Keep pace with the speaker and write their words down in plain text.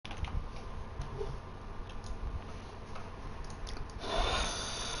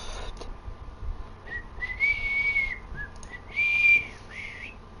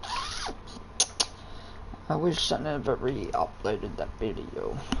I wish I never re-uploaded that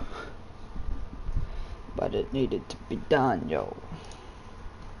video, but it needed to be done, yo.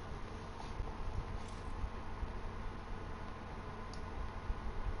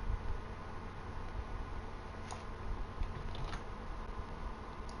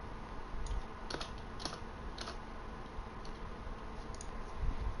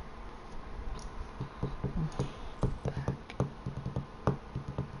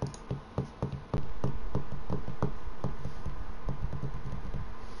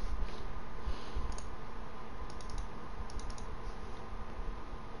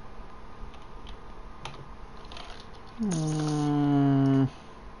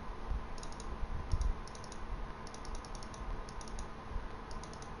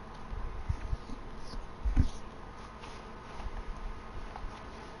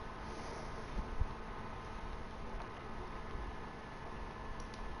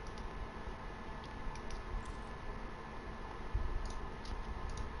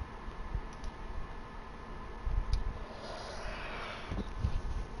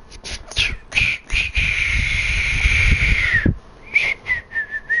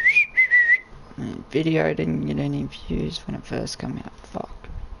 Video didn't get any views when it first came out. Fuck.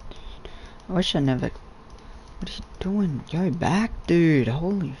 I wish I never. What are you doing? Go back, dude.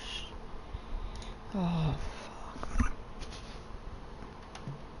 Holy sh. Oh, fuck.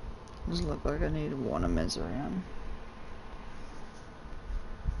 Does look like I need one of mess around.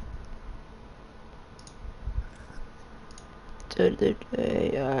 Today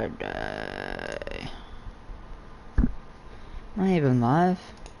I die. Am I even live?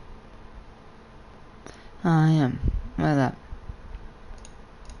 I am. Look at that.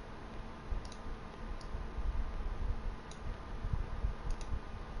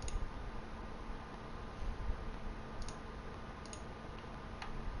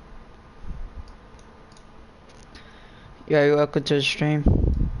 Yo, welcome to the stream.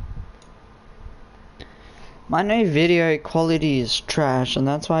 My new video quality is trash, and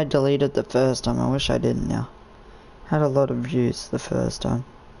that's why I deleted the first time. I wish I didn't now. Had a lot of views the first time.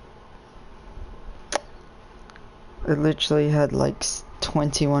 It literally had like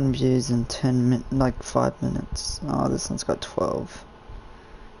 21 views in 5 minutes. Oh, this one's got 12.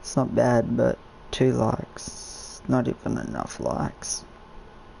 It's not bad, but 2 likes. Not even enough likes.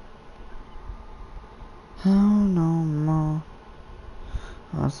 Oh, no more.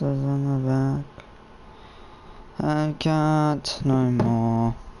 Horses on the back. I can't no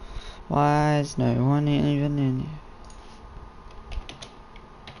more. Why is no one even in here?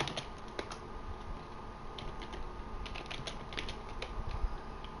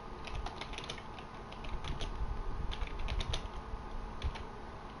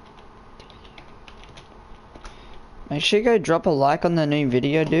 Make sure you go drop a like on the new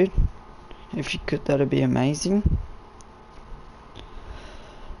video, dude. If you could, that'd be amazing.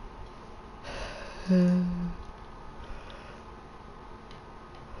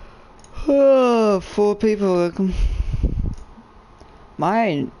 Oh, 4 people, welcome.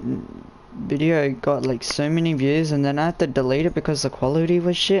 My video got like so many views, and then I had to delete it because the quality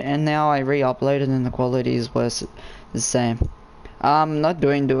was shit, and now I re-uploaded and the quality is worse, the same. I'm not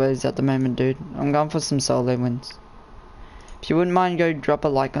doing duos at the moment, dude. I'm going for some solo wins. If you wouldn't mind, go drop a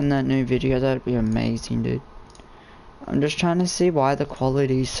like on that new video, that'd be amazing, dude. I'm just trying to see why the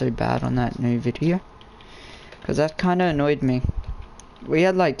quality is so bad on that new video, because that kinda annoyed me. We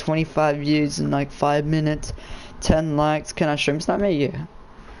had like 25 views in like 5 minutes, 10 likes. Can I stream snipe me? Yeah.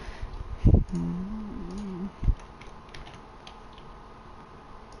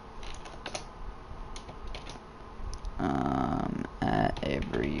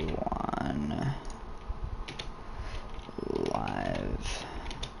 Everyone live.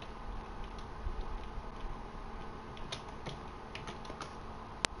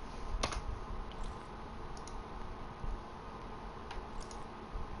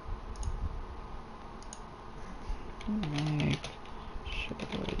 Make sure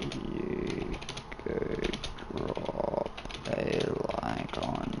you go drop a like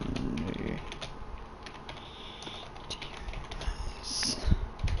on new videos.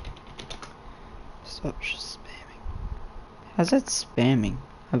 Stop spamming. How's that spamming?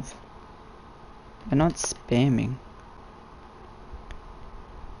 They're not spamming.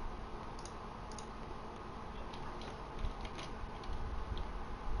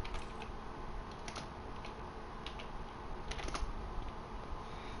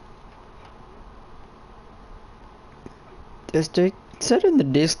 This dude said in the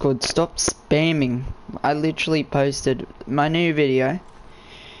Discord, stop spamming. I literally posted my new video,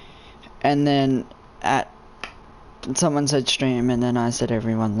 and then someone said stream, and then I said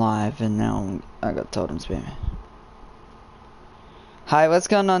everyone live, and now I got told him spam. Hi, what's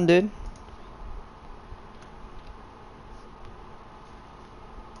going on, dude?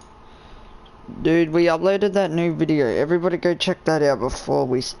 Dude, we uploaded that new video. Everybody go check that out before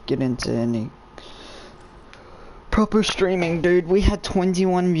we get into any proper streaming, dude. We had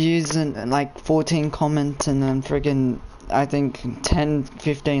 21 views and like 14 comments and then friggin' I think 10,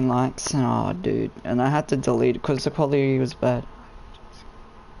 15 likes. Oh, dude. And I had to delete it because the quality was bad.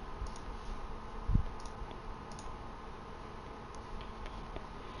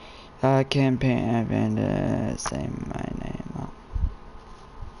 Campaign and say my name up.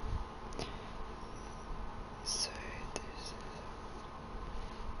 So this.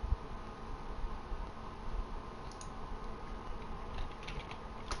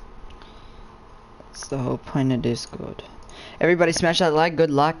 That's the whole point of Discord. Everybody smash that like.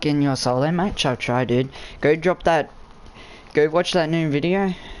 Good luck in your solo match. I'll try, dude. Go drop that. Go watch that new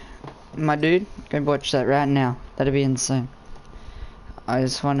video, my dude. Go watch that right now. That'd be insane. I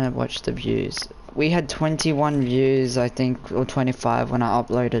just want to watch the views. We had 21 views, I think, or 25 when I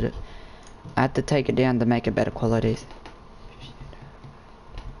uploaded it. I had to take it down to make it better quality.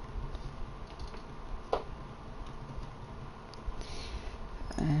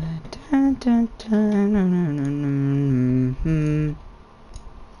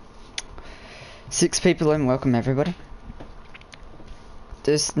 Six people in, welcome everybody.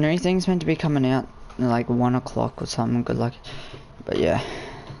 There's new things meant to be coming out like 1 o'clock or something, good luck. But yeah,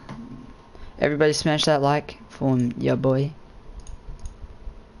 everybody smash that like for your boy.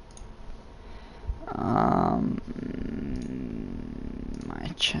 My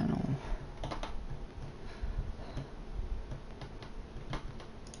channel.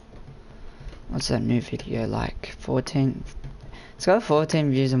 What's that new video like? 14. It's got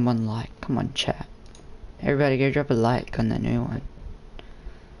 14 views and 1 like. Come on, chat. Everybody go drop a like on the new one.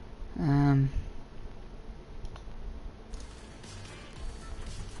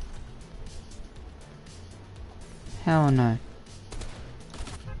 Hell no.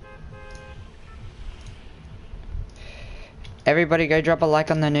 Everybody go drop a like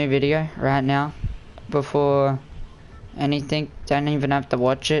on the new video right now. Before anything. Don't even have to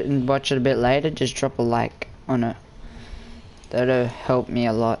watch it and watch it a bit later. Just drop a like on it. That'll help me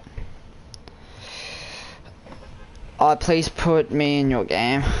a lot. Oh, please put me in your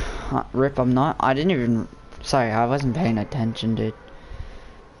game. Rip, I'm not. I didn't even... Sorry, I wasn't paying attention, dude.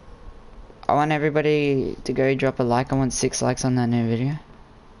 I want everybody to go drop a like. I want 6 likes on that new video.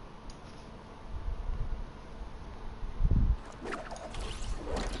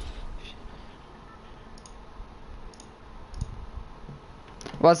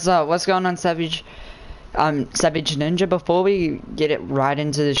 What's up? What's going on, Savage? Savage Ninja, before we get it right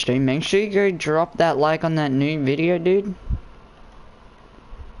into the stream, make sure you go drop that like on that new video, dude.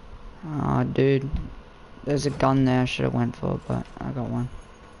 Oh, dude. There's a gun there I should have went for, but I got one.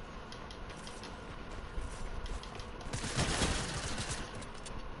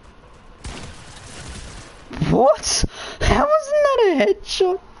 What? How wasn't that a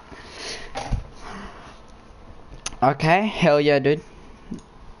headshot? Okay, hell yeah, dude.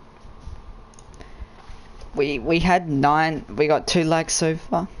 We had 9, we got 2 likes so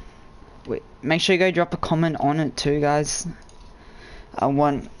far. Make sure you go drop a comment on it too, guys. I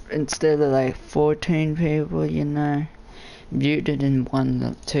want, instead of like 14 people, you know, viewed it in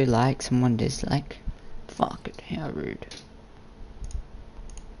 2 likes and 1 dislike. Fuck it, how rude.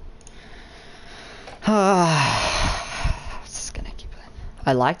 Just gonna keep it.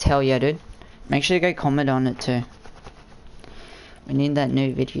 I liked hell yeah, dude. Make sure you go comment on it too. We need that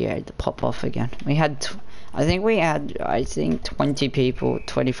new video to pop off again. We had, I think 20 people,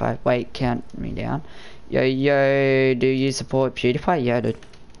 25. Wait, count me down. Yo, do you support PewDiePie? Yeah, dude.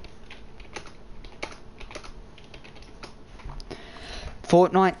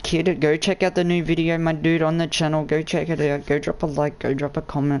 Fortnite Kid, go check out the new video, my dude, on the channel. Go check it out. Go drop a like. Go drop a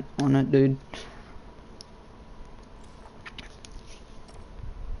comment on it, dude.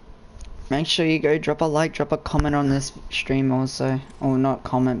 Make sure you go drop a like, drop a comment on this stream also. Or not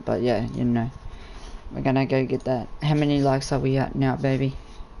comment, but yeah, you know. We're gonna go get that. How many likes are we at now, baby?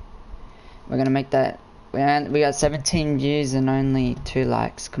 We're gonna make that. We got 17 views and only 2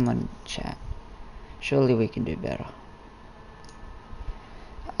 likes. Come on, chat. Surely we can do better.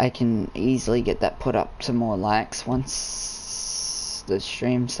 I can easily get that put up to more likes once the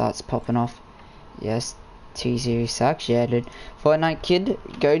stream starts popping off. Yes, T-Series sucks. Yeah, dude. Fortnite Kid,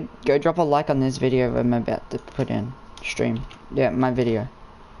 go drop a like on this video I'm about to put in stream. Yeah, my video.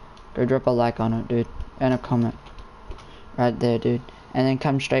 Go drop a like on it, dude, and a comment. Right there, dude. And then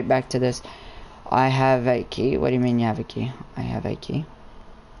come straight back to this. I have a key. What do you mean you have a key? I have a key.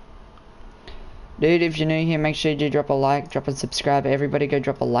 Dude, if you're new here, make sure you do drop a like, drop a subscribe. Everybody go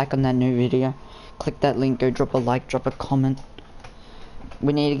drop a like on that new video. Click that link, go drop a like, drop a comment.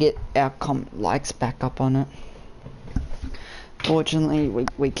 We need to get our likes back up on it. Fortunately,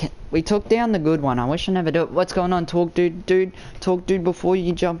 we took down the good one. I wish I never do it. What's going on, talk dude? Talk dude, before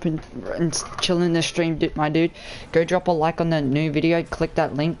you jump in and chill in the stream, my dude. Go drop a like on the new video. Click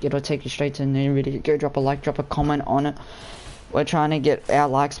that link. It'll take you straight to the new video. Go drop a like, drop a comment on it. We're trying to get our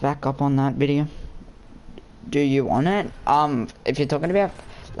likes back up on that video. Do you want it? If you're talking about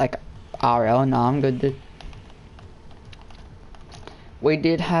like RL, no, I'm good, dude. We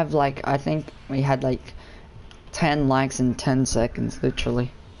did have like, I think we had like 10 likes in 10 seconds,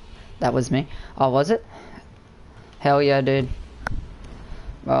 literally. That was me. Oh, was it? Hell yeah, dude.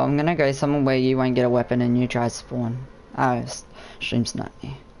 Well, I'm gonna go somewhere where you won't get a weapon and you try spawn. Oh, stream's not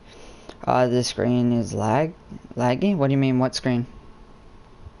me. The screen is laggy? What do you mean, what screen?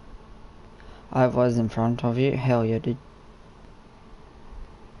 I was in front of you. Hell yeah, dude.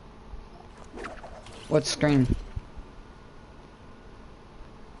 What screen?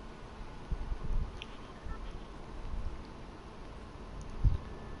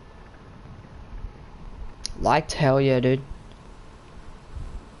 Liked? Hell yeah, dude.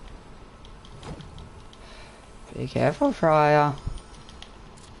 Be careful, Fryer.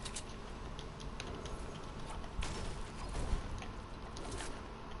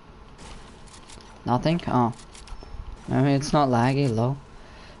 Nothing? Oh. No, it's not laggy, lol.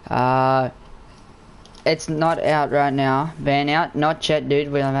 It's not out right now. Ban out? Not yet,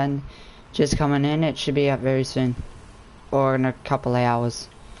 dude. We're just coming in. It should be out very soon. Or in a couple of hours.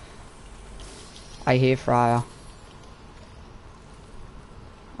 I hear Fryer.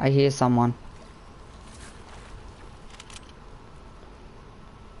 I hear someone.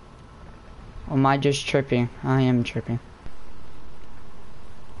 Or am I just tripping? I am tripping.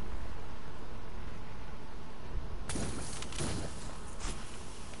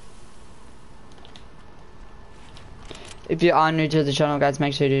 If you are new to the channel, guys,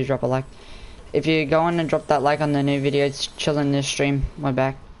 make sure you drop a like. If you go on and drop that like on the new video, it's chilling this stream. We're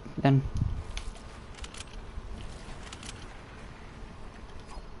back then.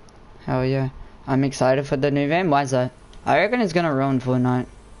 Hell yeah. I'm excited for the new van. Why is that? I reckon it's gonna ruin Fortnite.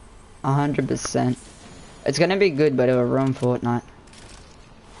 100%. It's gonna be good, but it'll ruin Fortnite.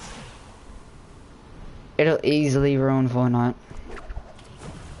 It'll easily ruin Fortnite.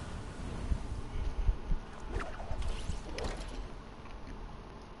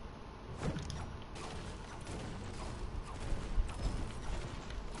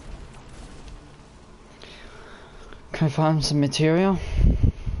 Can I find some material?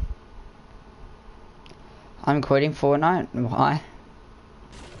 I'm quitting Fortnite. Why?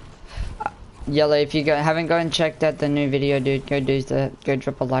 Yellow, if you haven't gone and checked out the new video, dude, go do that. Go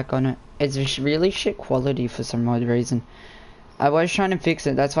drop a like on it. It's really shit quality for some odd reason. I was trying to fix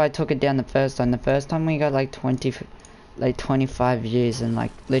it. That's why I took it down the first time. The first time we got like 25 views in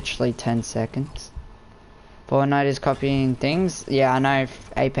like literally 10 seconds. Fortnite is copying things. Yeah, I know.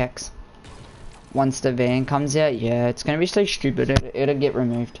 Apex. Once the van comes out, yeah, it's gonna be so stupid. It'll get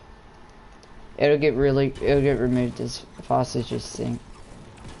removed. It'll get removed as fast as you think.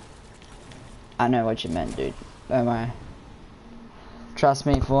 I know what you meant, dude. Don't worry. Trust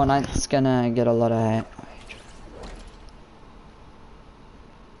me, Fortnite's gonna get a lot of hate.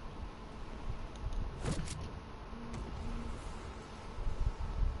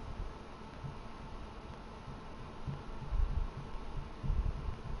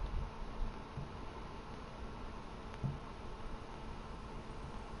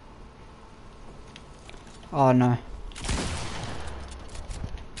 Oh no.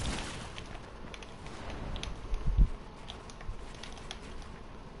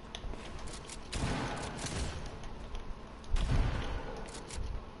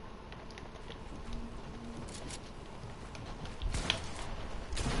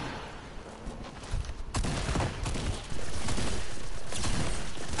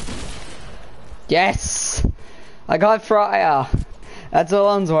 Yes! I got Fryer! That's all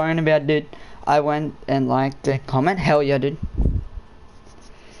I'm worrying about, dude. I went and liked the comment. Hell yeah, dude.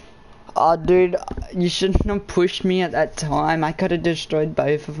 Oh, dude, you shouldn't have pushed me at that time. I could have destroyed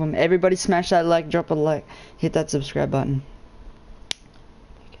both of them. Everybody smash that like, drop a like, hit that subscribe button.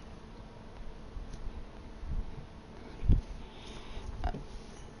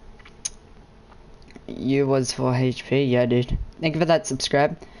 You was for HP, yeah, dude. Thank you for that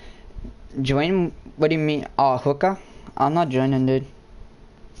subscribe. Join? What do you mean? Oh, hooker? I'm not joining, dude.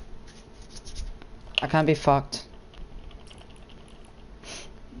 I can't be fucked.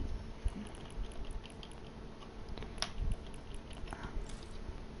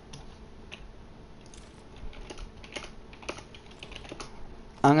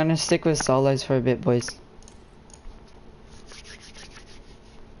 I'm gonna stick with solos for a bit, boys.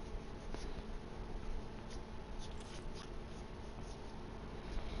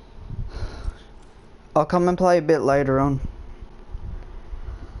 I'll come and play a bit later on.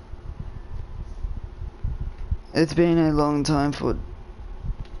 It's been a long time for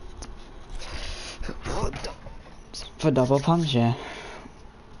double pumps, yeah.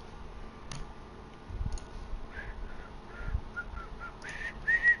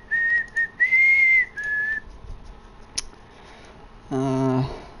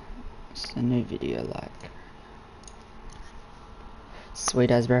 What's the new video like?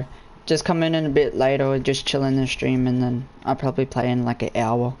 Sweet as, bro. Just come in a bit later or just chill in the stream, and then I'll probably play in like an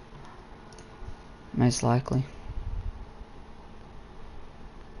hour. Most likely.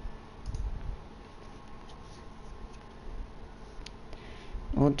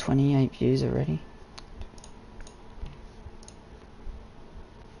 Oh, 28 views already.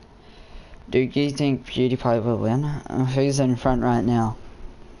 Do you think PewDiePie will win? Who's in front right now?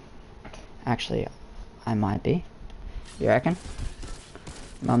 Actually, I might be. You reckon?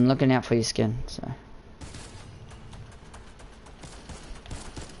 I'm looking out for your skin, so.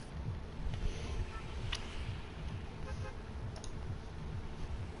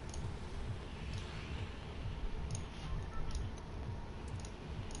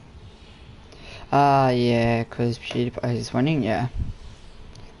 Yeah, cause PewDiePie is winning, yeah.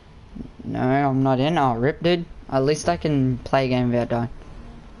 No, I'm not in. I'll rip, dude. At least I can play a game without dying.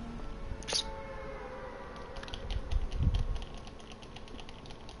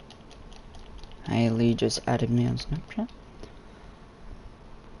 Haley just added me on Snapchat.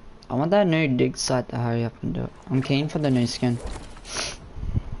 I want that new dig site to hurry up and do it. I'm keen for the new skin.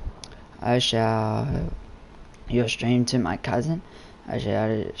 I shall your stream to my cousin. I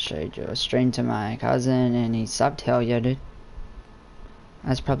showed your stream to my cousin and he subbed. Hell yeah, dude.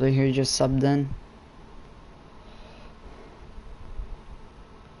 That's probably who just subbed in.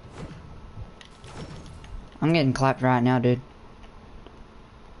 I'm getting clapped right now, dude.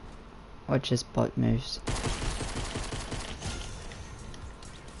 Watch this bot moves.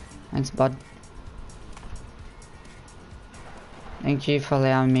 Thanks, bud. Thank you for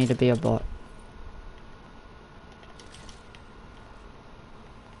allowing me to be a bot.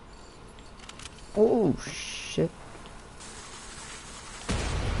 Oh, shit.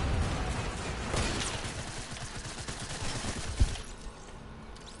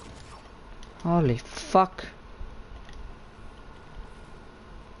 Holy fuck.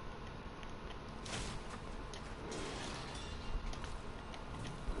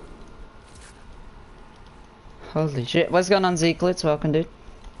 Holy shit. What's going on, Zeklitz? Welcome, dude.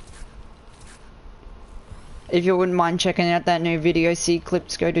 If you wouldn't mind checking out that new video, see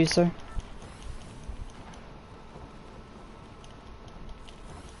clips, go do so.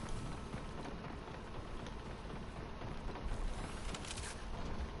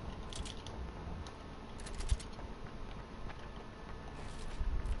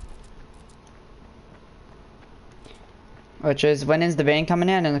 Which is, when is the van coming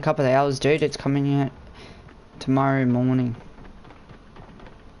out? In a couple of hours, dude. It's coming out tomorrow morning.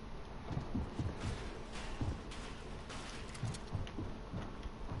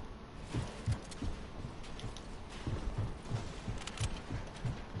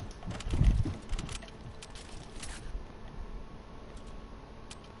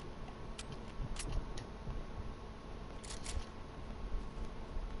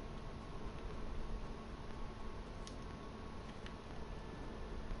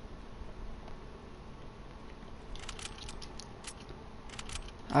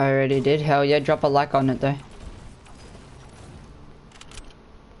 I already did. Hell yeah, drop a like on it though.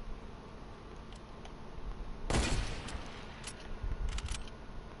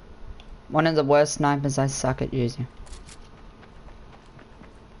 One of the worst snipers I suck at using.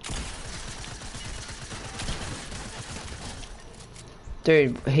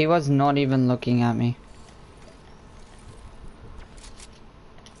 Dude, he was not even looking at me.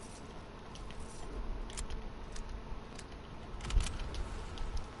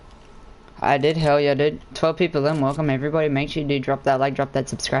 I did, hell yeah, dude. 12 people in, welcome everybody. Make sure you do drop that like, drop that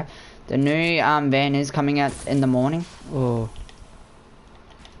subscribe. The new van is coming out in the morning. Oh.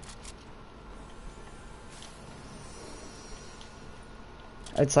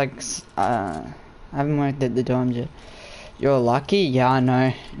 It's like, I haven't worked at the dorms yet. You're lucky? Yeah, I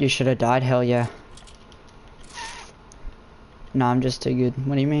know. You should have died, hell yeah. No, I'm just too good.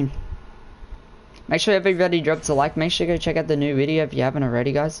 What do you mean? Make sure everybody drops a like. Make sure you go check out the new video if you haven't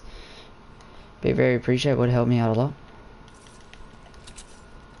already, guys. Be very appreciated. Would help me out a lot.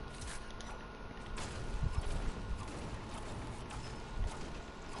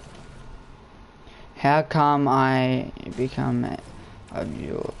 How come I become of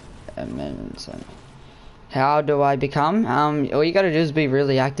your amendments? How do I become? All you gotta do is be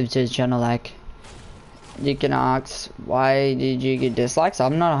really active to his channel. Like, you can ask, why did you get dislikes?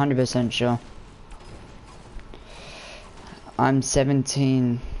 I'm not 100% sure. I'm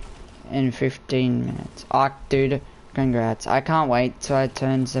 17 in 15 minutes. Oh, dude, congrats. I can't wait till I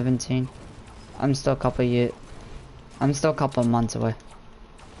turn 17. I'm still a couple of months away.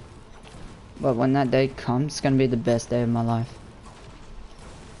 But when that day comes, it's gonna be the best day of my life.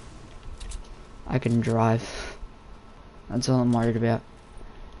 I can drive. That's all I'm worried about.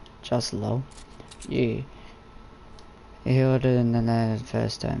 Just low. You healed it in the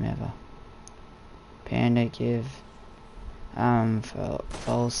first time ever. Panda give.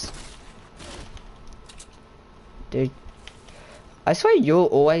 False. Dude. I swear you're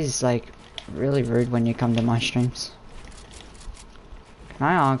always like really rude when you come to my streams. Can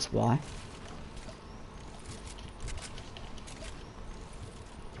I ask why?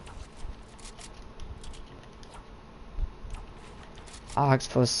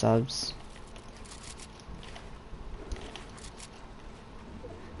 Ask for subs.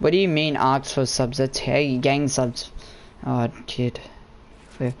 What do you mean ask for subs? That's how you gain subs. Oh, kid.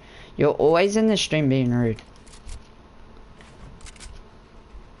 You're always in the stream being rude.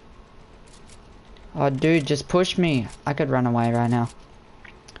 Oh, dude, just push me. I could run away right now.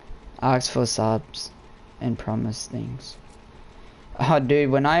 Ask for subs and promise things. Oh, dude,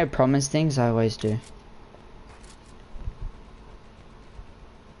 when I promise things, I always do.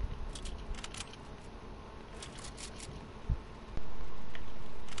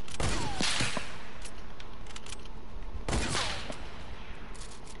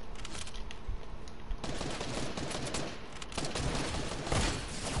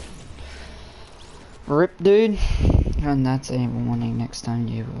 Rip, dude. And that's a warning. Next time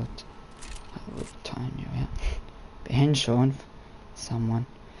I will time you out. Ban Sean.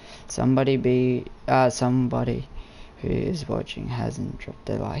 Somebody who is watching hasn't dropped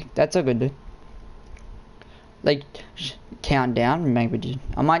a like. That's a good dude. Like, countdown, maybe dude.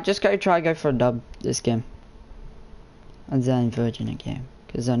 I might just go for a dub this game. I'm Zane Virgin again.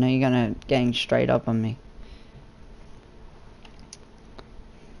 Because I know you're gonna gang straight up on me.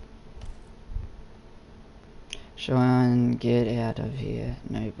 Sean, get out of here.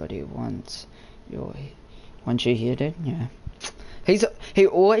 Nobody wants you here, dude? Yeah. He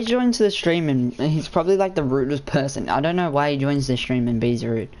always joins the stream and he's probably like the rudest person. I don't know why he joins the stream and be's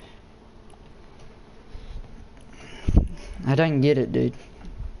rude. I don't get it, dude.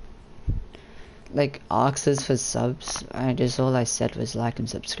 Like, asks us for subs. All I said was like and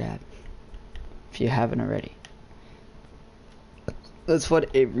subscribe. If you haven't already. That's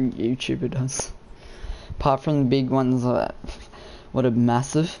what every YouTuber does. Apart from the big ones that what are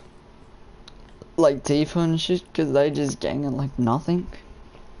massive. Like Tifa and shit, because they just gang it like nothing.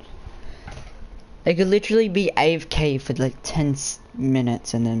 They could literally be AFK for like 10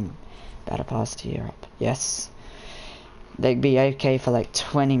 minutes and then battle pass to Europe. Yes. They'd be AFK for like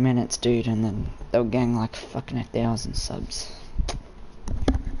 20 minutes, dude, and then they'll gang like fucking 1,000 subs.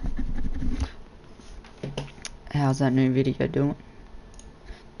 How's that new video doing?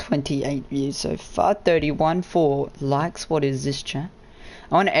 28 views so far, 31 for likes. What is this, chat?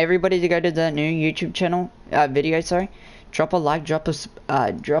 I want everybody to go to that new YouTube channel, video, sorry. Drop a like, drop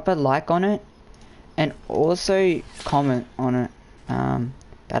a like on it, and also comment on it.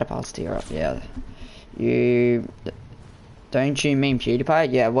 Battle pass to Europe, yeah. Don't you mean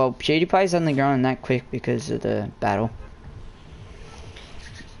PewDiePie? Yeah, well, PewDiePie's only growing that quick because of the battle.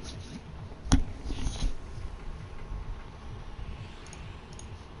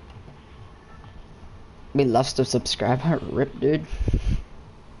 We loves to subscribe. Rip, dude.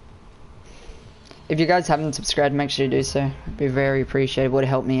 If you guys haven't subscribed, make sure you do so. It'd be very appreciated. Would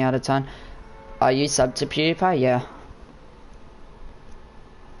help me out a ton. Are you subbed to PewDiePie? Yeah.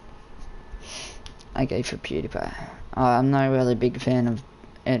 Okay, for PewDiePie. I'm not really a big fan of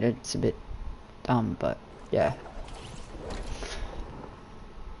it. It's a bit dumb, but yeah.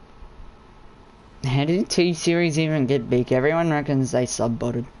 How did T-Series even get big? Everyone reckons they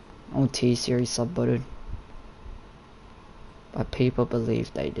sub-botted. Or T-Series sub-botted. But people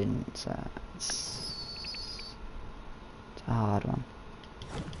believe they didn't, so it's a hard one.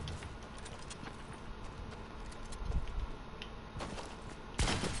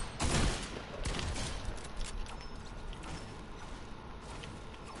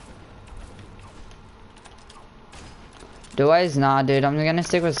 Duos? Nah, dude, I'm gonna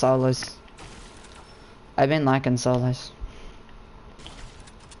stick with solos. I've been liking solos.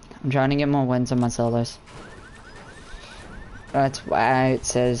 I'm trying to get more wins on my solos. That's why it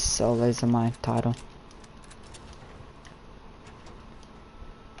says solos in my title.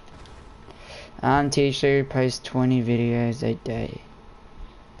 T-shirt posts 20 videos a day.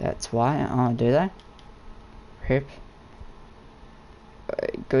 That's why. Oh, do they? Rip.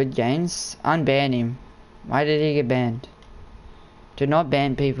 Good gains. Unban him. Why did he get banned? Do not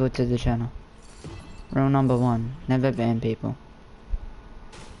ban people to the channel. Rule number 1. Never ban people.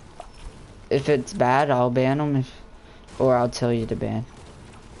 If it's bad, I'll ban them, or I'll tell you to ban.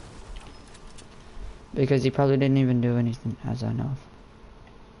 Because he probably didn't even do anything, as I know of.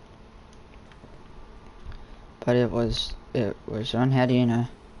 But it was Sean. How do you know?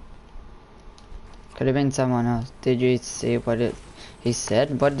 Could have been someone else. Did you see what he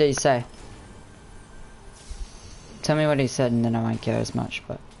said? What did he say? Tell me what he said and then I won't care as much,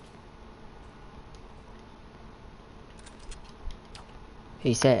 but...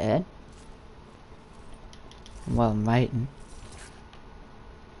 He said... Well, I'm waiting.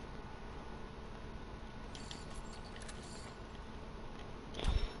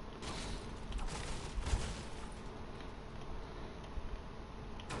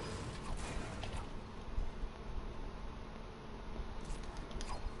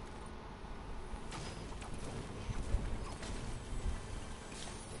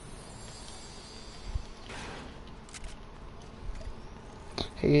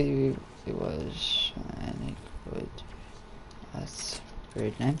 He was any good. That's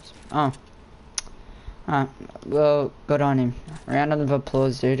weird names. Oh. Well, good on him. Round of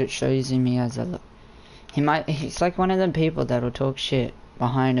applause, dude. It shows him he has a look. He's like one of them people that'll talk shit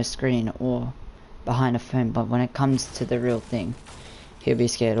behind a screen or behind a phone, but when it comes to the real thing, he'll be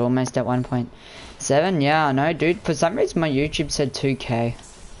scared. Almost at 1.7. Yeah, I know, dude. For some reason, my YouTube said 2K.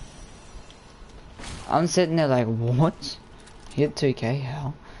 I'm sitting there like, what? He hit 2K?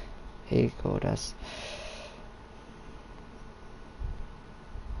 How? He called us.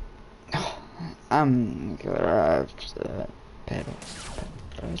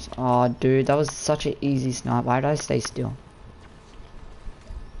 Oh, dude, that was such an easy snipe. Why did I stay still?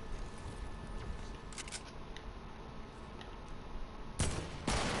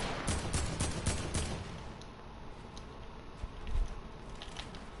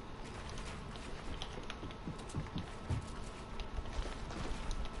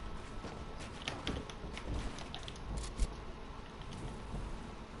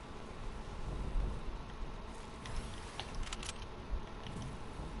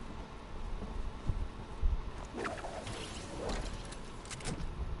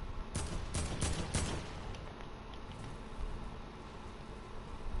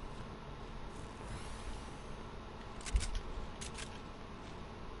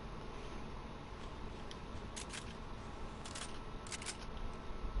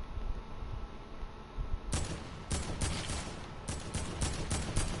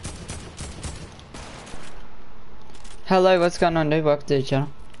 Hello, what's going on, dude? Welcome to the channel.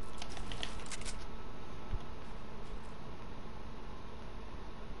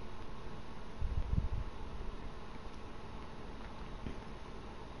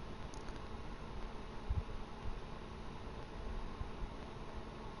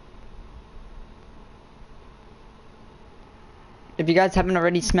 If you guys haven't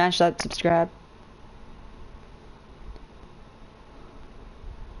already, smash that subscribe.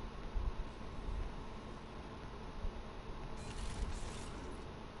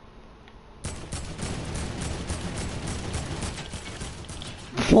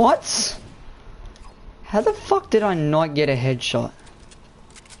 What? How the fuck did I not get a headshot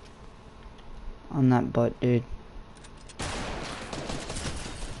on that bot, dude?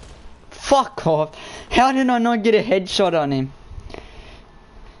 Fuck off. How did I not get a headshot on him?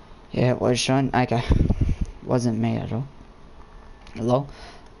 Yeah, it was Sean. Okay. Wasn't me at all. Hello?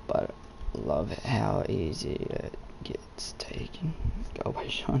 But love how easy it gets taken. Go away,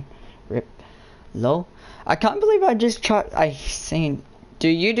 Sean. Rip. Lol. I can't believe I just tried. I seen. Do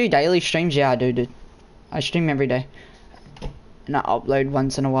you do daily streams? Yeah, I do, dude. I stream every day. And I upload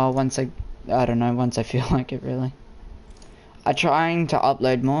once in a while, once I don't know, once I feel like it, really. I'm trying to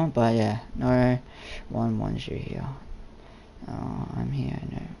upload more, but yeah, no one wants you here. Oh, I'm here,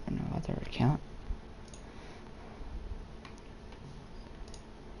 no other account.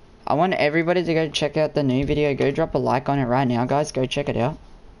 I want everybody to go check out the new video. Go drop a like on it right now, guys. Go check it out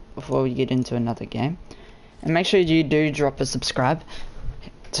before we get into another game. And make sure you do drop a subscribe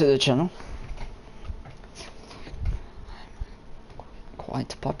to the channel.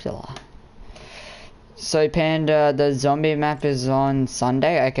 Quite popular. So Panda, the zombie map is on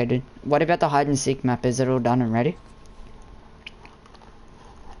Sunday. Okay, dude. What about the hide and seek map? Is it all done and ready?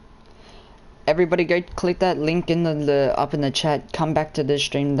 Everybody go click that link in the up in the chat. Come back to this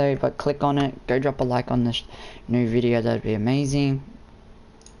stream though, but click on it. Go drop a like on this new video. That'd be amazing.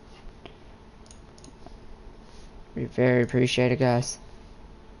 We very appreciate it, guys.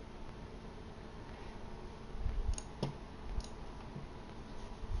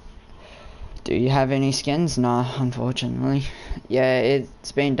 Do you have any skins? No, unfortunately. Yeah,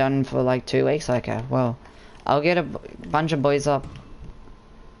 it's been done for like 2 weeks. Okay, well, I'll get a bunch of boys up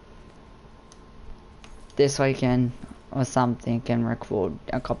this weekend or something and record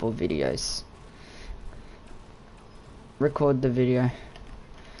a couple of videos. Record the video.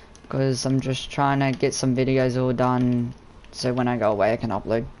 Because I'm just trying to get some videos all done so when I go away I can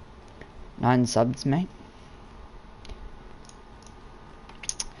upload. 9 subs, mate.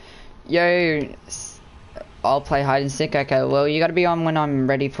 Yo, I'll play hide and seek. Okay, well, you gotta be on when I'm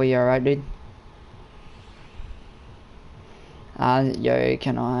ready for you, alright, dude? Yo,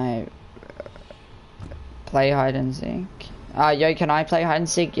 can I play hide and seek? Yo, can I play hide and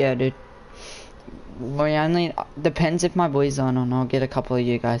seek? Yeah, dude. We only depends if my boy's on or not. I'll get a couple of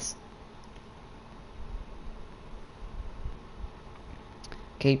you guys.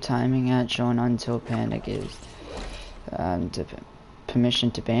 Keep timing out Sean until Panda gives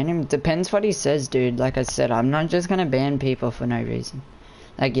permission to ban him. Depends what he says, dude. Like I said, I'm not just gonna ban people for no reason.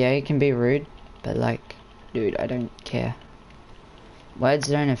 Like, yeah, he can be rude, but like, dude, I don't care. Words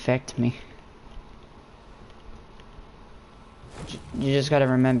don't affect me. You just gotta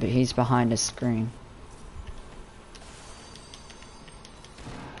remember, he's behind a screen.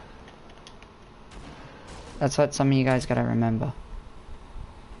 That's what some of you guys gotta remember.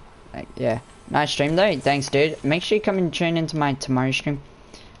 Like, yeah. Nice stream though. Thanks, dude. Make sure you come and tune into my tomorrow stream.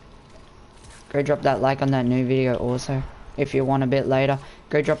 Go drop that like on that new video also. If you want a bit later.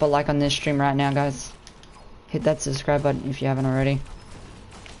 Go drop a like on this stream right now, guys. Hit that subscribe button if you haven't already.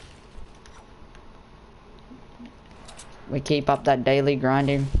 We keep up that daily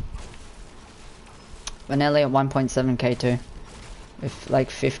grinding. We're nearly at 1.7k too. With like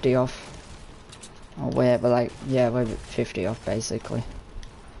 50 off. Or whatever, like, yeah, we're 50 off basically.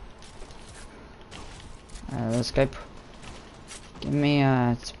 Let's go. Give me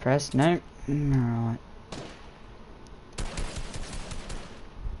suppress. No. Alright.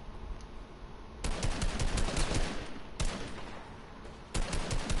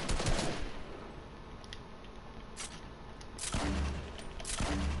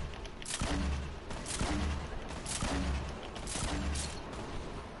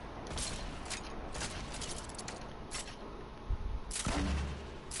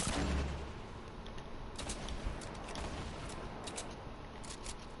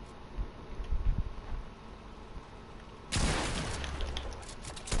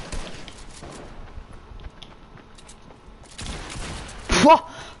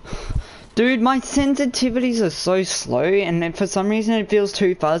 Dude, my sensitivities are so slow, and for some reason it feels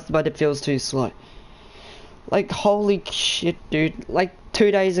too fast, but it feels too slow. Like, holy shit, dude. Like, 2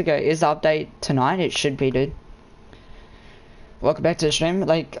 days ago, is the update tonight? It should be, dude. Welcome back to the stream.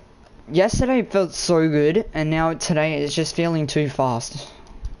 Like, yesterday it felt so good, and now today it's just feeling too fast.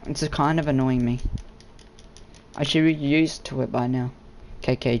 It's kind of annoying me. I should be used to it by now.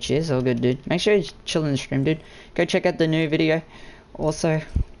 KK, cheers, all good, dude. Make sure you chill in the stream, dude. Go check out the new video. Also,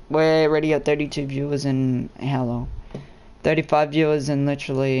 we're already at 32 viewers in how long? 35 viewers in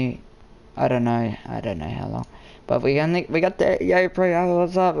literally, I don't know how long. But we got there. Yo, bro,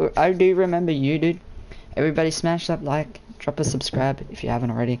 what's up? I do remember you, dude. Everybody smash that like, drop a subscribe if you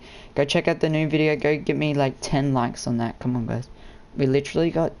haven't already. Go check out the new video. Go get me like 10 likes on that. Come on, guys. We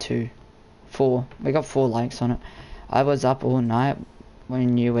literally got 4. We got 4 likes on it. I was up all night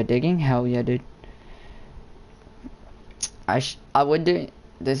when you were digging. Hell yeah, dude. I would do.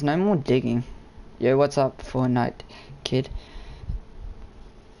 There's no more digging. Yo, what's up, Fortnite kid?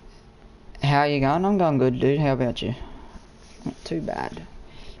 How you going? I'm going good, dude. How about you? Not too bad.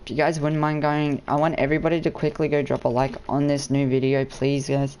 If you guys wouldn't mind going, I want everybody to quickly go drop a like on this new video, please,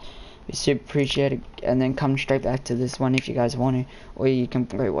 guys. We super appreciate it. And then come straight back to this one if you guys want to, or you can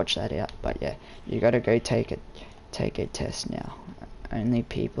go watch that out. But yeah, you gotta go take a test now. Only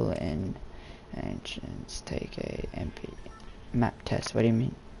people in entrance take a MP map test. What do you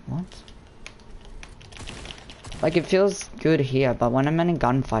mean? What? Like, it feels good here, but when I'm in a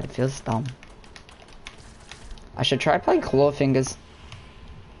gunfight, it feels dumb. I should try playing claw fingers.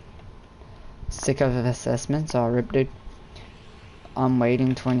 Sick of assessments. Oh, rip, dude. I'm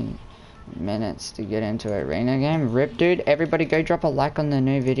waiting 20 minutes to get into an arena game. Rip, dude. Everybody go drop a like on the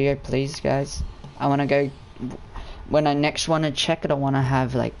new video, please, guys. I want to go. When I next want to check it, I want to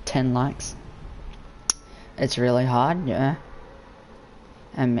have like 10 likes. It's really hard, yeah.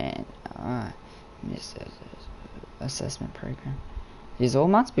 And man, this assessment program. These all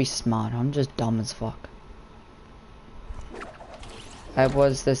must be smart. I'm just dumb as fuck. I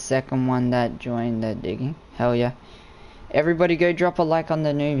was the second one that joined the digging. Hell yeah. Everybody go drop a like on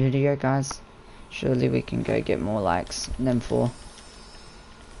the new video, guys. Surely we can go get more likes than 4.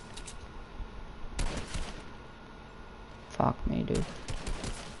 Fuck me, dude.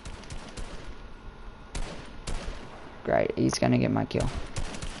 Great, he's gonna get my kill.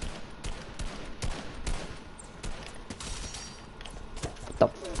 What the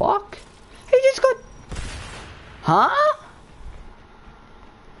fuck? He just got... Huh?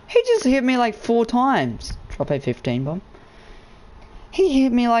 He just hit me like 4 times. Drop a 15 bomb. He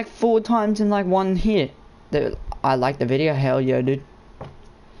hit me like 4 times in like 1 hit. I like the video, hell yeah, dude.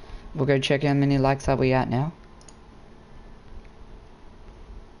 We'll go check how many likes are we at now.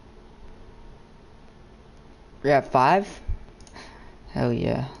 We're at 5. Hell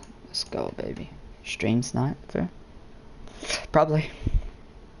yeah. Let's go, baby. Stream sniper? Probably.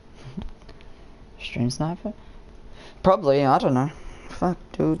 Stream sniper? Probably, I don't know. Fuck,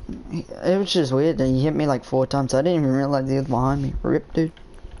 dude. It was just weird that he hit me like 4 times. I didn't even realize he was behind me. Rip, dude.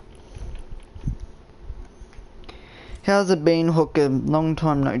 How's it been, Hooker? Long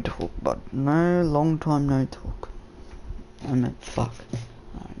time no talk, but no, long time no talk. I meant fuck.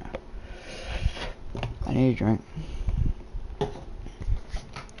 I don't know. I need a drink.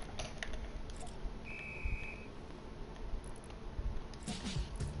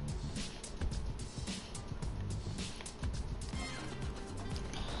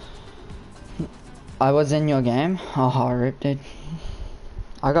 I was in your game? Oh, rip, dude.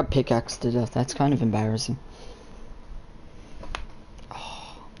 I got pickaxed to death. That's kind of embarrassing.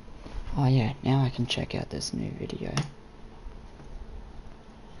 Oh yeah, now I can check out this new video.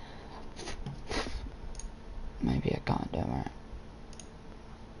 Maybe I can't, don't worry.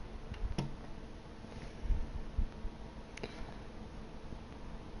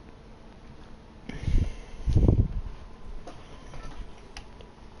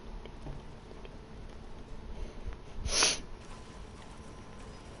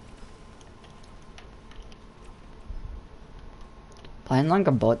 Playing like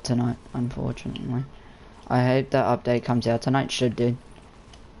a bot tonight, unfortunately. I hope that update comes out tonight. Should do.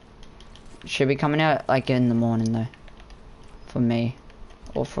 Should be coming out like in the morning though. For me.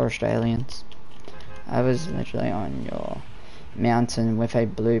 Or for Australians. I was literally on your mountain with a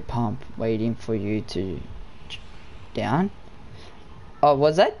blue pump waiting for you to down. Oh,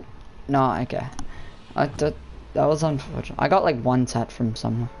 was that? No, okay. I thought that was unfortunate. I got like 1 tat from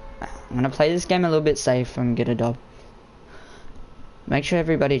somewhere. I'm gonna play this game a little bit safe and get a dub. Make sure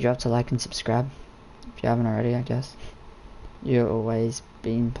everybody drops a like and subscribe. If you haven't already, I guess. You've always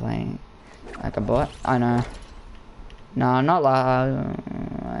been playing like a bot. I know. No, not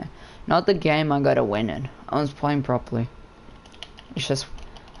like... Not the game I got to win in. I was playing properly. It's just...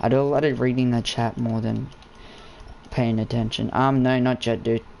 I do a lot of reading the chat more than paying attention. No, not yet,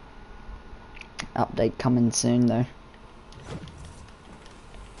 dude. Update coming soon, though.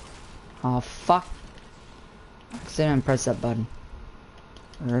 Oh, fuck. I accidentally press that button.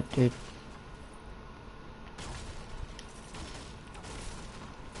 Rip, dude.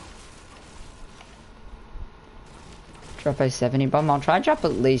 Drop a 70 bomb. I'll try to drop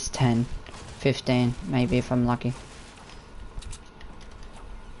at least 10, 15, maybe if I'm lucky.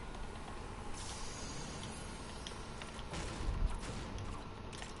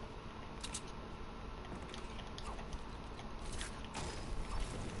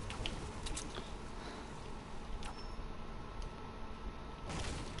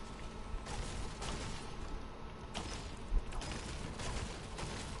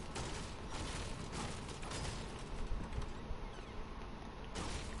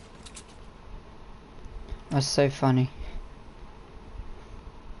 That's so funny.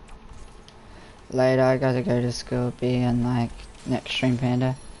 Later, I gotta go to school, be in like next stream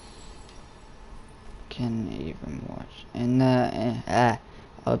panda. Can even watch in the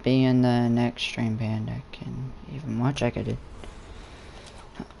I'll be in the next stream panda. Can even watch? I could do.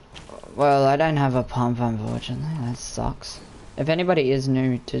 Well, I don't have a pump, unfortunately. That sucks. If anybody is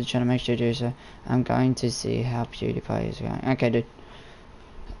new to the channel, make sure to do so. I'm going to see how PewDiePie is going. Okay, dude.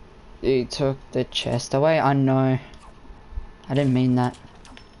 He took the chest away? I know. I didn't mean that.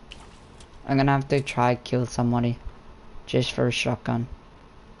 I'm gonna have to try kill somebody. Just for a shotgun.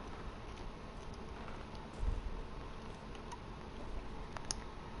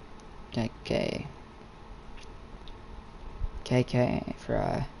 KK. KK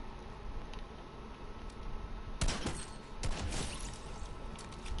fry.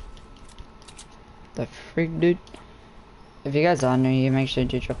 The freak, dude. If you guys are new here, make sure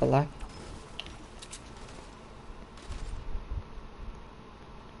to drop a like.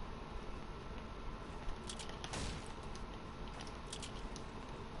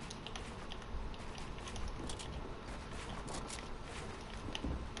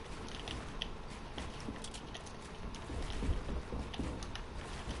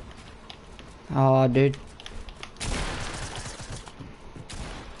 Oh, dude.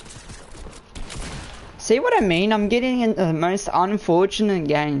 See what I mean? I'm getting in the most unfortunate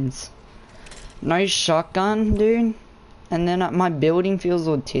games. No shotgun, dude. And then my building feels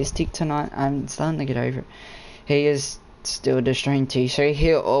autistic tonight. I'm starting to get over it. He is still destroying T-Series.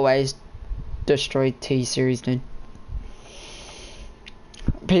 He'll always destroy T-Series, dude.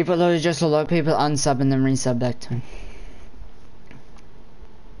 People are just a lot of people unsub and then resub back to him.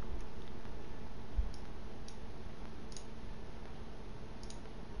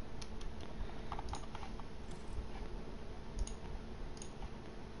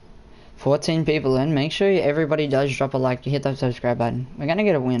 $14 people in. Make sure everybody does drop a like, hit that subscribe button. We're gonna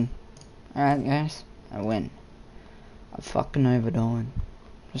get a win. Alright guys, a win. I'm fucking overdoing.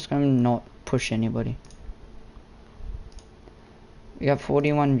 Just gonna not push anybody. We got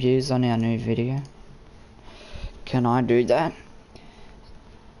 41 views on our new video. Can I do that?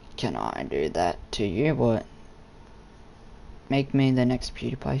 Can I do that to you? What? Make me the next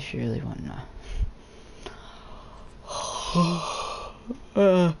PewDiePie? Surely want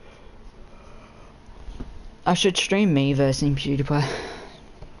to. I should stream me versus PewDiePie.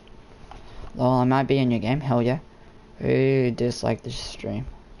 Lol, I might be in your game. Hell yeah. Who disliked this stream?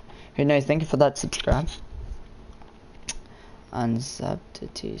 Who knows? Thank you for that subscribe. Unsub to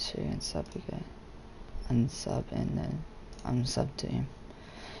T2 and sub again. Unsub and then unsub to him.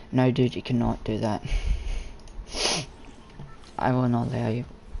 No, dude, you cannot do that. I will not allow you.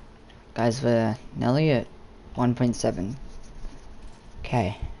 Guys, we're nearly at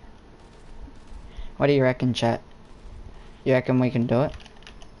 1.7K. What do you reckon, chat? You reckon we can do it?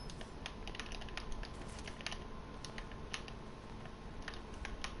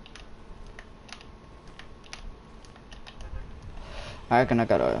 I reckon I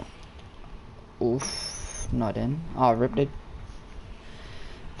got a... Oof, not in. Oh, ripped it.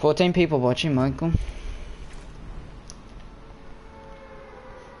 14 people watching, Michael.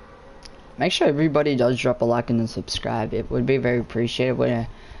 Make sure everybody does drop a like and subscribe. It would be very appreciated. We're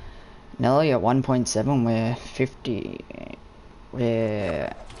nearly at 1.7. We're 50.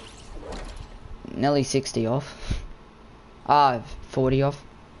 We're nearly 60 off. 40 off.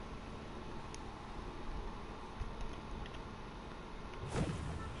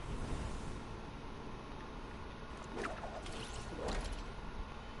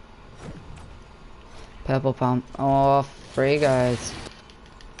 Purple pump. Oh, free guys.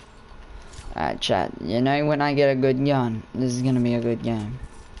 Alright, chat. You know when I get a good gun, this is gonna be a good game.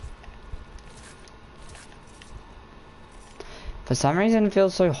 For some reason it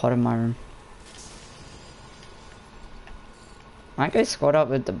feels so hot in my room. Might go squad up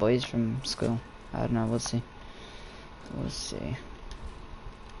with the boys from school. I don't know, we'll see. We'll see.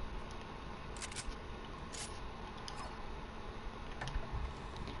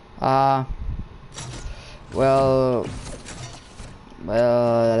 Well,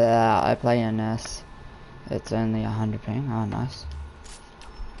 I play NS. It's only 100 ping. Oh, nice.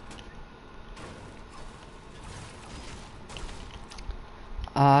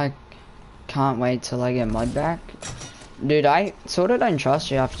 I can't wait till I get mod back. Dude, I sort of don't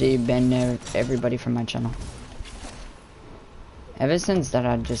trust you after you ban everybody from my channel. Ever since that,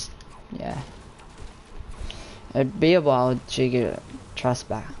 I just, yeah. It'd be a while to get trust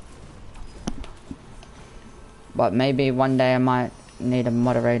back. But maybe one day I might need a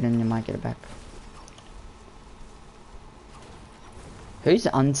moderator and you might get it back. Who's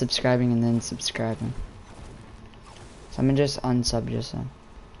unsubscribing and then subscribing? Someone just unsub yourself.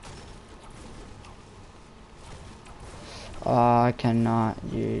 Oh, I cannot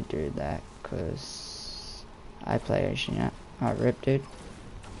you do that because I play Asian yet. Oh, rip, dude.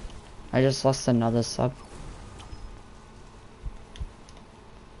 I just lost another sub.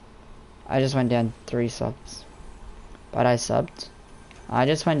 I just went down 3 subs. But I subbed. I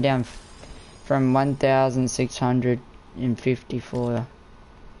just went down from 1,654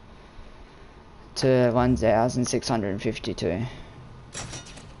 to 1,652.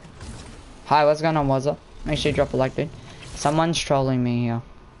 Hi, what's going on, what's up? Make sure you drop a like, dude. Someone's trolling me here.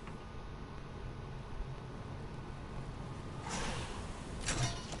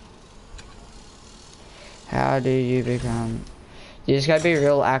 How do you become... You just gotta be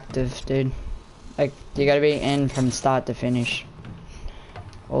real active, dude. Like, you gotta be in from start to finish.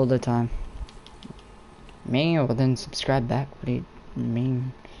 All the time. Me? Well, then subscribe back. What do you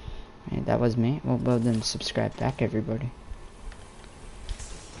mean? Hey, that was me? Well, then subscribe back, everybody.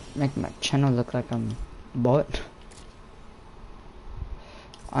 Make my channel look like I'm bot.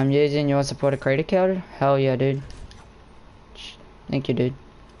 I'm using your supporter creator card? Hell yeah, dude. Thank you, dude.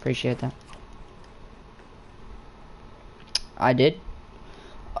 Appreciate that. I did.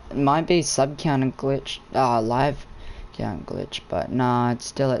 It might be sub count and glitch, live count glitch, but nah, it's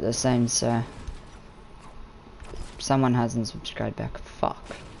still at the same, so someone hasn't subscribed back.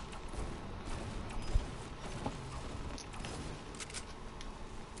 Fuck.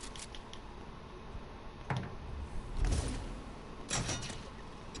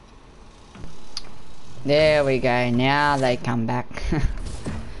 There we go, now they come back.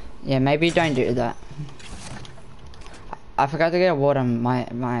 Yeah, maybe don't do that. I forgot to get water. My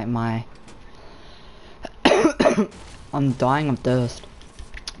I'm dying of thirst.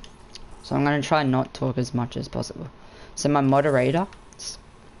 So I'm gonna try not talk as much as possible. So my moderator,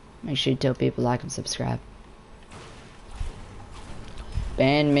 make sure you tell people like and subscribe.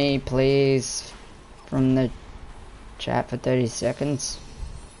 Ban me, please, from the chat for 30 seconds.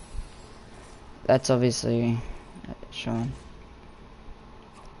 That's obviously Sean.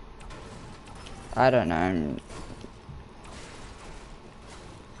 I don't know.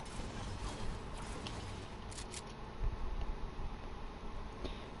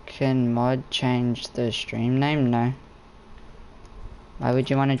 Can mod change the stream name? No. Why would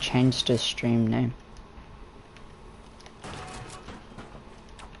you want to change the stream name?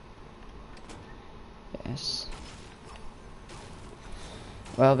 Yes.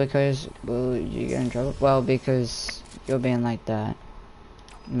 Well, because will you get in trouble? Well, because you're being like that.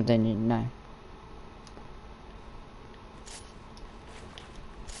 But then you know.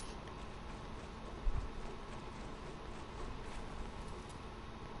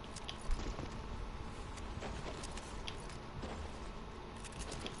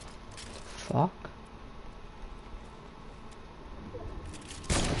 Fuck.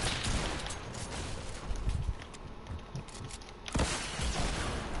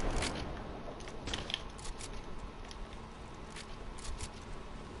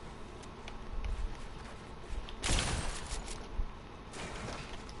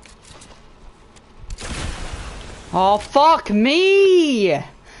 Oh, fuck me! Are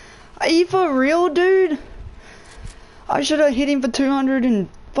you for real, dude? I should have hit him for 200 and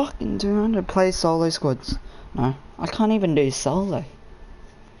fucking 200 play solo squads. No, I can't even do solo.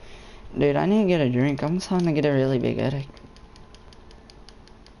 Dude, I need to get a drink. I'm starting to get a really big headache.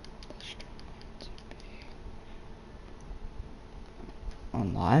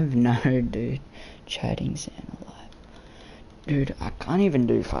 On live? No, dude. Chatting Santa live. Dude, I can't even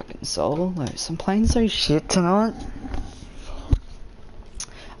do fucking solo. I'm playing so shit tonight.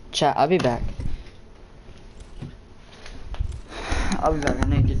 Chat, I'll be back. I'll be back. I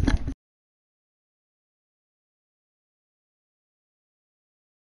need to.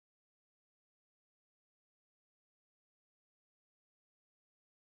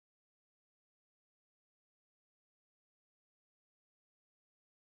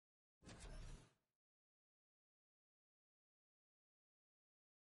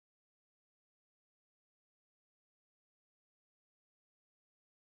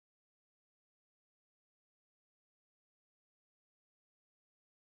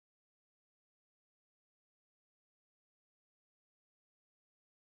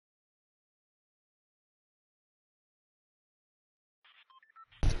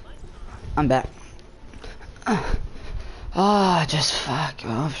 I'm back. Ah, just fuck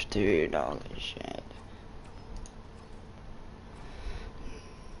off, dude. Holy shit.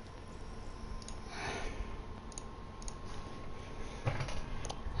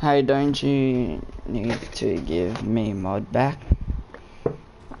 Hey, don't you need to give me mod back?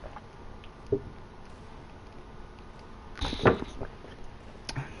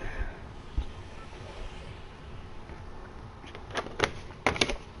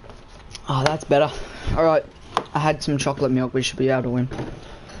 Oh, that's better. Alright, I had some chocolate milk, we should be able to win.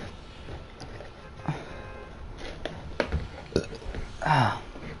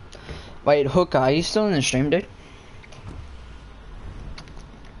 Wait, Hooker, are you still in the stream, dude?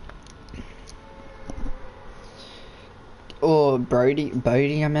 Or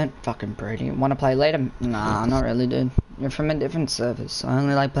Bodie, I meant. Fucking Brody. Wanna play later? Nah, not really, dude. You're from a different service. I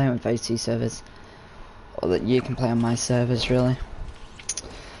only like playing with AC servers. Or that you can play on my servers, really.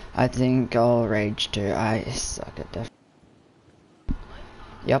 I think I'll rage too. I suck at def.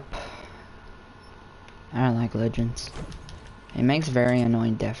 Yup. I don't like legends. It makes very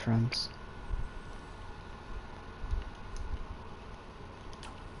annoying def runs.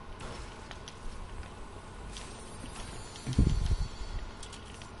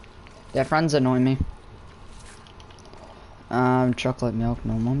 Def runs annoy me. Chocolate milk,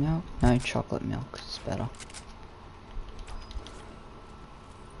 normal milk? No, chocolate milk is better.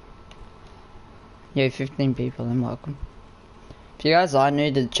 Yo, 15 people, then welcome. If you guys are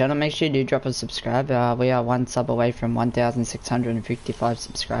new to the channel, make sure you do drop a subscribe. We are one sub away from 1,655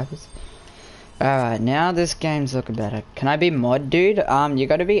 subscribers. Alright, now this game's looking better. Can I be mod, dude? You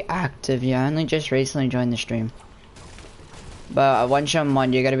gotta be active. You only just recently joined the stream. But once you're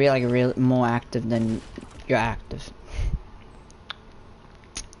mod, you gotta be like real more active than you're active.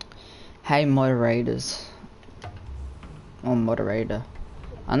 Hey moderators. Or moderator.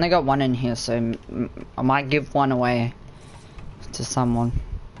 I only got one in here, so I might give one away to someone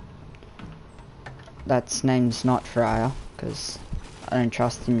that's name's not Fryer, because I don't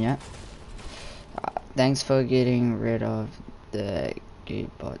trust him yet. Thanks for getting rid of the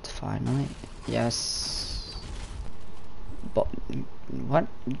Reboot finally. Yes. But what?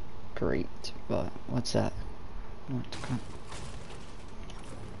 Great. But what's that? What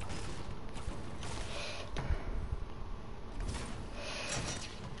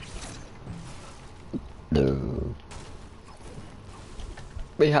the No.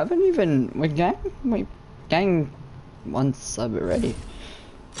 We haven't even we gained one sub already.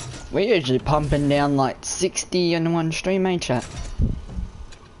 We're usually pumping down like 60 in one stream, ain't chat?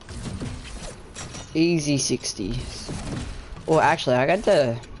 Easy 60s. Well, actually, I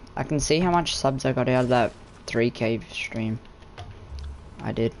can see how much subs I got out of that 3K stream.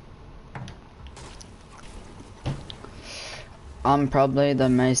 I did. I'm probably the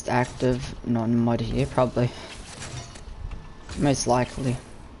most active non-mod here, probably. Most likely.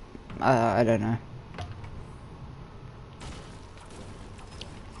 I don't know.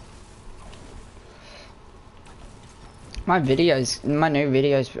 My new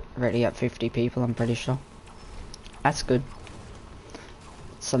videos already at 50 people, I'm pretty sure. That's good.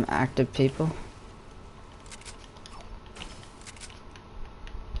 Some active people.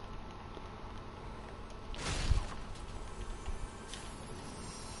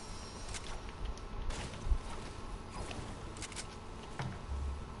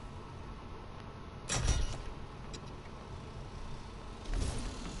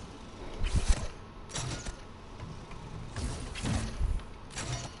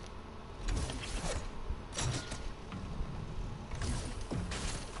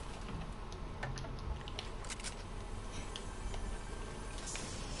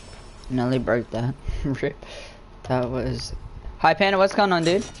 Nearly broke that. That was... Hi Panda, what's going on,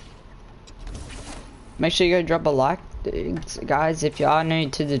 dude? Make sure you go drop a like. Guys, if you are new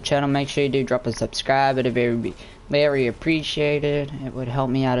to the channel, make sure you do drop a subscribe. It'd be very appreciated. It would help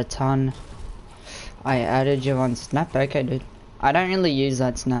me out a ton. I added you on Snap. Okay, dude. I don't really use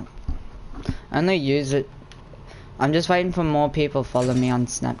that Snap. I only use it... I'm just waiting for more people to follow me on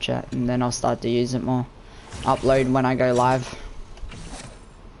Snapchat, and then I'll start to use it more. Upload when I go live.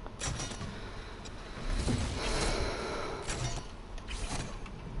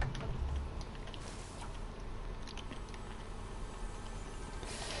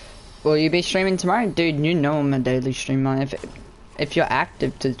 Will you be streaming tomorrow? Dude, you know I'm a daily streamer. If you're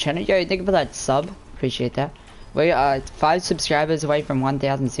active to the channel, yo, think about that sub. Appreciate that. We are 5 subscribers away from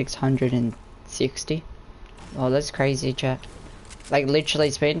 1,660. Oh, that's crazy, chat. Like, literally,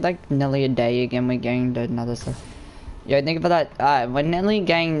 it's been like nearly a day again. We gained another sub. Yo, think about that. We nearly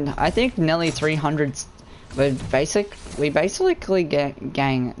gained, I think, nearly 300. We basically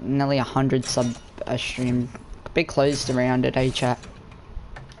gained nearly 100 sub a stream. Could be closed around it, eh, chat?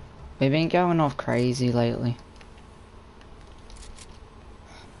 We've been going off crazy lately.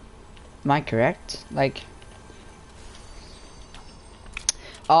 Am I correct? Like,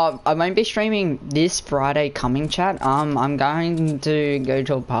 I won't be streaming this Friday coming, chat. I'm going to go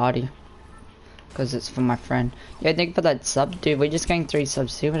to a party because it's for my friend. Yeah, think for that sub, dude. We're just getting 3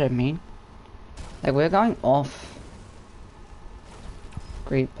 subs. See what I mean? Like, we're going off.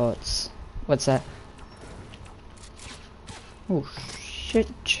 Great bots. What's that? Oh shit.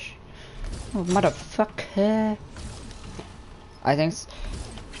 Oh, motherfucker. I think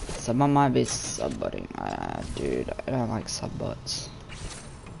someone might be sub-botting. Dude, I don't like sub-bots.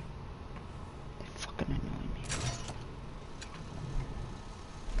 They fucking annoy me.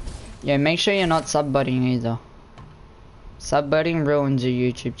 Yeah, make sure you're not sub-botting either. Sub-botting ruins your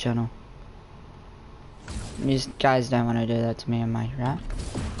YouTube channel. You guys don't want to do that to me, am I right?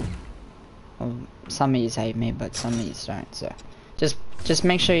 Well, some of you hate me, but some of you don't, so. Just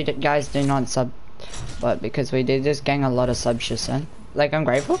make sure you guys do not sub, but because we did just gain a lot of subs just then. Like, I'm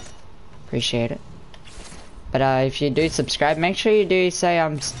grateful, appreciate it. But if you do subscribe, make sure you do say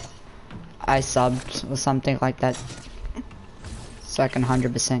I subbed or something like that, so I can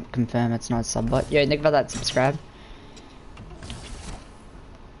 100% confirm it's not a sub bot. Yeah, think about that. Subscribe.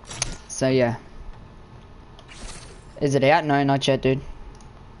 So yeah, is it out? No, not yet, dude.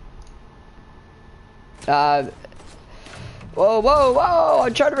 Whoa, whoa, whoa!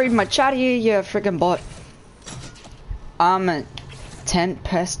 I'm trying to read my chat here, you freaking bot. Tent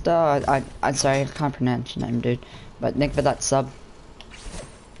Pesta. I'm sorry, I can't pronounce your name, dude. But Nick for that sub.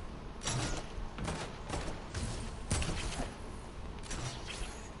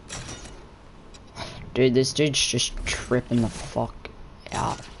 Dude, this dude's just tripping the fuck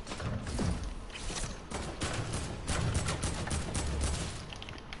out.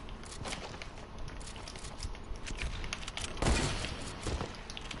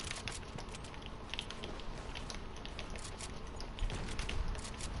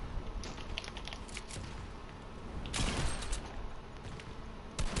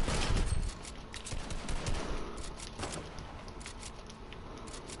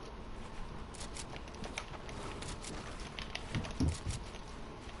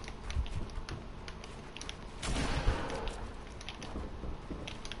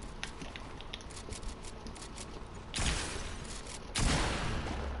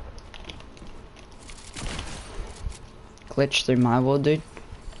 Glitch through my wall, dude.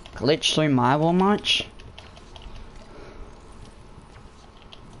 Glitch through my wall much?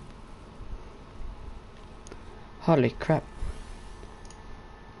 Holy crap.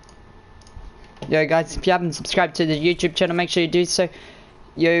 Yo guys, if you haven't subscribed to the YouTube channel, make sure you do so.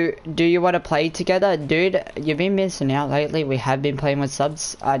 Yo, do you want to play together? Dude, you've been missing out lately. We have been playing with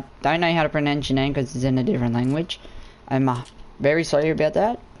subs. I don't know how to pronounce your name because it's in a different language. I'm very sorry about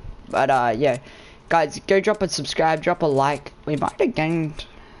that. But yeah. Guys, go drop a subscribe, drop a like. We might have gained...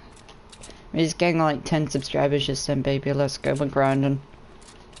 We just gained like 10 subscribers just then, baby. Let's go, we're grinding.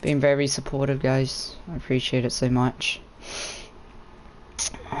 Being very supportive, guys. I appreciate it so much.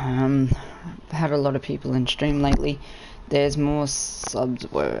 I've had a lot of people in stream lately. There's more subs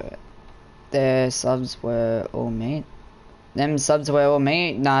were... Their subs were all me. Them subs were all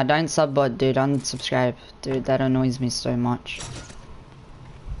me. Nah, don't sub bot, dude. Unsubscribe. Dude, that annoys me so much.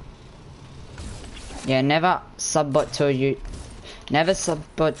 Yeah, never subbot to a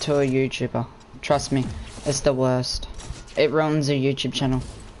YouTuber. Trust me, it's the worst. It ruins a YouTube channel.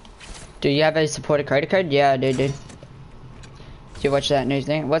 Do you have a supported creator code? Yeah, I do, dude. Do you watch that new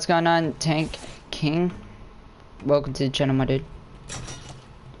thing? What's going on, Tank King? Welcome to the channel, my dude.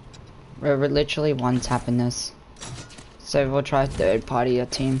 We're literally one tapping this. So we'll try third party or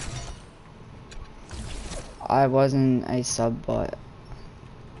team. I wasn't a sub bot.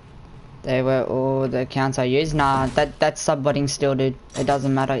 They were all the accounts I used. Nah, that's sub-botting still, dude. It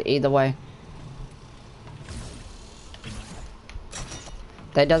doesn't matter either way.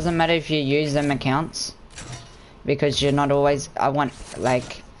 That doesn't matter if you use them accounts. Because you're not always... I want,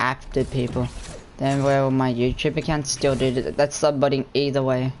 like, active people. Then where all my YouTube accounts still, dude. That's sub-botting either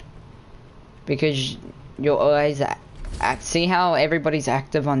way. Because you're always... See how everybody's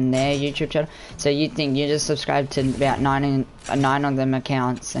active on their YouTube channel? So you think you just subscribed to about 9 of them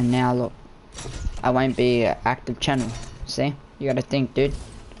accounts, and now look, I won't be an active channel. See? You gotta think, dude.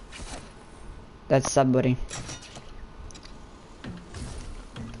 That's subbotting.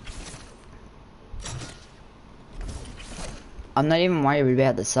 I'm not even worried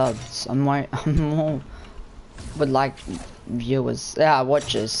about the subs. I'm more with like viewers. Yeah,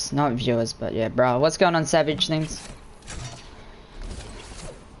 watchers, not viewers, but yeah, bro. What's going on, Savage Things?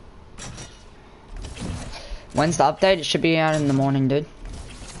 When's the update? It should be out in the morning, dude.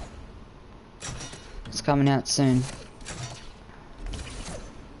 It's coming out soon.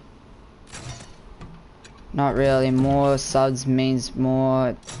 Not really. More subs means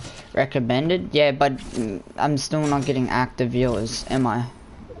more recommended. Yeah, but I'm still not getting active viewers, am I?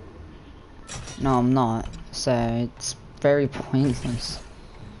 No, I'm not. So it's very pointless.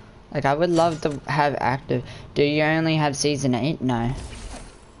 Like, I would love to have active. Do you only have season 8? No.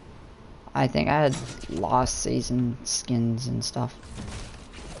 I think I had last season skins and stuff.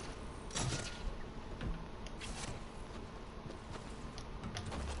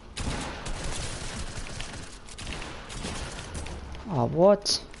 Oh,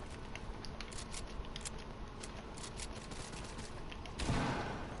 what?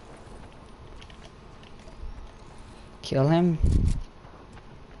 Kill him?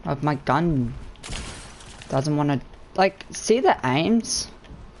 Oh, my gun doesn't want to, like, see the aims?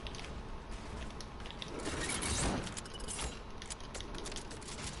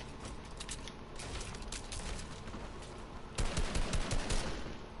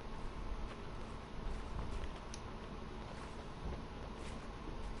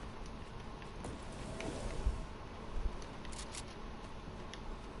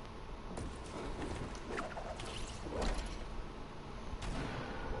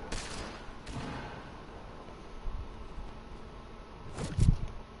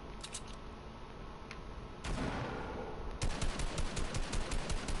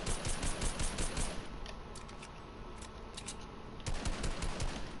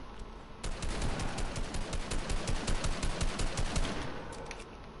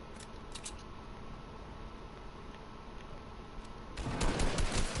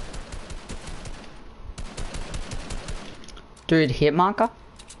 Dude, hit marker?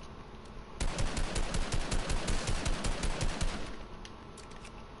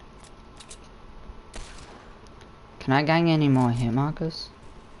 Can I gang any more hit markers?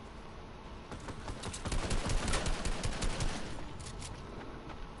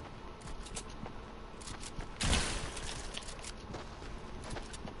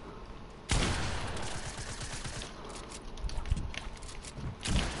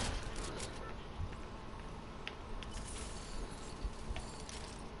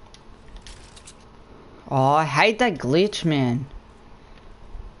 Oh, I hate that glitch, man.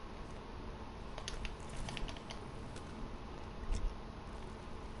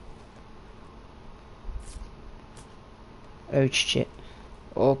 Oh shit.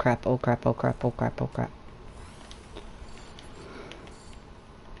 Oh crap, oh crap, oh crap, oh crap, oh crap.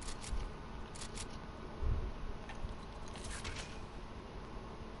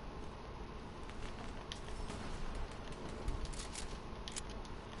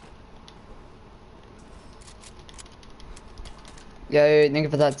 Yo, thank you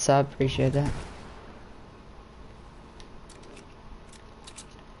for that sub, appreciate that.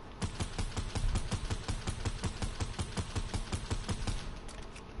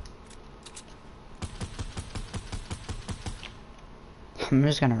 I'm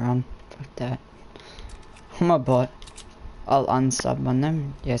just gonna run. Fuck that. I'm a bot. I'll unsub on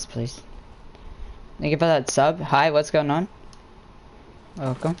them. Yes, please. Thank you for that sub. Hi, what's going on?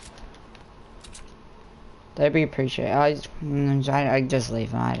 Welcome. That'd be appreciated. I just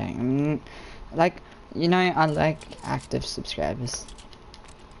leave. I don't like. You know, I like active subscribers.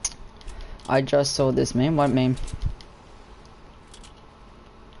 I just saw this meme. What meme?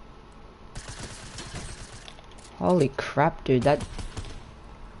 Holy crap, dude! That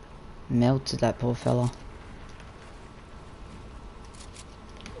melted that poor fella.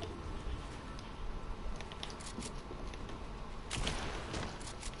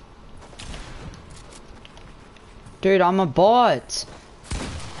 Dude, I'm a bot.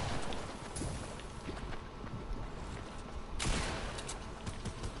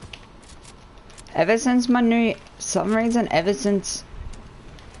 Ever since my new, some reason, ever since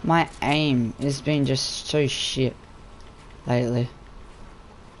my aim has been just so shit lately.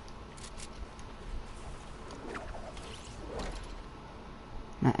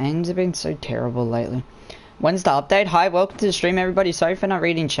 My aims have been so terrible lately. When's the update? Hi, welcome to the stream, everybody. Sorry for not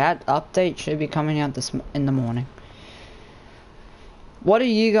reading chat. Update should be coming out in the morning. What do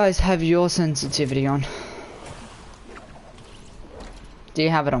you guys have your sensitivity on? Do you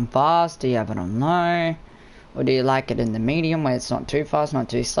have it on fast? Do you have it on low? Or do you like it in the medium where it's not too fast, not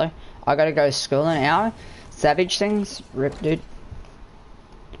too slow? I gotta go to school in an hour. Savage things. Rip, dude.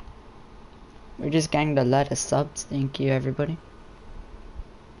 We just gained a lot of subs. Thank you, everybody,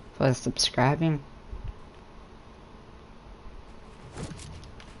 for subscribing.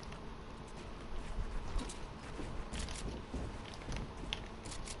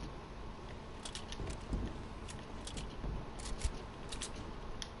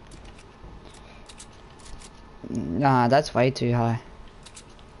 Nah, that's way too high.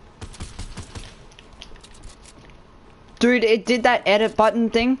 Dude, it did that edit button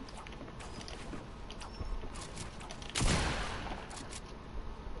thing.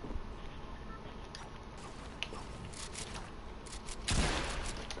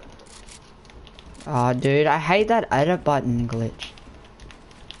 Oh, dude, I hate that edit button glitch.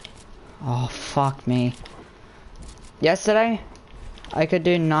 Oh, fuck me. Yesterday, I could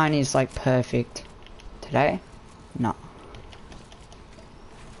do 90s like perfect. Today, no.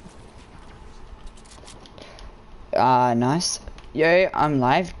 Nice. Yo, I'm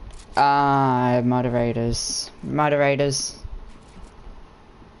live. Moderators.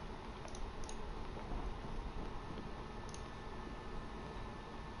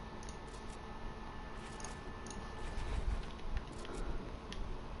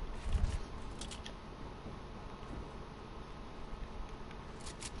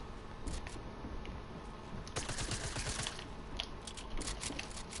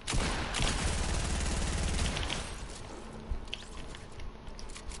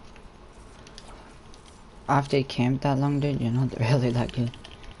 After you camp that long, dude, you're not really that good.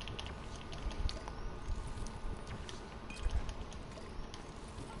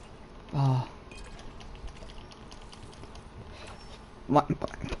 Oh.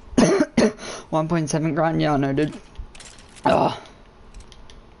 1.7 grand, yeah, no, dude. Oh.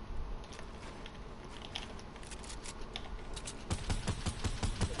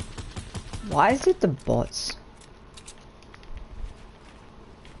 Why is it the bots?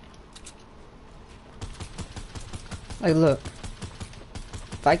 Like, look.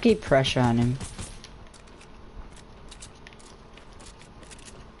 If I keep pressure on him.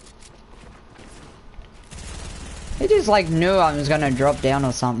 He just like knew I was gonna drop down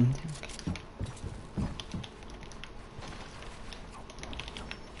or something.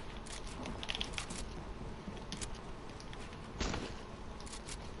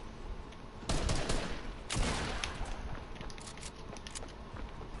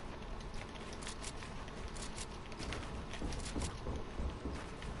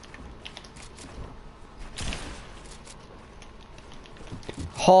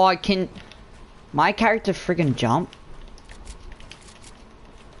 Oh, I can... My character friggin' jump?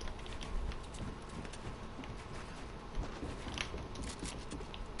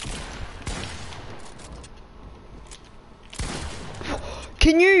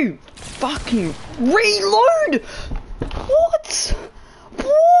 Can you fucking reload? What?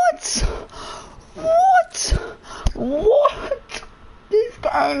 What? What? What? This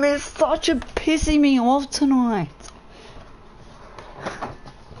game is such a pissing me off tonight.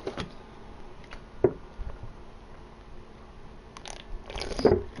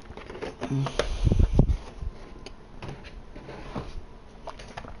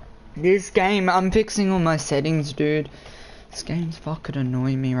 This game, I'm fixing all my settings, dude. This game's fucking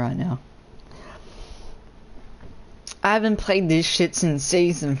annoying me right now. I haven't played this shit since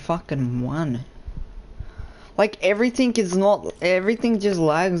season fucking 1. Like, everything just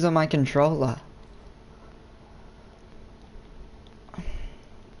lags on my controller.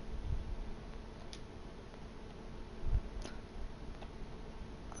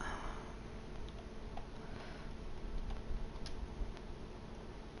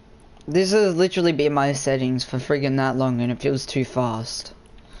 This has literally been my settings for friggin' that long and it feels too fast.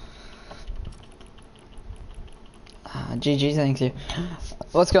 GG, thank you.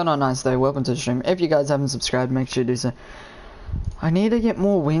 What's going on, nice day? Welcome to the stream. If you guys haven't subscribed, make sure you do so. I need to get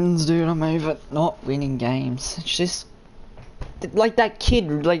more wins, dude. I'm over not winning games. It's just... like that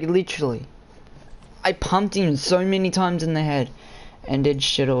kid, like literally. I pumped him so many times in the head and did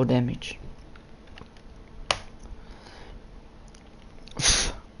shit all damage.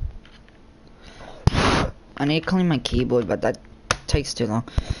 I need to clean my keyboard, but that takes too long.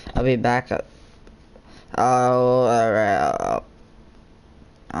 I'll be back. Oh, alright.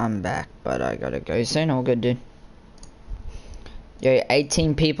 I'm back, but I gotta go soon. All good, dude. Yo,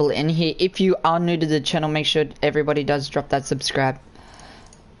 18 people in here. If you are new to the channel, make sure everybody does drop that subscribe.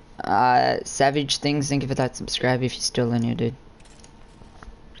 Savage Things, thank you for that subscribe if you're still in here, dude.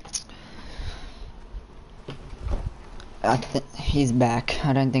 He's back.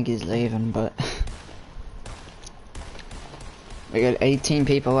 I don't think he's leaving, but... We got 18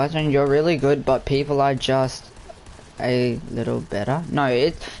 people watching. You're really good, but people are just a little better.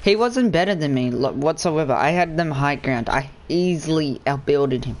 No, he wasn't better than me whatsoever. I had them high ground. I easily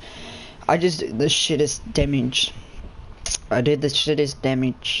outbuilded him. I just did the shittest damage.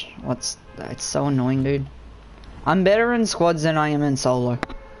 That's so annoying, dude. I'm better in squads than I am in solo.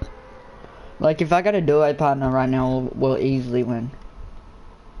 Like, if I got a duo partner right now, we'll easily win.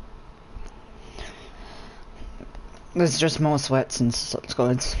 There's just more sweats and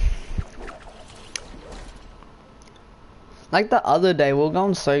squads. Like the other day, we were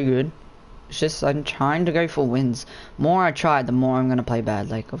going so good. It's just I'm trying to go for wins. More I try, the more I'm gonna play bad.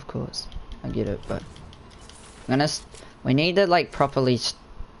 Like, of course, I get it, but we need to like properly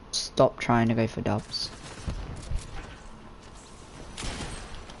stop trying to go for dubs.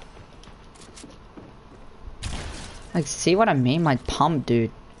 Like, see what I mean? My pump,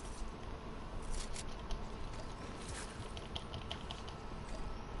 dude.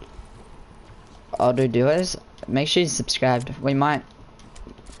 I'll do duos. Make sure you subscribed. We might.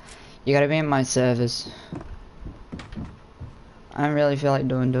 You gotta be in my servers. I don't really feel like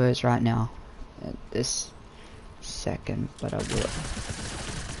doing duos right now. At this second, but I'll do it.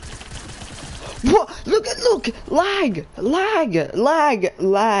 What? Look! Lag!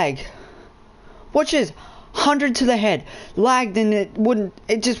 Watch this. 100 to the head. Lagged and it wouldn't.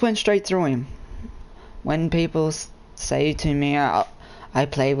 It just went straight through him. When people say to me, I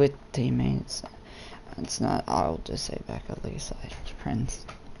play with teammates. It's not, I'll just say back at least like friends.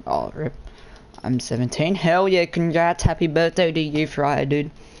 Oh, rip. I'm 17. Hell yeah, congrats. Happy birthday to you, Friday,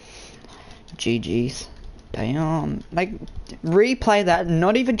 dude. GG's. Damn. Like, replay that.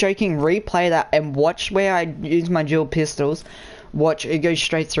 Not even joking. Replay that and watch where I use my dual pistols. Watch, it goes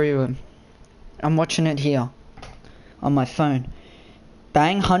straight through him. I'm watching it here. On my phone.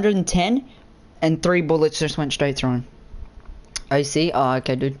 Bang, 110. And 3 bullets just went straight through him. OC? Oh,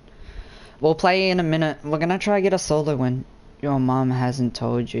 okay, dude. We'll play in a minute. We're gonna try to get a solo win. Your mom hasn't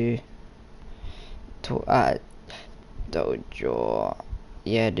told you. Told your...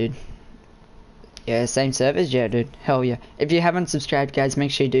 Yeah, dude. Yeah, same servers? Yeah, dude. Hell yeah. If you haven't subscribed, guys,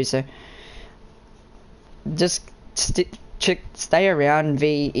 make sure you do so. Just stay around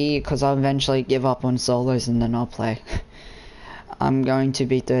VE because I'll eventually give up on solos and then I'll play. I'm going to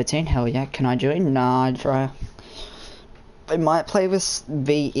be 13. Hell yeah. Can I join? Nah, bro. I might play with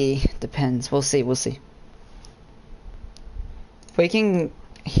VE. Depends. We'll see. We'll see. If we can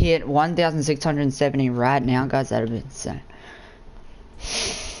hit 1,670 right now, guys, that'd be insane.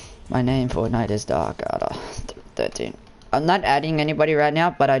 My name Fortnite is Dark Ada 13. I'm not adding anybody right now,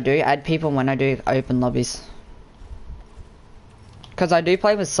 but I do add people when I do open lobbies. Because I do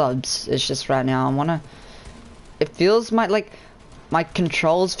play with subs. It's just right now I wanna. It feels my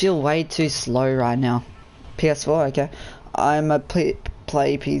controls feel way too slow right now. PS4, okay. I'm a play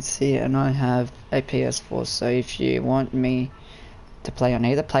PC and I have a PS4. So if you want me to play on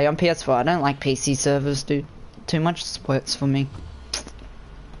either, play on PS4. I don't like PC servers, dude. Too much sweats for me.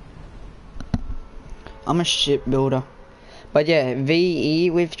 I'm a ship builder. But yeah, VE,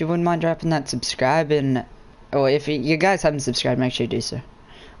 if you wouldn't mind dropping that subscribe and, or if you guys haven't subscribed, make sure you do so.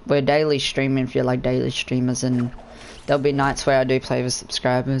 We're daily streaming if you like daily streamers, and there'll be nights where I do play with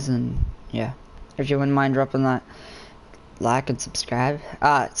subscribers, and yeah. If you wouldn't mind dropping that like and subscribe.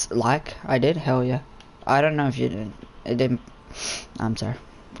 It's like, I did, hell yeah. I don't know if you did, it didn't, I'm sorry.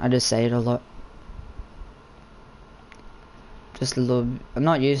 I just say it a lot. Just a little, I'm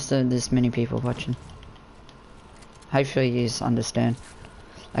not used to this many people watching. Hopefully you understand.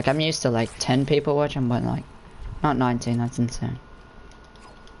 Like, I'm used to like 10 people watching, but like, not 19, that's insane.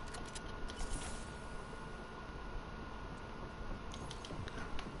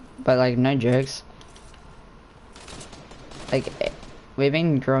 But like, no jokes. Like, we've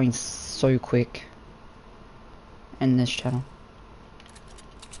been growing so quick in this channel.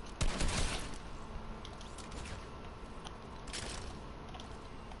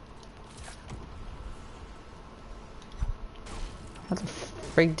 How the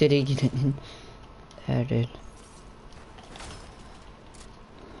freak did he get it in? Yeah, dude.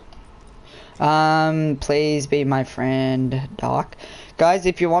 Please be my friend, Dark. Guys,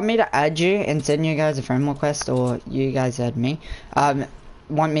 if you want me to add you and send you guys a friend request, or you guys add me,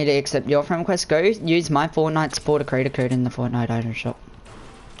 want me to accept your friend request, go use my Fortnite supporter creator code in the Fortnite item shop.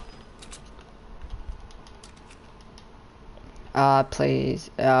 Please,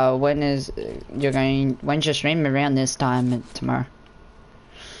 when's your stream? Around this time tomorrow.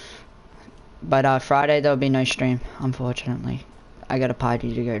 But Friday there'll be no stream, unfortunately. I got a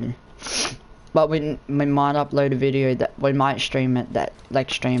party to go to. But we might upload a video that we might stream it, that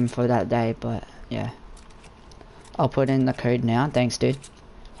like stream for that day, but yeah. I'll put in the code now, thanks dude.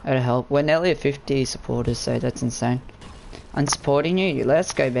 That'll help. We're nearly at 50 supporters, so that's insane. I'm supporting you,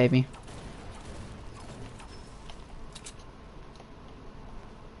 let's go baby.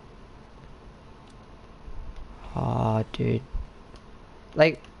 Oh dude.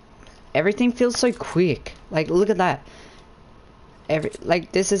 Like, everything feels so quick. Like, look at that.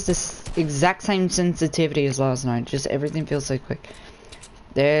 Like, this is the exact same sensitivity as last night. Just everything feels so quick.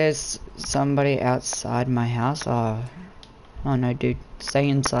 There's somebody outside my house. Oh no, dude. Stay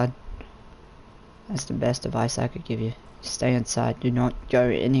inside. That's the best advice I could give you. Stay inside. Do not go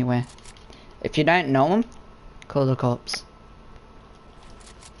anywhere. If you don't know them, call the cops.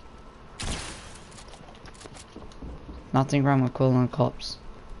 Nothing wrong with calling the cops.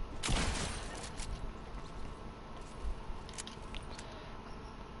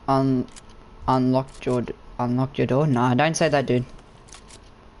 Unlock your door? Nah, don't say that, dude.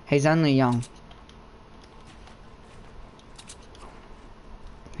 He's only young.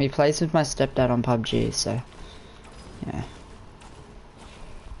 He plays with my stepdad on PUBG, so yeah.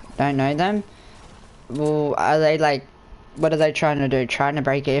 Don't know them? Well, are they like, what are they trying to do? Trying to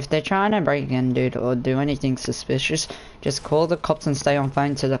break it? If they're trying to break in, dude, or do anything suspicious, just call the cops and stay on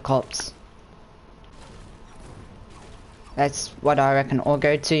phone to the cops. That's what I reckon. Or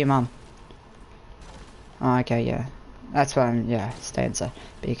go to your mum. Oh, okay, yeah. That's what I'm, yeah, stay inside.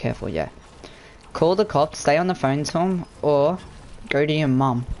 Be careful, yeah. Call the cops, stay on the phone to them, or go to your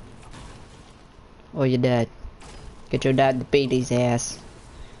mum. Or your dad. Get your dad to beat his ass.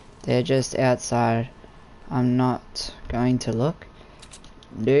 They're just outside. I'm not going to look.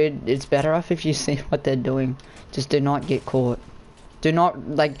 Dude, it's better off if you see what they're doing. Just do not get caught. Do not,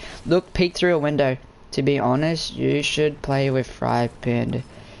 like, look, peek through a window. To be honest, you should play with Fry Panda.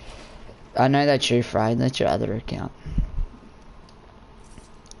 I know that's you, Fry. That's your other account.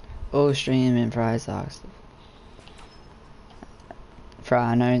 All stream and Fry's asked.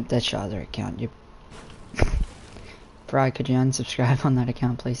 Fry, I know that's your other account. You. Fry, could you unsubscribe on that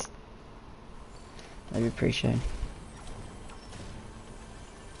account, please? That'd be appreciated.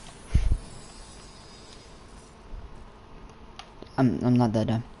 I'm not that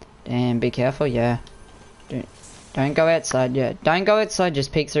dumb. Damn, be careful, yeah. Dude, Don't go outside, yeah. Don't go outside,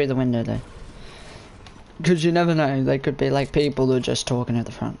 just peek through the window though. Because you never know, they could be like people who are just talking at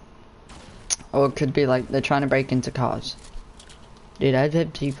the front. Or it could be like they're trying to break into cars. Dude, I've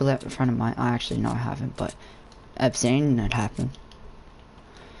had people out in front of my... I actually, no, I haven't, but I've seen it happen.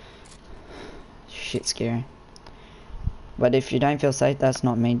 Shit scary. But if you don't feel safe, that's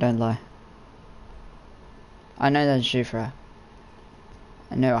not me, don't lie. I know that's you, Fra.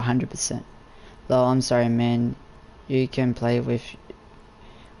 I know 100%. Though, I'm sorry, man. You can play with...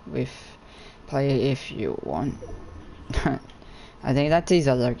 Play if you want. I think that's his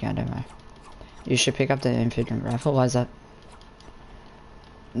other account, don't I? You should pick up the infantry rifle. Why is that?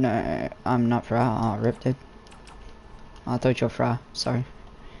 No, I'm not Fra. Oh, ripped it. I thought you were Fra. Sorry.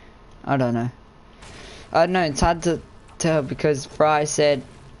 I don't know. I don't know, it's hard to tell because Fry said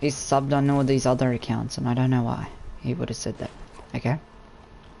he's subbed on all these other accounts and I don't know why he would have said that. Okay?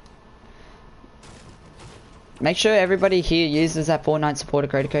 Make sure everybody here uses that Fortnite supporter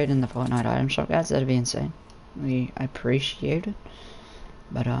credit code in the Fortnite item shop, guys. That'd be insane. We appreciate it.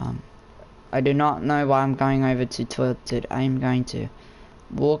 But, I do not know why I'm going over to toilet. I am going to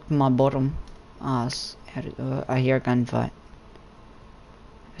walk my bottom ass out of, I hear a gunfight.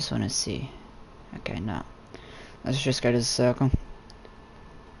 Just want to see. Okay, no. Let's just go to the circle.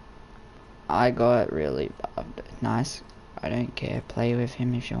 I got really bugged. Nice. I don't care. Play with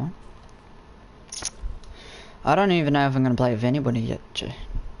him if you want. I don't even know if I'm going to play with anybody yet.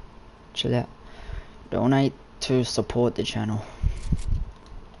 Chill out. Donate to support the channel.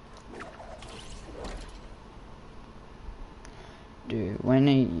 Dude, when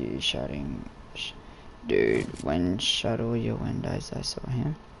are you shutting? Dude, when shuttle your windows, I saw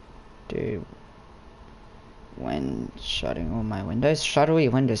him. Dude, when shutting all my windows, shut all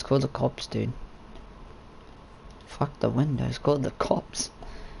your windows, call the cops, dude. Fuck the windows, call the cops.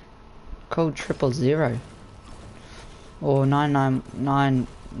 Call 000 or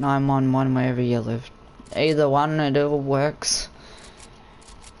 999 wherever you live. Either one, it all works.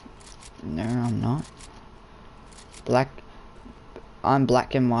 No, I'm not. I'm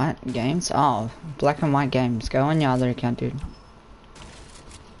black and white games. Oh, black and white games. Go on your other account, dude.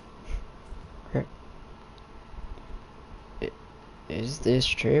 Is this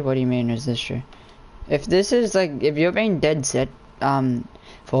true? What do you mean, is this true? If this is like, if you're being dead set,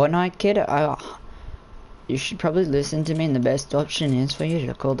 Fortnite kid, you should probably listen to me, and the best option is for you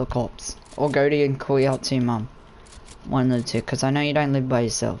to call the cops. Or go to and call out to your mum. One of the two, because I know you don't live by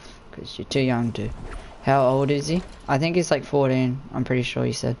yourself, because you're too young to. How old is he? I think he's like 14, I'm pretty sure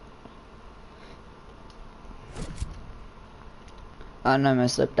he said. I don't know, my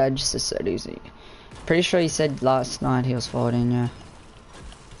stepdad just said he's... Pretty sure he said last night he was 14, yeah.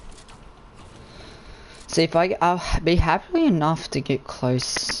 See, if I'll be happy enough to get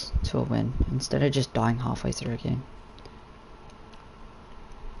close to a win, instead of just dying halfway through a game.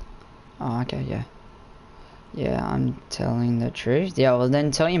 Oh, okay, yeah. Yeah, I'm telling the truth. Yeah, well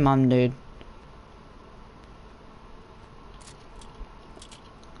then tell your mum, dude.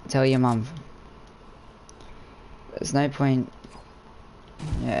 Tell your mum. There's no point.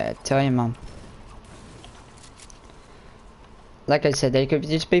 Yeah, tell your mum. Like I said, they could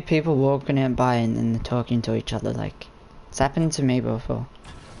just be people walking out by and then talking to each other. Like, it's happened to me before.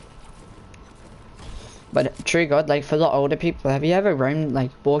 But true God, like for the older people, have you ever roamed,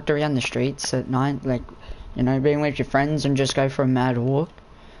 like walked around the streets at night, like, you know, being with your friends and just go for a mad walk,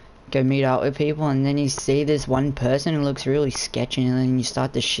 go meet up with people, and then you see this one person who looks really sketchy, and then you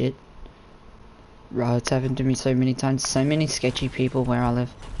start to shit. Bro, it's happened to me so many times. So many sketchy people where I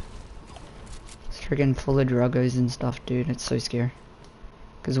live. It's friggin' full of druggos and stuff, dude. It's so scary.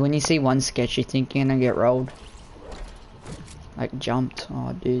 Because when you see one sketch, you think you're gonna get rolled. Like jumped.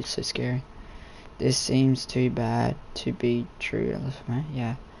 Oh, dude, it's so scary. This seems too bad to be true.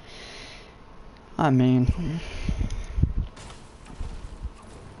 Yeah. I mean...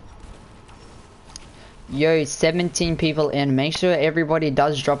 Yo, 17 people in. Make sure everybody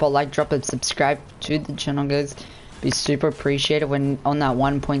does drop a like, drop a subscribe to the channel, guys. Be super appreciated when on that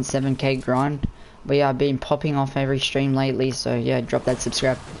 1.7k grind. We are been popping off every stream lately, so yeah, drop that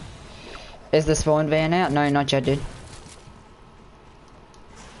subscribe. Is the spawn van out? No, not yet, dude.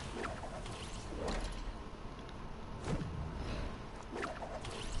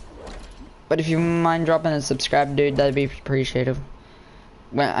 But if you mind dropping a subscribe, dude, that'd be appreciated.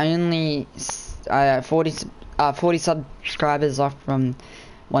 We're only 40 subscribers off from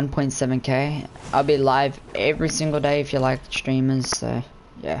 1.7k. I'll be live every single day if you like streamers, so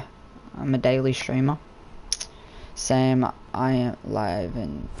yeah, I'm a daily streamer. Same, I am live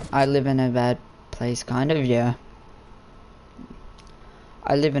and I live in a bad place, kind of, yeah.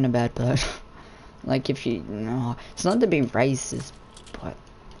 I live in a bad place. Like if you, no, it's not to be racist, but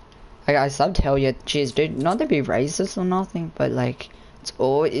I sub tell you, cheers, dude. Not to be racist or nothing, but like it's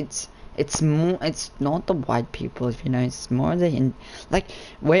more. It's not the white people, if you know. It's more the like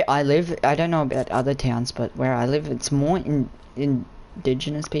where I live. I don't know about other towns, but where I live, it's more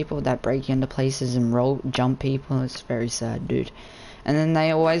indigenous people that break into places and jump people. It's very sad, dude. And then they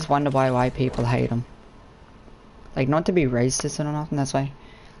always wonder why white people hate them. Like, not to be racist or nothing, that's why.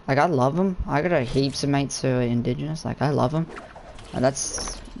 Like, I love them. I got heaps of mates who are indigenous. Like, I love them. And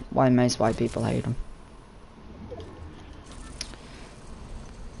that's why most white people hate them.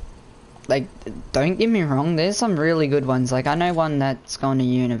 Like, don't get me wrong, there's some really good ones. Like, I know one that's going to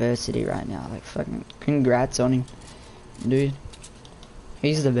university right now. Like, fucking congrats on him. Dude.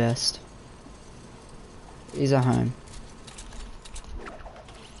 He's the best. He's at home.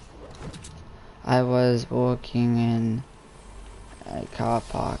 I was walking in a car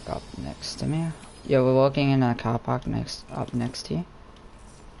park up next to me. Yeah, we're walking in a car park up next to you.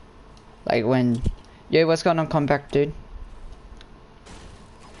 Like when... Yeah, what's going on, Compact, dude?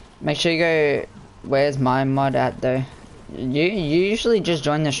 Make sure you go... Where's my mod at, though? You usually just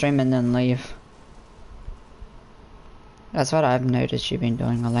join the stream and then leave. That's what I've noticed you've been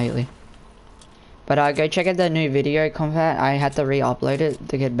doing lately. But go check out the new video, Compact. I had to re-upload it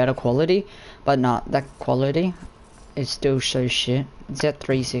to get better quality. But not that quality. It's still so shit. It's at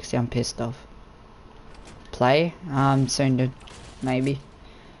 360, I'm pissed off. Play? Soon, dude. Maybe.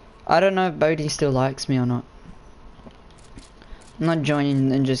 I don't know if Bodhi still likes me or not. I'm not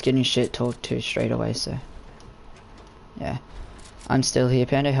joining and just getting shit talked to straight away, so. Yeah. I'm still here,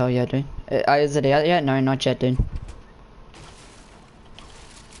 Panda. Hell yeah, dude. Is it out yet? No, not yet, dude.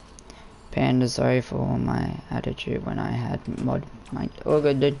 Panda, sorry for my attitude when I had mod. All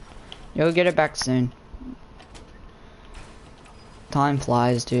good, dude. You'll get it back soon. Time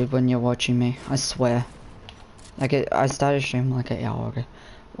flies, dude, when you're watching me. I swear. Like, I started streaming like an hour ago.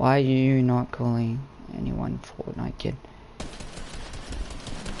 Why are you not calling anyone Fortnite, kid?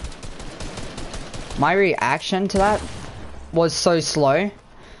 My reaction to that was so slow.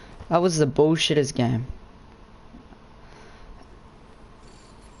 That was the bullshittest game.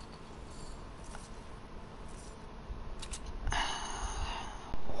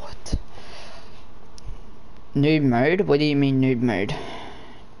 What? Noob mode? What do you mean noob mode?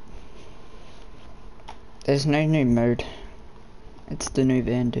 There's no noob mode. It's the new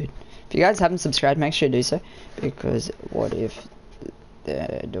van, dude. If you guys haven't subscribed, make sure you do so. Because what if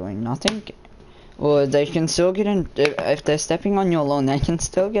they're doing nothing? Or they can still get in... If they're stepping on your lawn, they can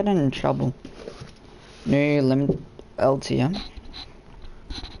still get in trouble. New limit LTM.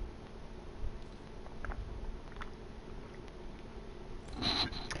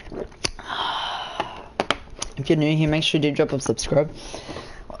 If you're new here, make sure you do drop a subscribe.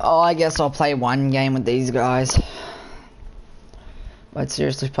 Oh, I guess I'll play one game with these guys. But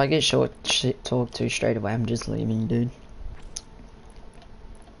seriously, if I get shit talked to straight away, I'm just leaving, dude.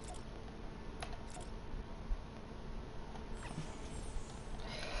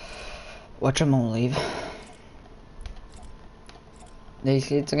 Watch them all leave. These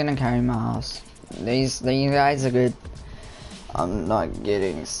kids are gonna carry my house. These guys are good. I'm not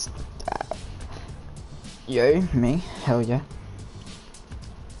getting stabbed. Yo, me? Hell yeah.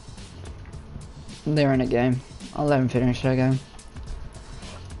 They're in a game. I'll let them finish their game.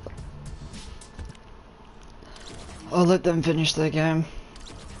 I'll let them finish their game.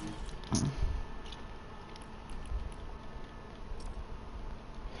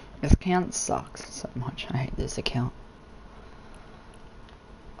 This account sucks so much. I hate this account.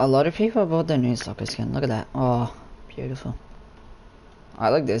 A lot of people bought the new soccer skin. Look at that. Oh, beautiful. I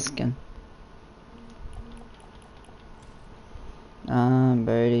like this skin.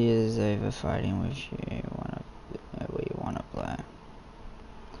 Birdie is over fighting with you. We wanna play.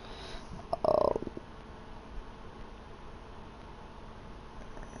 Oh.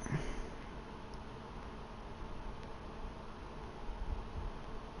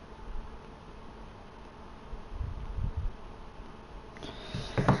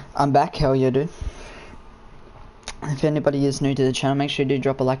 I'm back, hell yeah, dude. If anybody is new to the channel, make sure you do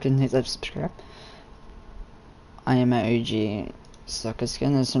drop a like and hit that subscribe. I am an OG soccer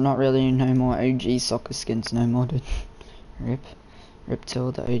skin. There's not really no more OG soccer skins no more, dude. Rip to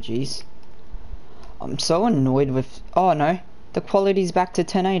all the OGs. I'm so annoyed with... Oh no, the quality's back to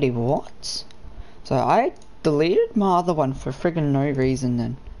 1080. What? So I deleted my other one for friggin' no reason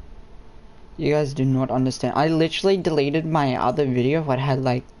then. You guys do not understand. I literally deleted my other video what had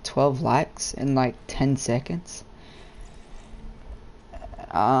like 12 likes in like 10 seconds.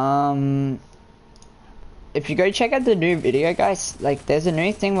 if you go check out the new video, guys, like there's a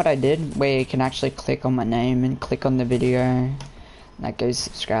new thing what I did where you can actually click on my name and click on the video. And that goes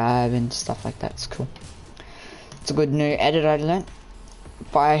subscribe and stuff like that. It's cool. It's a good new edit I learned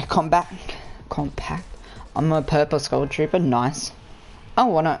by Compact. I'm a purple skull trooper. Nice.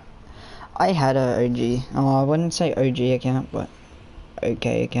 I had a OG. Oh, I wouldn't say OG account, but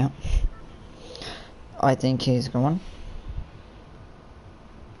okay account. I think he's gone.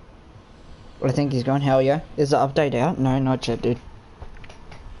 I think he's gone. Hell yeah. Is the update out? No, not yet, dude.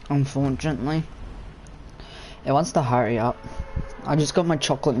 Unfortunately. It wants to hurry up. I just got my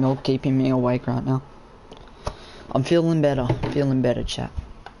chocolate milk keeping me awake right now. I'm feeling better. Feeling better, chat.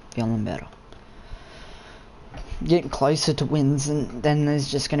 Feeling better. Getting closer to wins, and then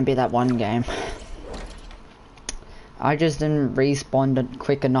there's just gonna be that one game. I just didn't respawn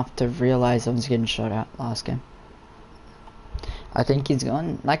quick enough to realize I was getting shot out last game. I think he's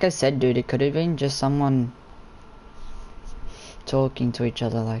gone. Like I said, dude, it could have been just someone talking to each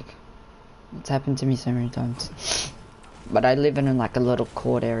other. Like, it's happened to me so many times. But I live in like a little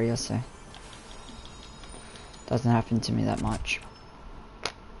court area, so it doesn't happen to me that much.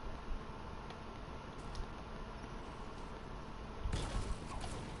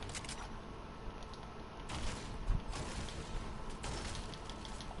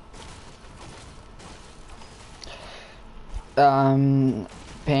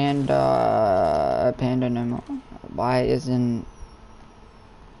 Panda no more. Why isn't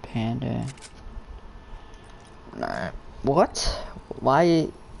Panda? No. What? Why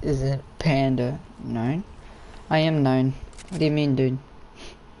isn't Panda known? I am known. What do you mean, dude?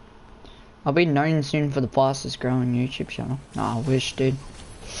 I'll be known soon for the fastest growing YouTube channel. Nah, I wish, dude.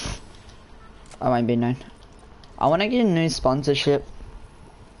 I won't be known. I want to get a new sponsorship.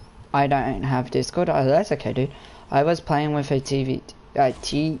 I don't have Discord. Oh, that's okay, dude. I was playing with a TV,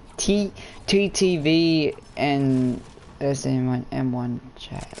 two TV and SM1 M1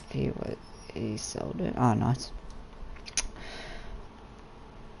 chat. He sold it. Oh, nice.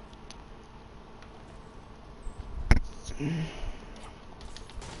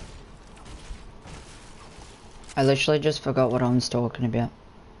 I literally just forgot what I was talking about.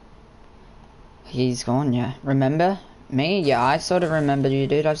 He's gone, yeah. Remember me? Yeah, I sort of remember you,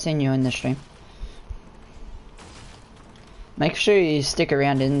 dude. I've seen you in the stream. Make sure you stick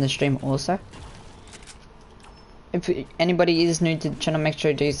around in the stream also. If anybody is new to the channel, make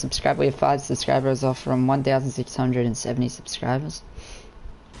sure to subscribe. We have 5 subscribers off from 1,670 subscribers.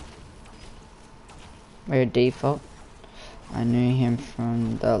 We're default. I knew him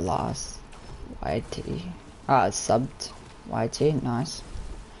from the last YT. Subbed YT, nice.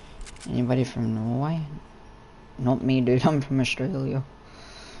 Anybody from Norway? Not me, dude. I'm from Australia.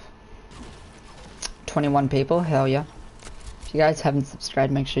 21 people, hell yeah. If you guys haven't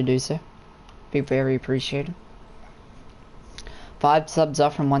subscribed, make sure you do so. Be very appreciated. 5 subs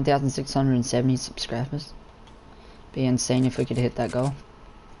off from 1,670 subscribers. Be insane if we could hit that goal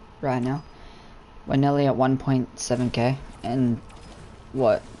right now. We're nearly at 1.7k. And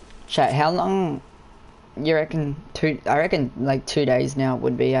what? Chat, how long you reckon? I reckon like 2 days now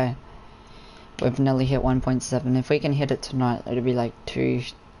would be a. We've nearly hit 1.7. If we can hit it tonight, it'll be like 2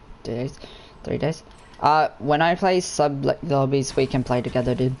 days, 3 days. When I play sub lobbies, we can play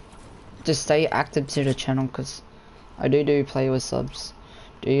together, dude. Just stay active to the channel, cause I do play with subs.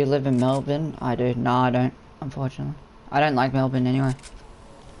 Do you live in Melbourne? I do. No, I don't. Unfortunately, I don't like Melbourne anyway.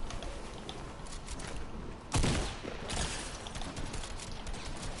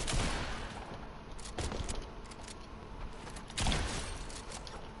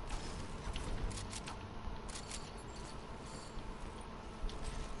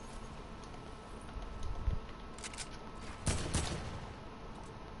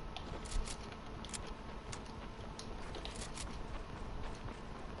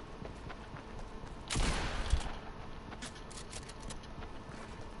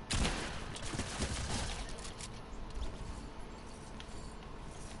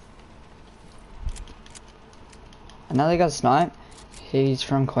 Another guy snipe. He's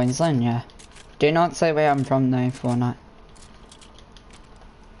from Queensland, yeah. Do not say where I'm from though, Fortnite.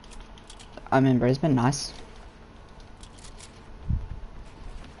 I'm in Brisbane, nice.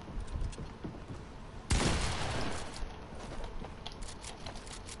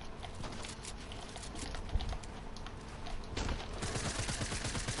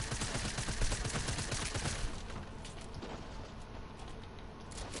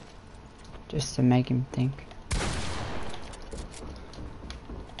 Just to make him think.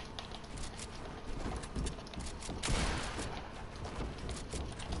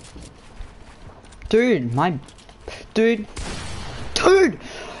 Dude, it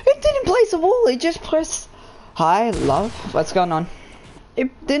didn't place a wall, it just pressed Hi, love. What's going on?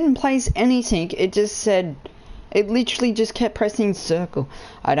 It didn't place anything. It just said... It literally just kept pressing circle.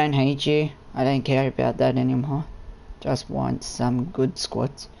 I don't hate you. I don't care about that anymore. Just want some good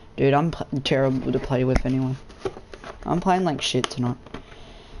squats. Dude, I'm terrible to play with anyway. I'm playing like shit tonight.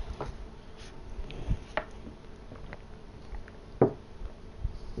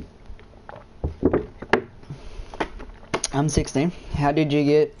 I'm 16. How did you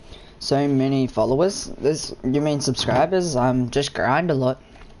get so many followers? You mean subscribers? Just grind a lot.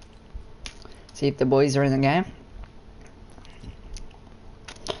 See if the boys are in the game.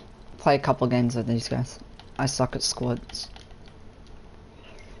 Play a couple games with these guys. I suck at squads.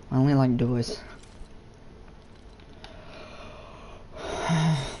 I only like duos.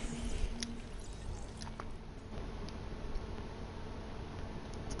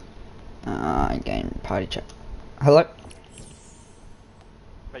 Game party chat. Hello.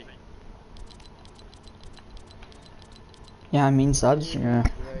 Yeah, I mean subs. Yeah,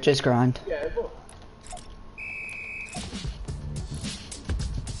 just grind.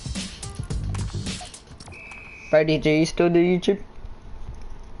 Brady, do you still do YouTube?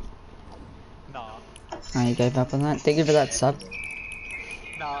 No. Oh, you gave up on that? Thank you for that sub.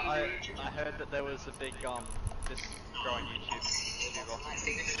 No, I heard that there was a big this growing YouTuber.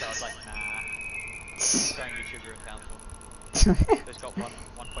 So I was like, nah. Growing YouTuber in council. There's got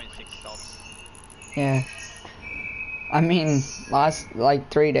 1.6 subs. Yeah. I mean, like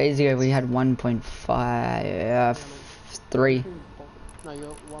 3 days ago we had 1.5, 3. No, you're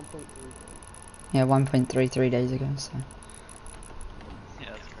 1.3. Yeah, 1.3 3 days ago, so. Yeah,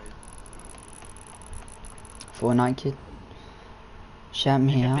 that's crazy. Fortnite kid. Shout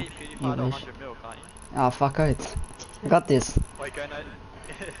me out. You wish. Mil, can't you? Oh, fuck it. I got this. Wait, go no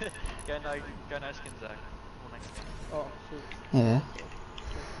skin Zach. Oh, shit. Yeah.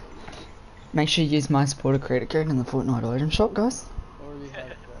 Make sure you use my supporter credit card in the Fortnite item shop, guys. Already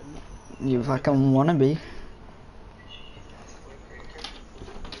have it. You fucking wanna be.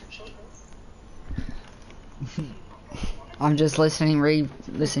 I'm just listening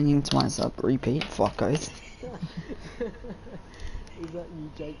to myself repeat. Fuck guys. Is that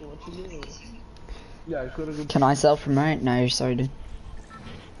you, Jake, watching it? Or? Yeah, got a good. Can I self promote? No, sorry, dude.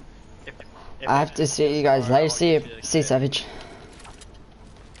 I have to see you guys later. See you, Savage.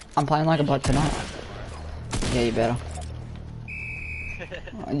 I'm playing like a bot tonight. Yeah, you better.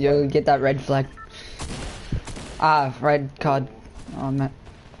 You'll get that red flag. Ah, red card. Oh man,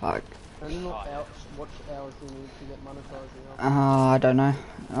 fuck. Watch hours you need to get monetizing. I don't know.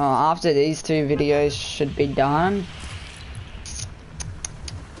 After these 2 videos should be done.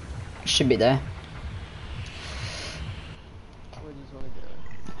 Should be there. Where do you want to go?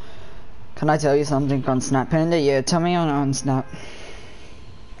 Can I tell you something on Snap Panda? Yeah, tell me on Snap.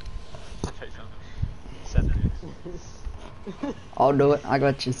 I'll do it. I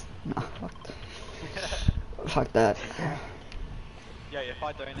got you. No, fuck that. Yeah, if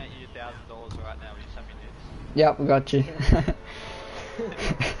I donate you $1,000 right now, will you send me nudes? Yep, we got you. Do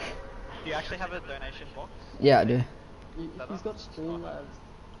you actually have a donation box? Yeah, I do. He's got Streamlabs.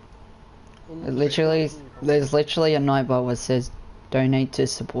 There's literally a nightbot that says donate to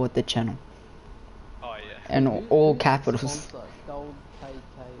support the channel. Oh yeah. And all capitals. Gold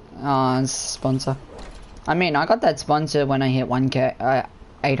KK. Sponsor. I mean, I got that sponsor when I hit 1k,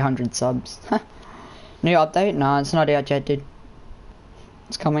 800 subs. New update? Nah, it's not out yet, dude.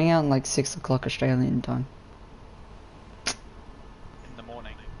 It's coming out in like 6 o'clock Australian time. In the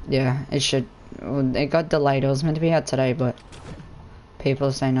morning. Yeah, it should. Well, it got delayed. It was meant to be out today, but people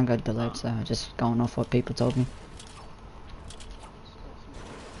are saying it got delayed, so I'm just going off what people told me.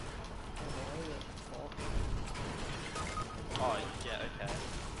 Oh, yeah, okay.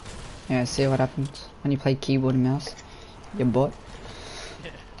 Yeah, see what happens when you play keyboard and mouse. Your bot.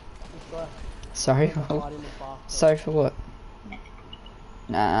 Sorry? Sorry for what?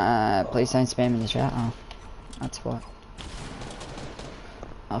 Nah, please don't spam in the chat. Oh, that's what.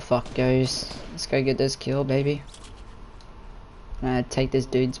 Oh fuck goes. Let's go get this kill, baby. Take this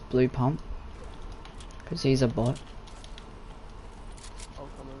dude's blue pump. Cause he's a bot.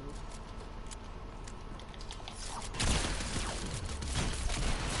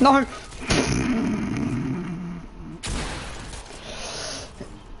 No!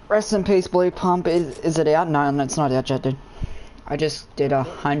 Rest in peace, blue pump. Is it out? No, it's not out yet, dude. I just did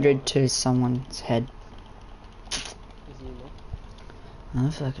 100 to someone's head. I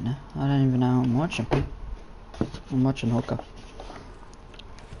don't fucking know. I don't even know who I'm watching. I'm watching Hooker.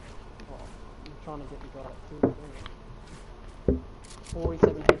 I'm trying to get the guy at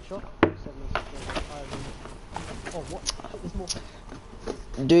 47 headshot. 7 oh, what? There's more.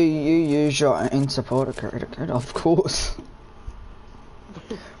 Do you use your own supporter creator code? Of course.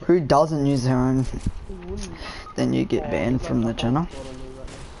 Who doesn't use their own? Then you get banned from the channel.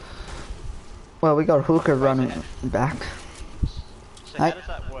 Well, we got Hooker running back. So how does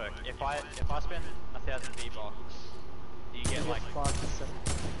that work? If I spend 1,000 V-Bucks, do you get like 5%?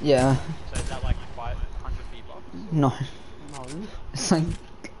 Yeah. So is that like 500 V-Bucks? No. No. It's like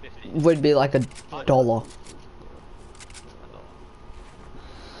 50? would be like $1. $1.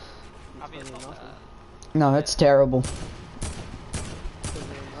 I mean, it's not bad. No, it's terrible.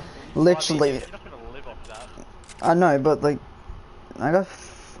 Literally. You're not gonna live off that. I know, but like, I got,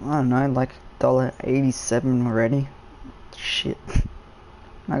 I don't know, like $1.87 already. Shit.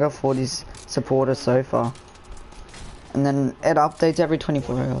 I got 40 supporters so far. And then it updates every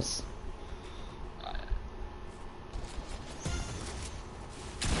 24 hours.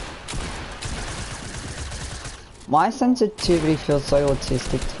 My sensitivity feels so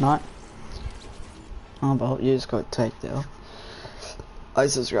autistic tonight. Oh, but you just got taken down. I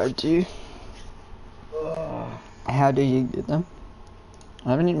subscribe to you. How do you get them? I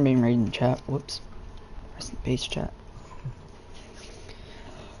haven't even been reading chat. Whoops. Rest in peace, chat.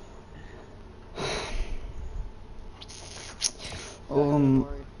 That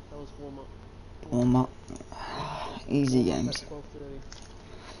was warm up. Warm up. Easy games. 12:30.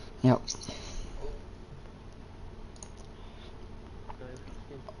 Yep.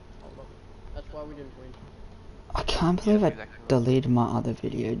 Hold up. That's why we didn't win. I can't believe I deleted my other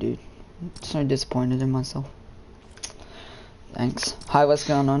video, dude. I'm so disappointed in myself. Thanks. Hi, what's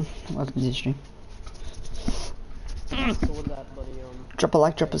going on? Welcome to the stream. Saw that bloody Drop a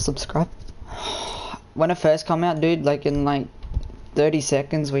like, drop a subscribe. When it first came out, dude, like in like 30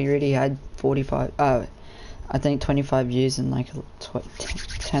 seconds, we already had 45, I think 25 views and like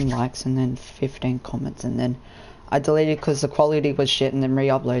 10 likes and then 15 comments, and then I deleted because the quality was shit and then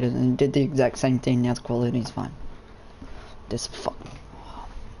re-uploaded and did the exact same thing. Now the quality is fine. This fuck.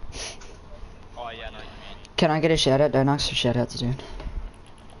 Oh yeah, I know what you mean. Can I get a shout out? Don't ask for shout outs, dude.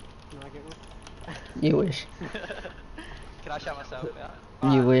 Can I get one? You wish. Can I shout myself out? You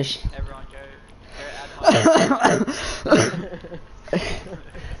Alright, wish. Everyone go add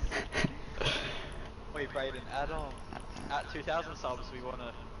Wait, Brayden, at 2,000 subs we want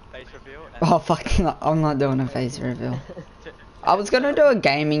a face reveal. And Oh fuck, no, I'm not doing a face reveal. I was gonna do a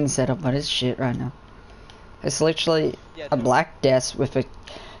gaming setup, but it's shit right now. It's literally a black desk with a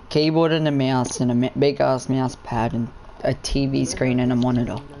keyboard and a mouse and a big ass mouse pad and a TV screen and a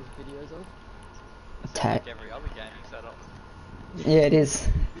monitor. like every other gaming setup. Yeah, it is.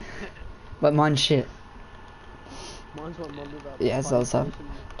 But mine's shit. Mine's what Mum about. Yes, also.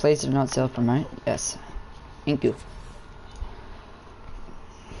 Please do not self-promote. Yes. Thank you.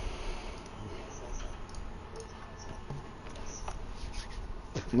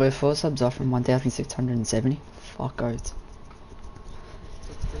 We're 4 subs off from 1,670. Fuck oath.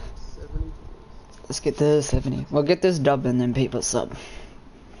 Let's get to 70. We'll get this dub and then people sub.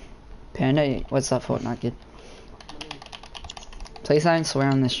 Panda, what's that Fortnite kid? Please don't swear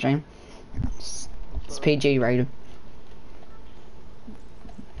on the stream. It's PG rated.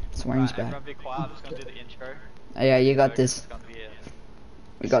 Swearing's bad. Everyone be quiet, I'm just gonna do the intro. Oh, yeah, you got this. It's gonna be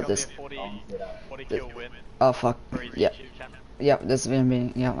We got this. 40 kill win Oh fuck. for his Yep. YouTube channel. Yep, this is gonna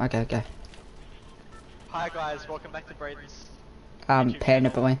be. Yeah, okay. Hi guys, welcome back to Brayden's Panda channel.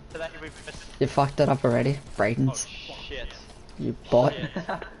 boy. Today we've missed... You fucked it up already. Oh Brayden's. shit. You bot. Shit.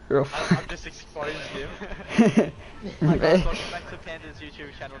 You're a I've just exposed him. My Hi guys, bad. welcome back to Panda's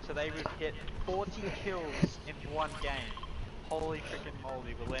YouTube channel. Today we've hit 40 kills in one game. Holy freaking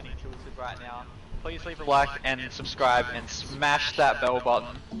moly, we're landing tilted right now. Please leave a like and subscribe and smash that bell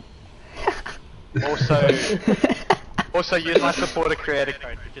button. Also use my supporter creator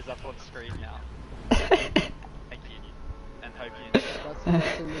code because that's on screen now. Thank you. And hope you enjoy.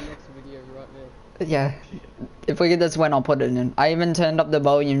 That's in the next video right now. Yeah. If we get this one, I'll put it in. I even turned up the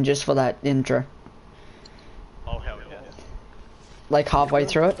volume just for that intro. Oh hell yeah. Like halfway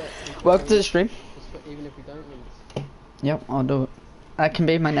through it. Welcome to the stream. Just for, even if we don't win. Yep, I'll do it. That can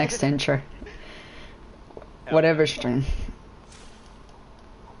be my next intro. Whatever stream.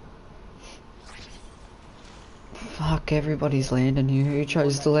 Fuck, everybody's landing here. Who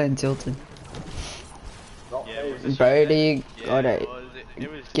chose to land tilted? Yeah, it was Brody yeah, got it a was.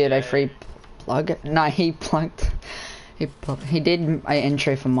 It was get a yeah. free plug. No, he plugged. He did an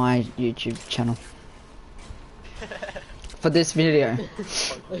intro for my YouTube channel for this video.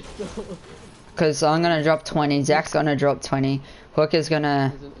 Cause I'm gonna drop 20. Zach's gonna drop 20. Hooker's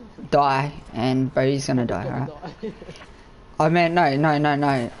gonna die, and Brody's gonna die. Alright. I mean,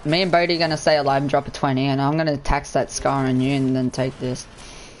 no. Me and Bodie gonna stay alive and drop a 20, and I'm gonna tax that scar on you and then take this.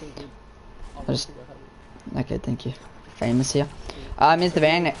 Okay, thank you. Famous here. Is the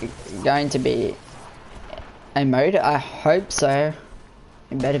van going to be a mode? I hope so.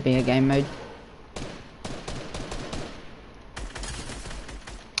 It better be a game mode.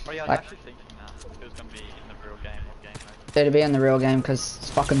 Oh yeah, I was actually thinking that it was gonna be in the real game or game mode. It'll be in the real game because it's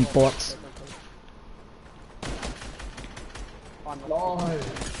fucking bots. No.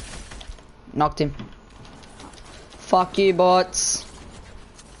 Knocked him. Fuck you, bots.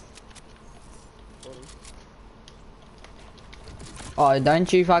 Oh,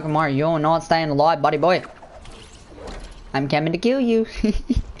 don't you fucking worry. You're not staying alive, buddy boy. I'm coming to kill you.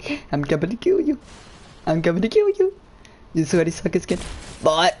 I'm coming to kill you. I'm coming to kill you. You sweaty sucker skin.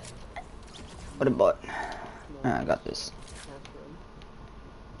 Bot. What a bot. I got this.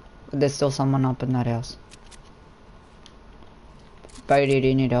 There's still someone up in that house. Bodie, do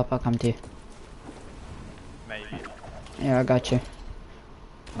you need help? I'll come to you. Maybe. Yeah, I got you.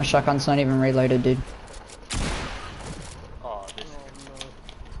 My shotgun's not even reloaded, dude. Oh, this.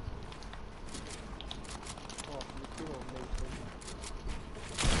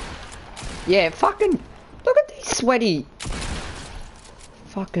 Yeah, fucking. Look at these sweaty.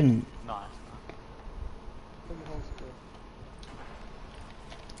 Fucking. Nice.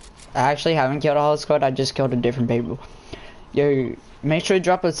 I actually haven't killed a whole squad. I just killed a different people. Yo, make sure to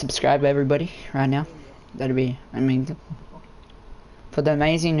drop a subscribe, everybody, right now. That'd be amazing. For the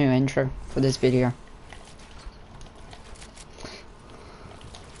amazing new intro for this video.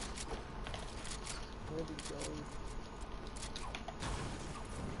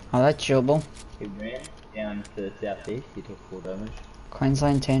 Oh, that's chillable. He ran down to southeast, he took 4 damage.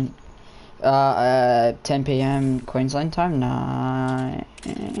 Queensland 10. 10 PM Queensland time? Nah.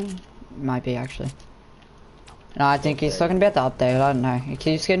 Might be actually. No, I think he's talking about the update. I don't know. He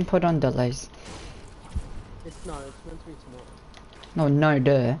keeps getting put on delays. It's meant to be tomorrow. No,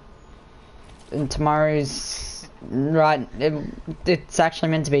 duh. And tomorrow's right. It's actually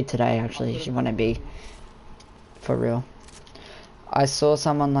meant to be today. Actually, if you want to be for real. I saw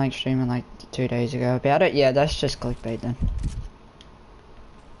someone like streaming like 2 days ago about it. Yeah, that's just clickbait then.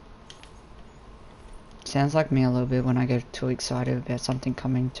 Sounds like me a little bit when I get too excited about something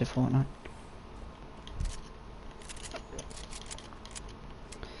coming to Fortnite.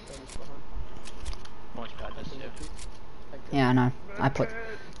 Yeah, I know. I put.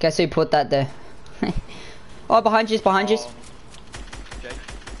 Guess who put that there? Oh, behind you, behind you. Jake?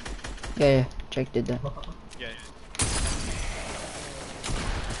 Yeah, Jake did that. Yeah.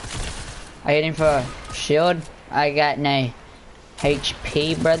 I hit him for a shield. I got no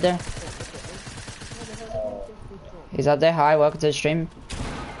HP, brother. He's up there. Hi, welcome to the stream.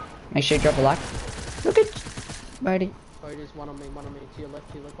 Make sure you drop a like. Look at Bodie. There's one on me, to your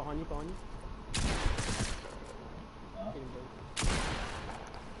left, behind you.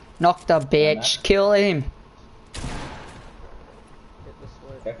 Knock the bitch. Kill him. Go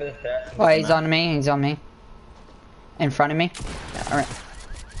for the first. Oh, he's on me. He's on me. In front of me. Alright.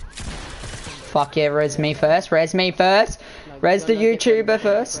 Fuck yeah, res me first. Res me first. Res the YouTuber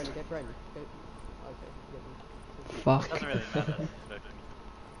first. Fuck. Doesn't really matter.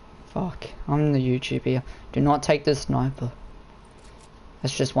 Fuck. I'm the YouTuber. Do not take the sniper.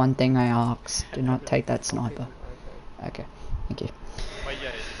 That's just one thing I ask. Do not take that sniper. Okay. Thank you. Wait,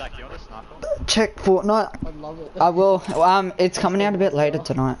 yeah, Zach, you want a sniper? Check Fortnite. I love it. I will. It's coming out a bit later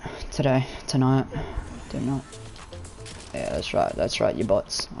tonight. Tonight. Yeah, that's right. That's right, you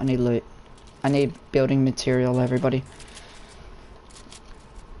bots. I need loot. I need building material, everybody.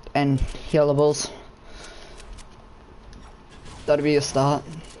 And healables. That'll be a start.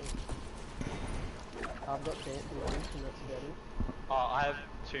 I've got pants and that's about it. Oh, I have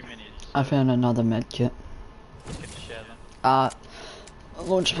 2 minis. I found another med kit. Can you share them?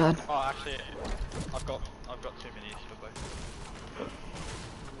 Launchpad. Oh, actually, I've got 2 minis for both.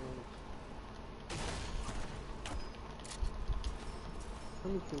 How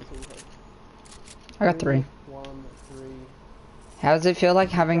many kills do you have? I got 3. 1, 3. How does it feel like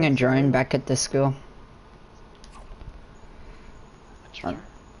having a drone back at the school?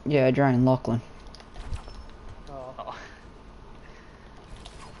 Yeah, a drone, Lachlan. Oh. Oh,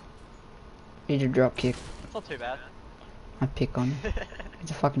 Need a drop kick. it's not too bad. I pick on him.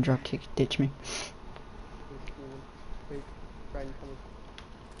 It's a fucking drop kick. Ditch me. Wait, Brayden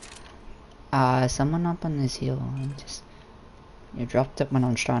coming. Someone up on this hill. You dropped it when I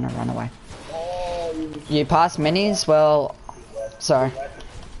was trying to run away. You passed minis? Well, sorry.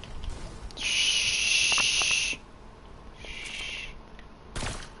 Shh.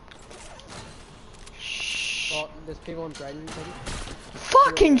 Oh, There's people on Dragon, maybe?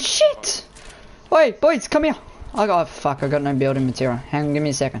 Fucking shit! Wait, boys, come here. I got fuck. I got no building material. Hang on, give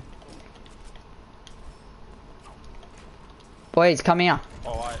me a second. Boys, come here.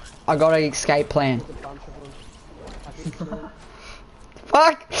 Oh, I got an escape plan. There's a bunch of them. I think so.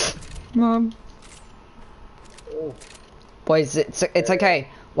 Fuck! Mom. Oh, Boys, it's okay.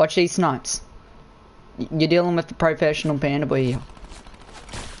 Watch these snipes. You're dealing with the professional panda boy here.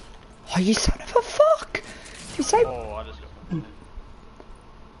 Oh, you son of a fuck! You say... oh, I just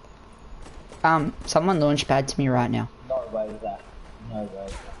got. Someone launch pad to me right now. no way, Zach. No way.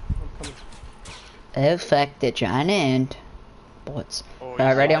 I'm coming. Oh fuck, they're trying to end. Bots. Oh,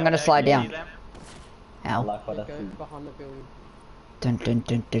 Alright, ready? I'm gonna slide Can you down. see them? Ow. Like what I Go see. behind the building. Dun dun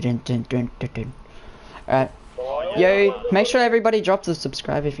dun dun dun dun dun dun dun. Alright. Oh, yeah. Yo, make sure everybody drops the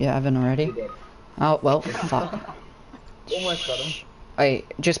subscribe if you haven't already. Oh, well, fuck. Almost got him. Wait,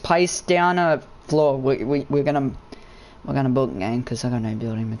 just place down a floor. We're gonna build a game because I got no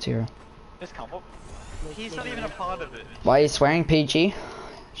building material. Just come up. He's not even a part of it. Why are you swearing, PG?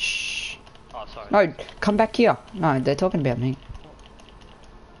 Shh. Oh, sorry. No, come back here. No, they're talking about me.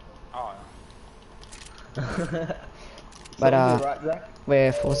 Oh, But Right, Zach?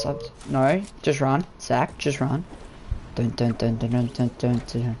 we're 4 subs. No, just run, Zach. Just run. Dun dun dun dun dun dun dun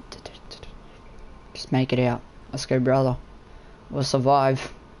dun dun. Just make it out. Let's go, brother. We'll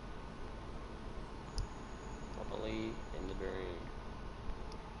survive. Properly in the dream.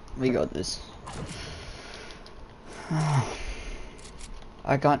 We got this.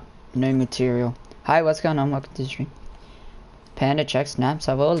 I got no material. Hi, what's going on? Welcome to the stream. Panda check snaps.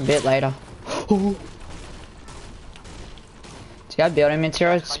 I will a bit later. Do you have building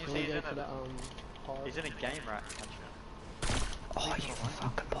materials? Can you see he's in For the, a, pod. he's in a game right actually. Oh, you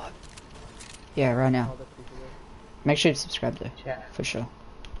fucking bot. Yeah, right now. Other people there. Make sure you subscribe though, Chat. for sure.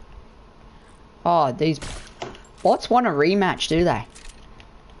 Oh, these bots want a rematch, do they?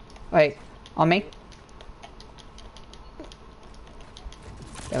 Wait, on me.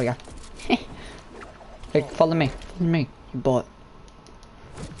 There we go. Hey, follow me, you bot.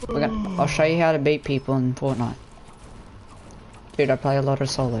 I'll show you how to beat people in Fortnite. Dude, I play a lot of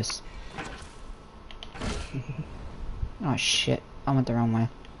solos. Oh shit, I went the wrong way.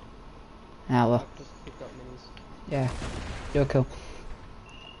 Ah well, Just picked up minis. yeah, you're cool.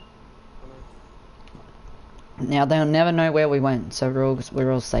 I know. Now they'll never know where we went, so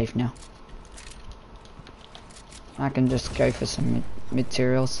we're all safe now. I can just go for some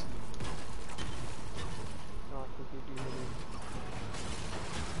materials. No, I can give you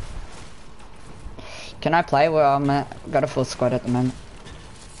minis. Can I play where I'm at? Got a full squad at the moment.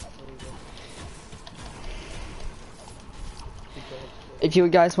 If you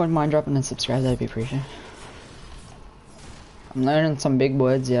guys wouldn't mind dropping a subscribe, that'd be appreciated. I'm learning some big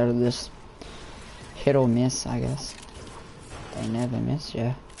words out of this. Hit or miss, I guess. They never miss,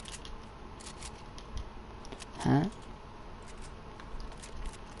 yeah. Huh?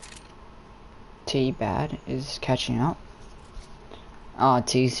 T bad is catching up. Oh,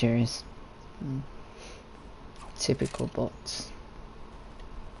 T series. Typical bots.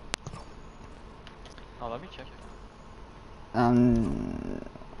 Oh, let me check.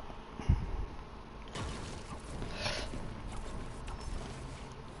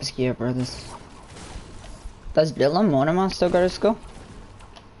 Ski brothers. Does Dylan Mortimer still go to school?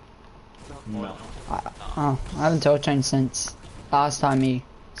 No. I haven't told Shane since last time he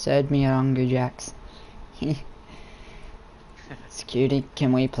served me at Hungry Jack's. Security,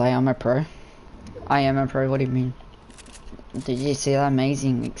 can we play? I'm a pro. I am a pro, what do you mean? Did you see that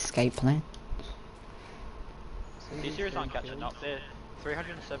amazing escape plan? These series aren't catching up. They're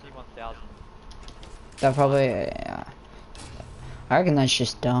 371,000. That probably, I reckon that's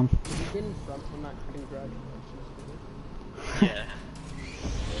just dumb. Did you get in front on that congratulations video? Yeah.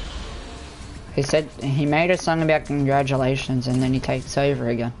 He said, he made a song about congratulations and then he takes over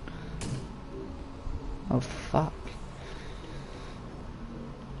again. Oh fuck.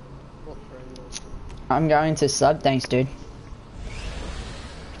 What friend was I'm going to sub, thanks dude.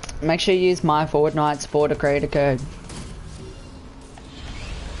 Make sure you use my Fortnite supporter creator code.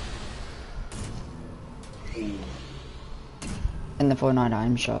 In the Fortnite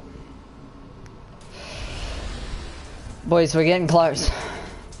item shop. Boys, we're getting close.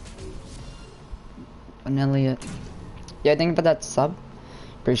 We're nearly it. Yeah, think about that sub.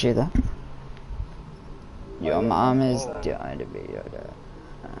 Appreciate that. Your mom is dying to be your dad.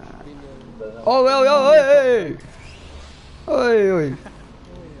 Oh, well, yo, hey, hey, hey.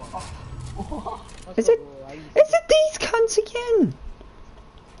 Is it these cunts again?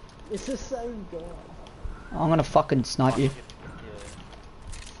 It's the same guy. I'm gonna fucking snipe you.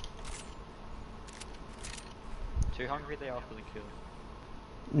 too hungry they are for the kill.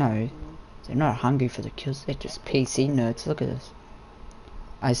 No, they're not hungry for the kills. They're just PC nerds. Look at this.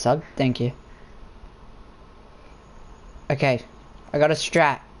 I sub. Thank you. Okay, I got a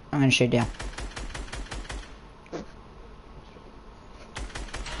strat. I'm gonna shoot down.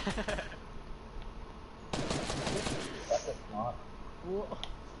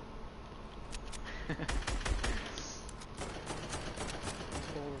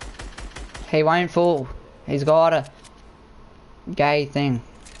 He won't fall. He's got a gay thing.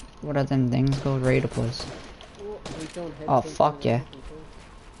 What are them things called? Redeploys. Oh fuck yeah.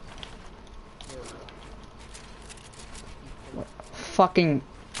 What? Fucking.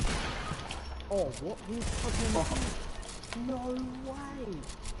 Oh, what? Who's fucking? No way.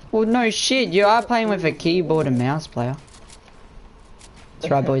 Well, no shit. You are playing with a keyboard and mouse player. That's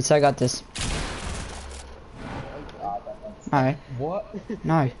right, boys. I got this. No. What?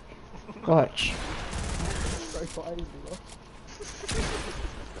 No. Watch.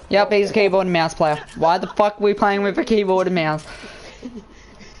 Yep, he's a keyboard and mouse player. Why the fuck are we playing with a keyboard and mouse?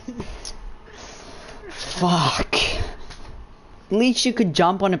 Fuck. At least you could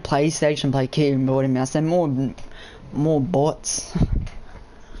jump on a PlayStation and play keyboard and mouse. They're more bots.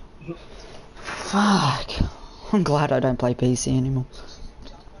 Fuck. I'm glad I don't play PC anymore.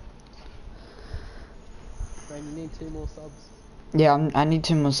 Man, you need 2 more subs. Yeah, I need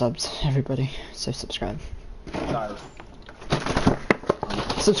 2 more subs, everybody. So subscribe.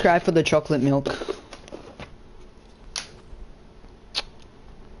 Subscribe for the chocolate milk.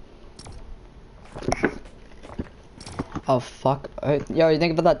 Oh fuck. Oh, yo, you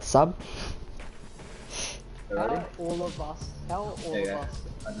think about that sub? How are all of us? How are all of us?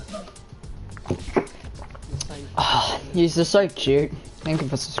 The same. Oh, you're so cute. Thank you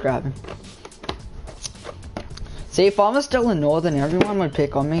for subscribing. See, if I was still in Northern, everyone would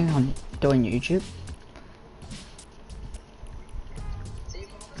pick on me on doing YouTube. Hey,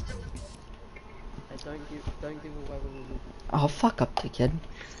 don't give away what we do. Oh, fuck up, dickhead.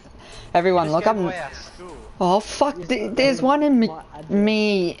 Everyone, look up. School. Oh, fuck. There's one in me.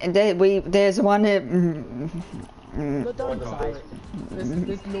 There's one in. No, don't say it.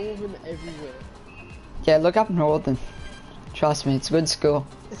 There's Northern everywhere. Yeah, look up Northern. Trust me, it's a good school.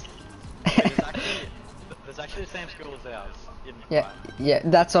 There's actually the same school as ours. Yeah,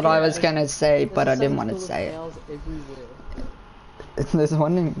 that's what I was gonna say, but I didn't want to say it. There's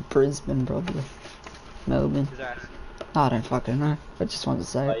one in Brisbane, probably. Melbourne. Is there? I don't fucking know. I just wanted to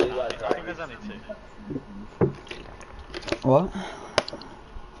say it. I think there's only 2. What?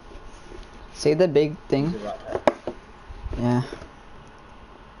 See the big thing? Yeah.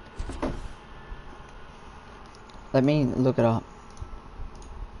 Let me look it up.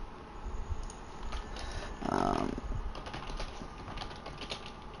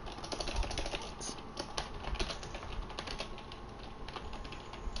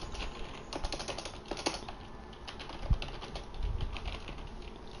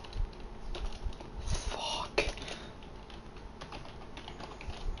 Fuck.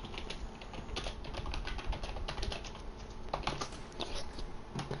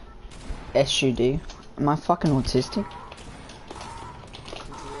 SUD. Am I fucking autistic?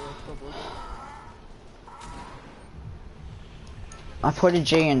 I put a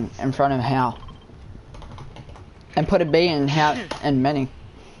G in front of how. And put a B in how and many.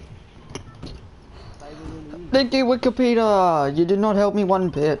 Thank you, Wikipedia. You did not help me one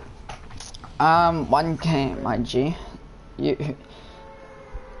bit. 1K, my G. You.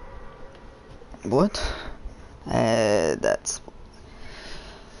 What? That's.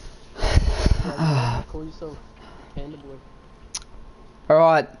 Call yourself Panda Boy.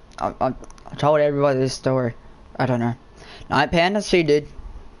 Alright, I told everybody this story. I don't know. Night Panda, she did.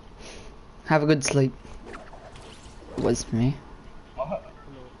 Have a good sleep. It was for me. What?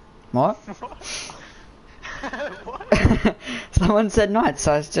 What? Someone said night,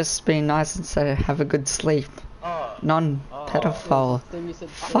 so I was just being nice and said have a good sleep. Oh. Non-pedophile. Then you said,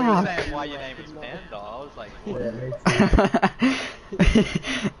 I Fuck. was saying why your name is Panda. I was like, what?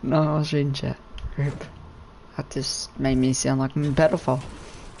 No, I was reading chat. Rip. That just made me sound like I'm a pedophile.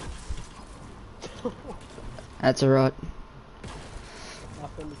 That's alright.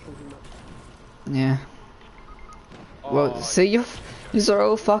 Yeah. Well, Oh, see, these are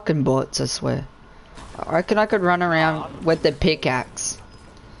all fucking bots, I swear. I reckon I could run around with the pickaxe.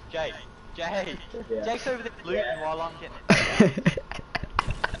 Jake. Jake's over there looting while I'm getting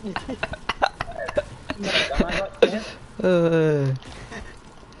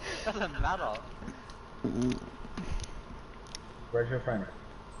Doesn't matter. Where's your friend?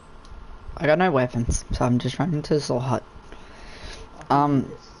 I got no weapons, so I'm just running to this little hut.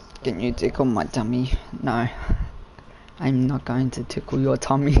 Can you tickle my tummy? No. I'm not going to tickle your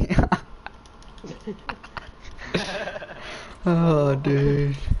tummy. Oh,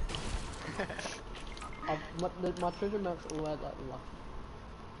 dude. My treasure maps all had like luck.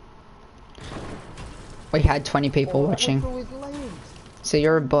 We had 20 people Oh, watching. through his legs. So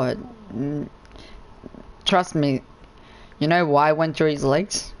you're a bot. Trust me. You know why I went through his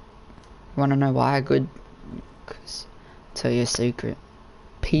legs? You wanna know why? Good. Cause I'll tell you a secret.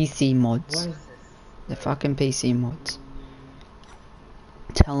 PC mods. What is this? The fucking PC mods.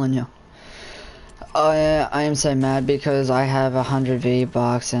 Telling you. I am so mad because I have 100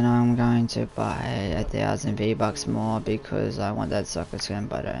 V-Bucks and I'm going to buy 1,000 V-Bucks more because I want that sucker skin,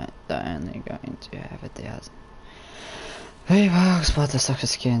 but they're only going to have 1,000 V-Bucks, but the sucker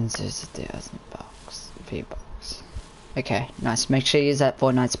skins is 1,000 bucks. V-Bucks. Okay, nice. Make sure you use that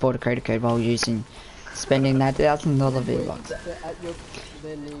Fortnite supporter creator code while spending that $1,000 V-Bucks.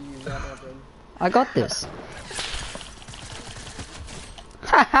 They're near you right now, Bren. I got this.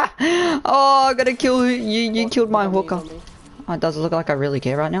 Oh, I gotta kill you. You killed my hooker. Oh, does it look like I really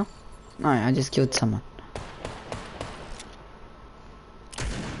care right now? No, I just killed someone.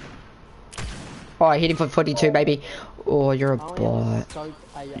 Oh, I hit him for 42, baby. Oh, you're a bot.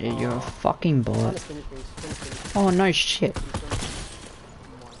 Yeah, you're a fucking bot. Oh, no shit.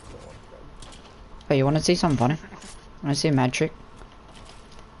 Hey, you wanna see something funny? Wanna see a mad trick?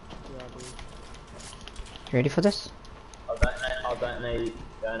 You ready for this? I'll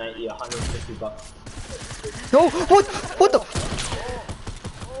donate you 150 bucks. No, what? What the?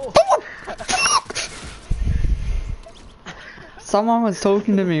 Someone was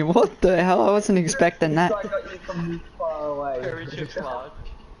talking to me. What the hell? I wasn't expecting that. I got you from this far away. Very chips large.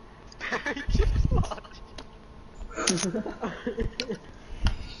 Very chips large.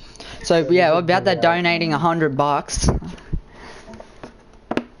 So yeah, about that donating 100 bucks.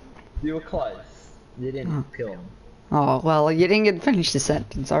 You were close. You didn't kill him. Oh well, you didn't get to finish the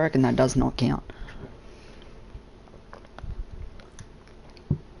sentence. I reckon that does not count.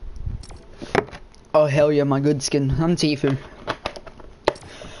 Oh hell yeah, my good skin. I'm Tifu.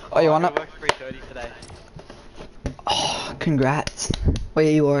 Oh, you wanna? I worked 3:30 today. Oh, congrats. Where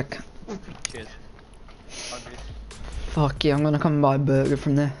you work? Cheers. Hungry. Fuck yeah, I'm gonna come and buy a burger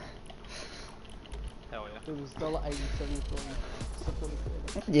from there. Hell yeah. It was $1.87 from supporter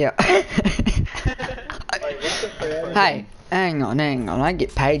creator. Yeah. Hey, hang on. I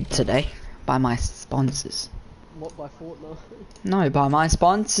get paid today by my sponsors. What, by Fortnite? No, by my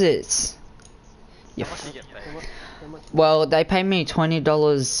sponsors. Yeah. How much do you get paid? How much? Well, they pay me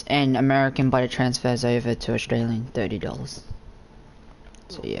 $20 in American, but it transfers over to Australian $30.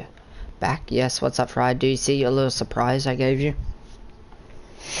 So yeah, back. Yes, what's up, Fry? Do you see a little surprise I gave you?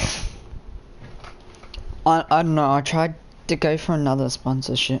 I don't know. I tried to go for another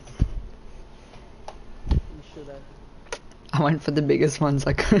sponsorship. You should have. I went for the biggest ones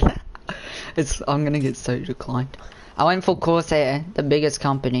I could. I'm gonna get so declined. I went for Corsair, the biggest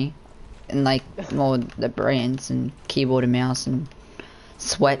company, and like more the brands and keyboard and mouse and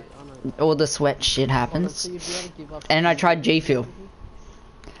sweat. All the sweat shit happens. Honestly, you'd be able to give us And I tried G Fuel.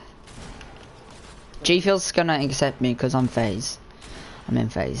 G Fuel's gonna accept me because I'm phase. I'm in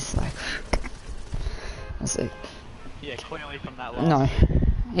phase. Like, that's it. Yeah, clearly from that last. No.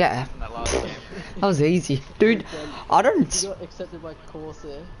 Yeah, From that last game. that was easy, dude. I If don't. you got accepted by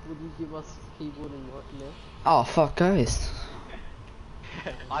Corsair, would you give us keyboard and what now? Oh fuck, guys.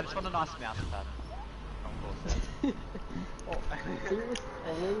 I just want a nice mouse pad. From Corsair. Serious?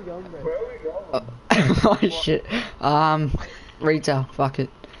 Oh, where are we going, bro? Where are we going? Oh shit. Retail. Fuck it.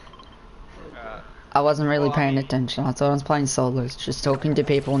 I wasn't really paying attention. I thought I was playing solos, just talking to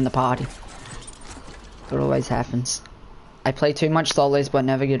people in the party. That's what always happens. I play too much solos, but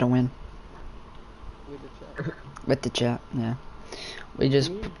never get a win With the chat. with the chat. Yeah, we just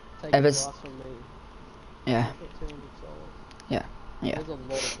Can you take ever advice s- from me? yeah, Get 200 solos. yeah. There's a lot of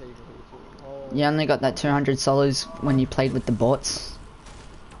people here too. Oh, You only got that 200 solos when you played with the bots.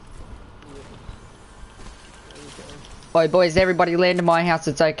 yeah. There you go. Oi boys, everybody land in my house.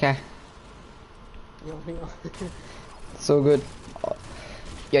 It's okay. Yeah, hang on. It's all good.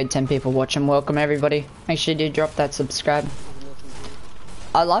 Yo, 10 people watching. Welcome everybody. Make sure you drop that subscribe.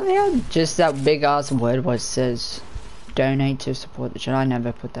 I love how just that big ass word was says donate to support the channel. I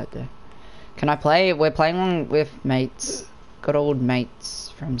never put that there. Can I play? We're playing one with mates. Good old mates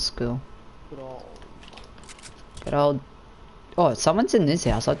from school. Good old. Good old. Oh, someone's in this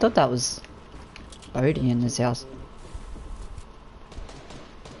house. I thought that was Odie in this house.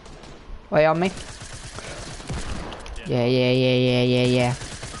 Wait on me. Yeah.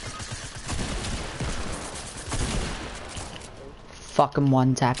 Fucking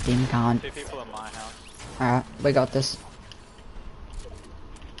one tapped in, can't. 2 people in my house. Alright, we got this.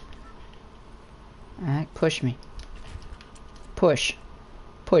 Alright, push me. Push.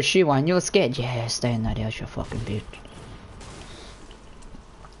 Push you one, you're scared. Yeah, stay in that house, you fucking bitch.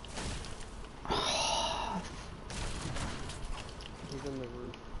 He's in the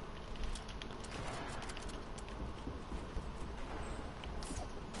roof.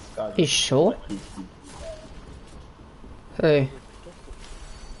 He's sure? Who?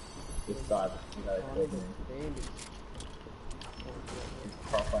 This guy, you know, Oh, told me. bandits. He's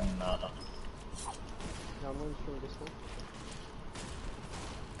proper nada. Yeah, I'm going through this one.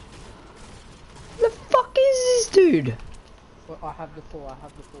 The fuck is this dude? Well, I have the full, I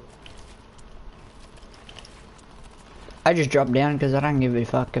have the full. I just dropped down because I don't give a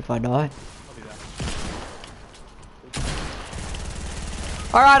fuck if I die. I'll be back.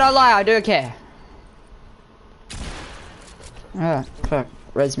 Alright, I lie, I do care. Alright, fuck,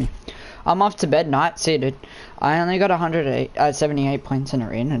 res me. I'm off to bed, night. See you, dude. I only got 78 points in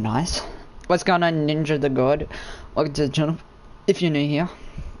arena, nice. What's going on, Ninja the God? Welcome to the channel. If you're new here,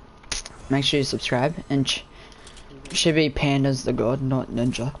 make sure you subscribe. And should be Pandas the God, not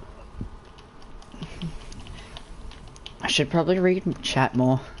Ninja. I should probably read chat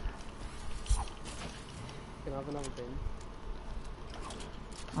more. Can I have another bin?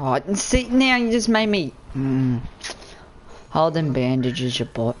 Oh, see, now you just made me... Holding bandages, you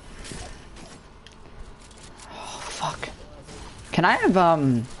bot. Oh, fuck. Can I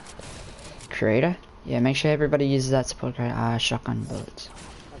have, creator? Yeah, make sure everybody uses that support code. Shotgun bullets.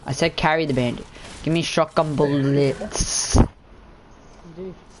 I said carry the bandit. Give me shotgun bullets.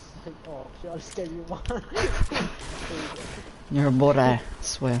 Dude, oh shit, I just gave you one. You're a bot, I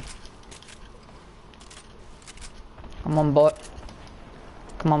swear. Come on, bot.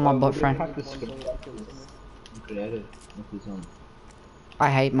 Come on, my bot friend. I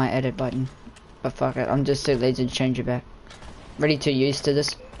hate my edit button. But fuck it, I'm just too lazy to change it back. Ready too used to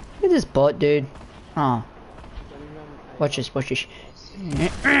this. Look at this bot, dude. Oh. Watch this, watch this.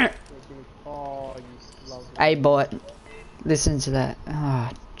 Oh, you love it. Hey, bot. Listen to that.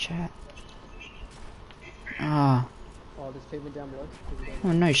 Chat. Oh, there's people down below.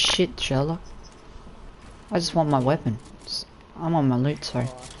 Oh, no shit, Sherlock. I just want my weapon. I'm on my loot, sorry.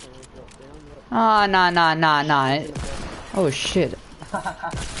 Oh, actually, drop down. Yep. Nah. Oh shit.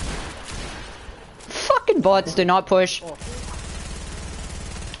 Fucking bots, do not push. Oh,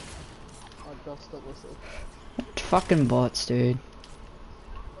 I just got myself. Fucking bots, dude.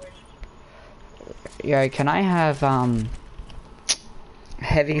 Yo, can I have,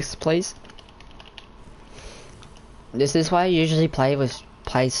 heavies, please? This is why I usually play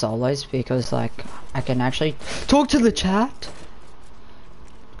solos, because, like, I can actually talk to the chat.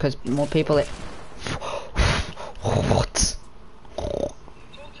 Because more people... What? Oh,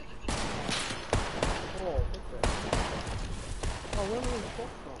 where am I in the shot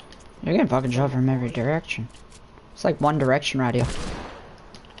from? You're getting fucking shot from every direction. It's like one direction right here.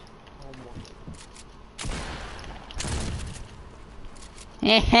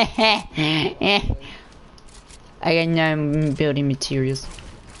 I got no building materials.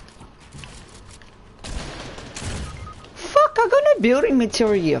 Fuck, I got no building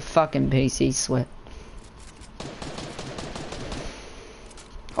material, you fucking PC sweat.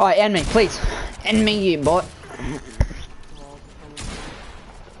 Alright, end me, please. End me, you bot.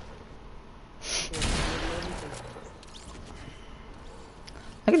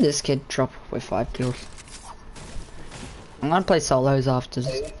 Look at this kid drop with 5 kills. I'm gonna play solos after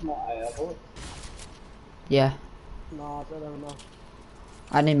this. Yeah, Nah, I don't have enough.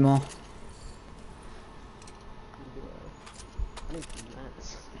 I need more. I need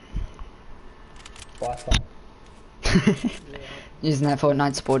mats. Using that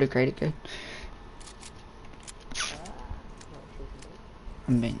Fortnite supporter credit code.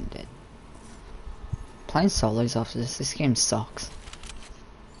 I'm being dead. Playing solos after this game sucks.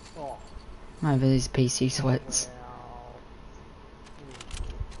 Oh. Over these PC sweats. Wow.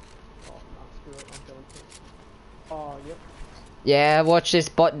 Oh, nah, screw it, I'm going to. Oh, yep. Yeah, watch this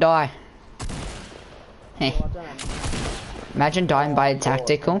bot die. Oh, I don't have Imagine dying by a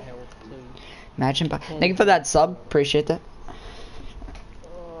tactical. health too. Imagine by. Thank you for that sub. Appreciate that.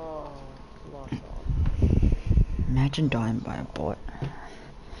 Oh, last shot. Imagine dying by a bot.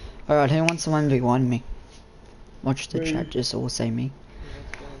 Alright, who wants to 1v1 me? Watch the chat just all say me.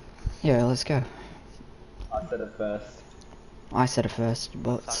 Yeah, let's go. I said it first. I said it first,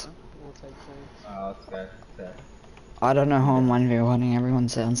 bots. We'll take turns. Oh, let's go. Okay. I don't know how I'm 1v1ing. Everyone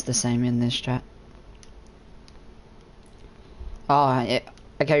sounds the same in this chat. Oh, yeah.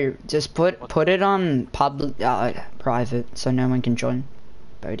 Okay, just put it on public, private, so no one can join.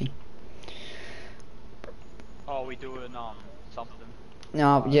 Bodie. Oh, we doing something.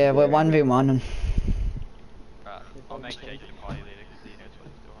 No, yeah, we're 1v1ing. Right, I'll make Jake the party leader because he knows what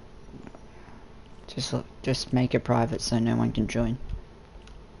he's doing. Just make it private so no one can join.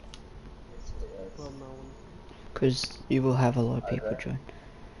 Well, no one. Because you will have a lot of people join.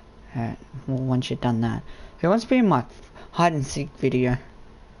 Alright, well once you've done that. Who wants to be in my hide and seek video?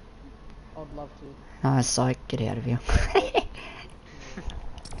 I'd love to. Ah, psych, get out of here.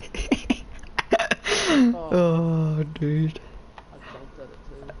 Oh, dude. I jumped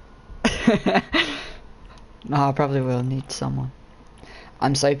at it too. No, I probably will need someone.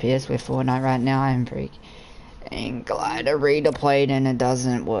 I'm so pissed with Fortnite right now, I'm freaking glad I redeployed and it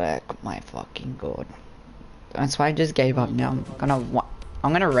doesn't work. My fucking god. That's why I just gave up now.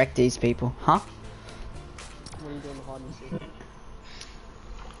 I'm gonna wreck these people, huh? What are you doing hide and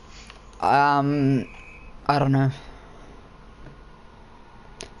seek? I don't know.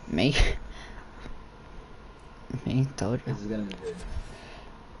 Me? Me, told you. This is gonna be good.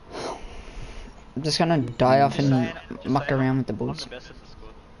 I'm just gonna die off and Just muck saying, around with the I'm bulls. the best at the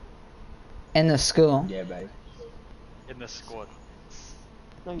squad. In the school? Yeah, buddy. In the squad.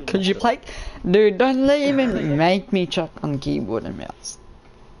 No, you're Could not. you play? Dude, don't even make me chuck on keyboard and mouse.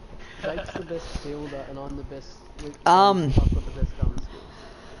 Jake's the best builder and I'm the best. I've got the best gun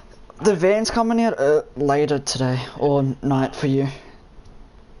skills. The van's coming out later today or night for you.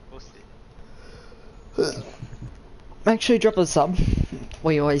 We'll see. Make sure you drop a sub.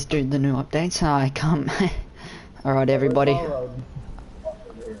 We always do the new updates. I can't. Alright, everybody.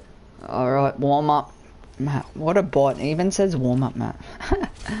 Alright, warm up. Matt, what a bot. It even says warm up, Matt.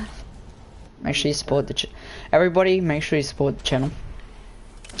 Make sure you support the everybody, make sure you support the channel.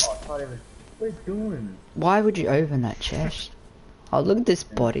 Oh, what are you doing? Why would you open that chest? Oh, look at this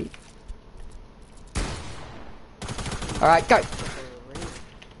body. Alright, go.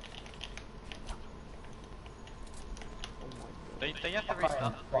 Don't you have to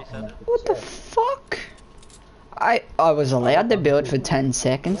reset it? What the fuck? I was allowed to build for 10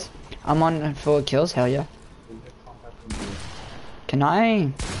 seconds. I'm on 4 kills, hell yeah. Can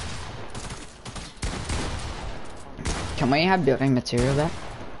we have building material back?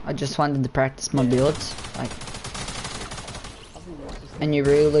 I just wanted to practice my builds, like, and you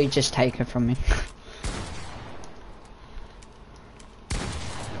really just take it from me.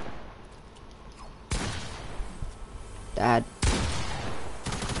 Dad.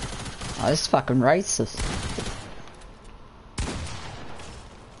 Oh, this is fucking racist.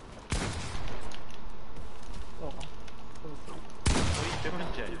 What are you doing,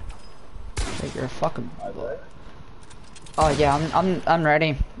 Jay? You're a fucking. Oh yeah, I'm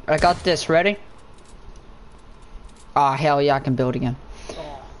ready. I got this. Ready? Oh hell yeah, I can build again.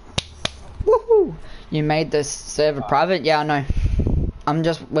 Woohoo! You made this server private? Yeah, I know.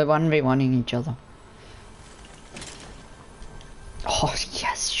 We're 1v1ing each other. Oh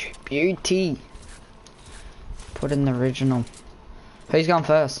yes, you beauty. Put in the original. Who's going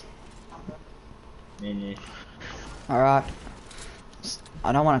first? Me. Alright.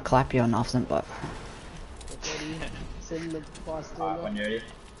 I don't want to clap you or nothing, but. Send the fast When you're ready.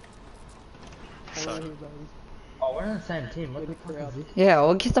 Oh, we're on the same team. What the fuck is this? Yeah,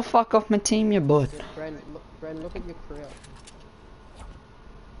 well get the fuck off my team, you bud. Brandon, look at your crowd.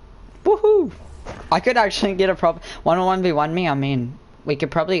 Woohoo! I could actually get a 1v1 me. I mean, we could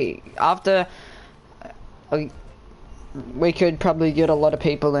probably after we could probably get a lot of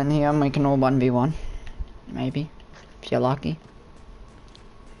people in here and we can all 1v1, maybe, if you're lucky.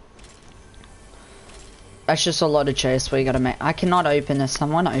 That's just a lot of chase we gotta make. I cannot open this.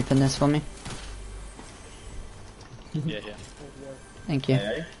 Someone open this for me. Yeah. Thank you.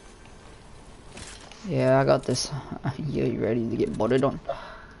 Ready? Yeah, I got this. You ready to get botted on?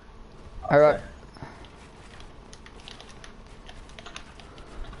 Alright.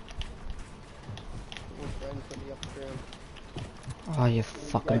 Oh, you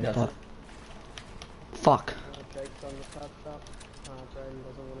fucking butt. Fuck.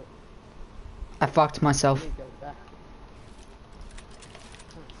 I fucked myself.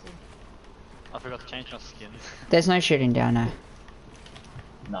 I forgot to change my skin. There's no shooting down now.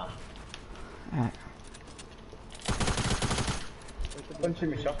 Nah. Alright. Don't shoot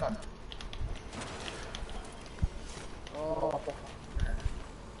me shotgun. Oh.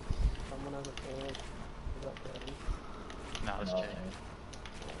 Someone has a fan. Is that Brandon? No, it's Jay.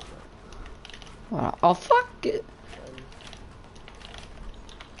 Oh, fuck it.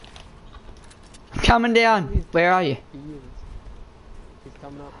 I'm coming down. Where are you? He is. He's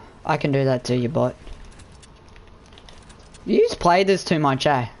coming up. I can do that too, you bot. You just play this too much,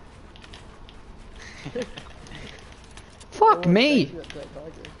 eh? Fuck me!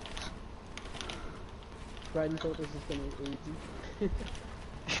 Brandon thought this was gonna be easy.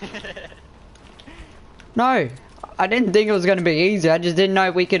 No, I didn't think it was gonna be easy. I just didn't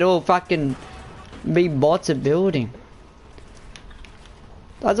know we could all fucking be bots at building.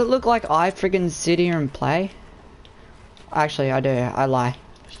 Does it look like I friggin' sit here and play? Actually, I do. I lie.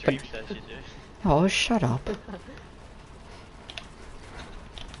 Stream says you do. Oh, shut up. Are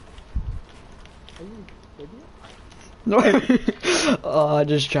you idiot? Oh, I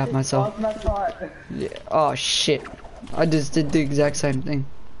just trapped myself. Oh, that's right. Yeah. Oh shit. I just did the exact same thing.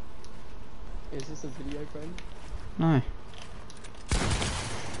 Is this a video, friend? No.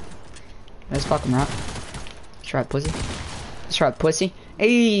 That's fucking right. That's right, pussy. That's right, pussy.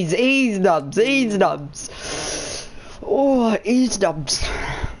 Ease dubs, ease dubs. Oh, ease dubs.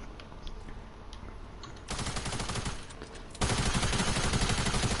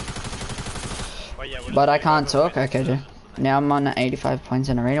 Well, yeah, But I can't talk. Okay, dude. Now I'm on 85 points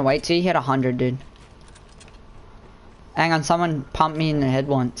in arena. Wait till you hit 100, dude. Hang on, someone pumped me in the head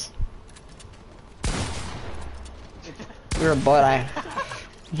once. You're a bot, eh?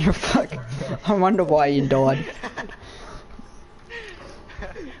 You're fuck. I wonder why you died.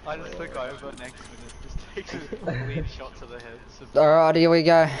 I just took over next minute. Just takes a clean shot to the head. Alright, here we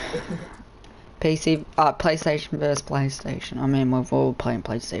go. PC, PlayStation versus PlayStation. I mean, we're all playing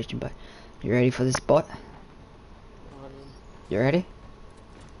PlayStation, but you ready for this bot? You ready?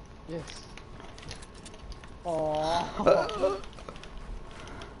 Yes. Oh.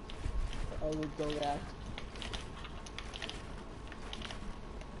 I would go back.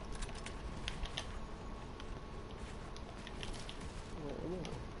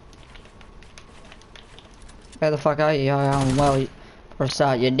 Where the fuck are you? Well, for a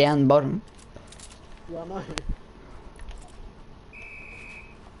start, you're down the bottom. Yeah, I know.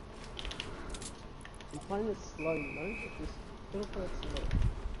 I'm playing it slow, you know? Just don't play it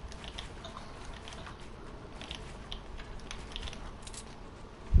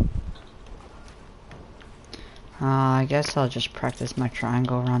slow. I guess I'll just practice my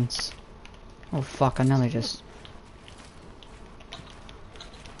triangle runs. Oh fuck, I nearly just...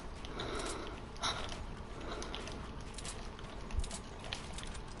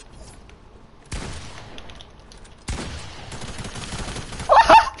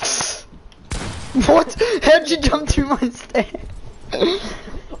 What? How'd you jump through my stair? I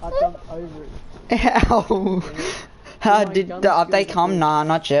jumped over it. How? How did the update come? Nah,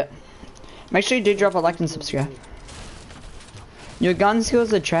 not yet. Make sure you do drop a like and subscribe. Your gun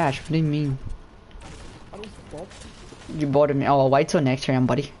skills are trash. What do you mean? I was Bob. You bought me. Oh, wait till next round,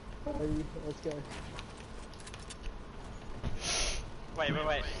 buddy. Let's go. Wait,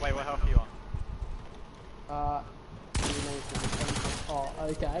 what health are you on? Oh,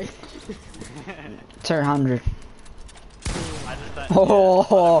 okay. 200. I just don't.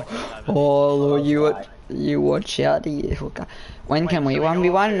 Oh, you watch out here, hooker. When can we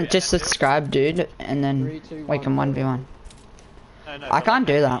 1v1? Just subscribe, dude, and then 3, 2, we can 1v1. No, I can't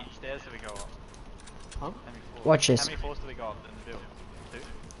do that. Stairs do we go up? Huh? How many floors? Watch this. How many floors do we go up in the build? 2?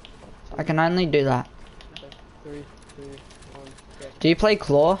 I can only do that. Okay. 3, 2, 1, go. Do you play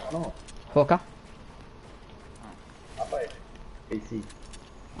Claw, No, hooker? I play PC.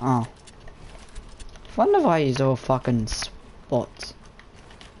 Oh. Wonder why he's all fucking spots.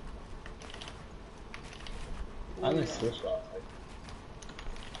 I only switch last week.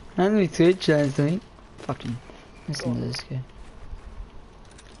 Only Twitch, I think. Fucking listen to this kid.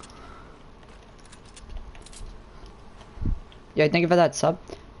 Yo, thank you for that sub.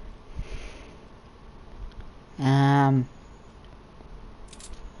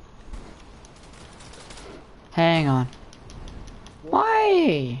 Hang on.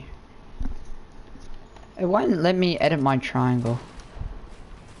 Why? It won't let me edit my triangle.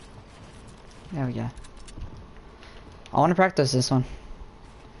 There we go. I want to practice this one.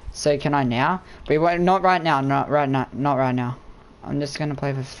 So can I now? But wait, not right now. Not right now. I'm just gonna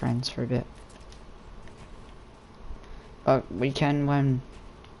play with friends for a bit. But we can when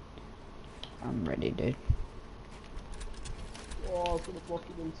I'm ready, dude. Oh, I was gonna block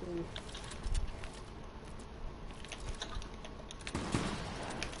it in too.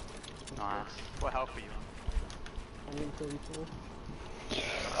 Nice. What health are you on? I'm in 34.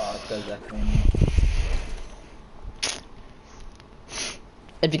 Oh, it says that thing.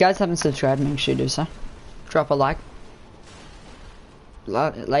 If you guys haven't subscribed, make sure you do so. Drop a like.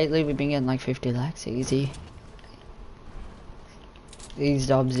 Lately we've been getting like 50 likes, easy. These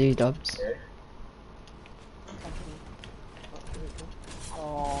dubs.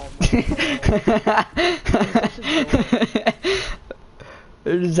 Oh,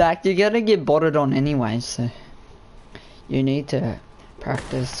 Zach, you're gonna get botted on anyway, so you need to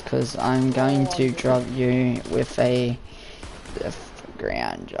practice, because I'm going to drop you with a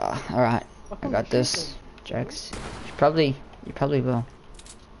ground jar. Alright, I got this. Jax. You probably will.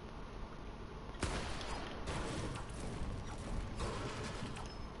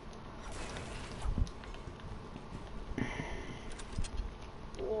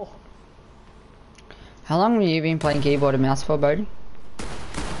 Oh, How long have you been playing keyboard and mouse for, Bodhi?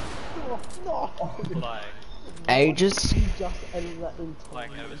 oh no! Like, Ages? You just ended that in time.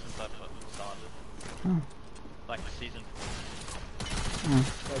 like ever since I started. Oh. Like season 4. Oh.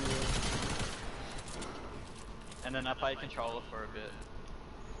 And then I played controller for a bit.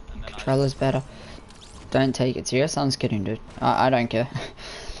 And then Controller's better. Don't take it serious. I'm just kidding, dude. I don't care.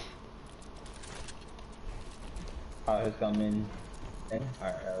 Alright, who's coming in?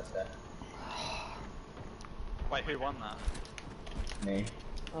 Alright, let's go. Wait, who won that? Me.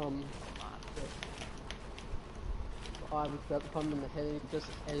 I was about to come in the head, he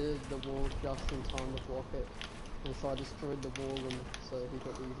just edited the wall just in time to block it. And so I destroyed the wall and so he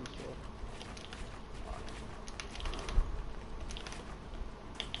got the easy shot.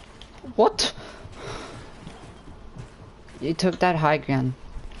 What? You took that high ground.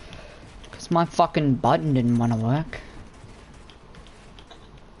 Cause my fucking button didn't want to work.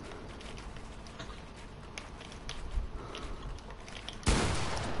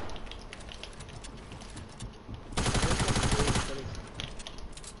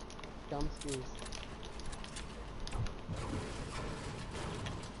 Jump skills.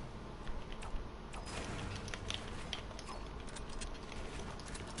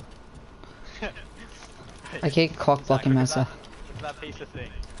 I keep cock blocking myself. Look at that piece of thing.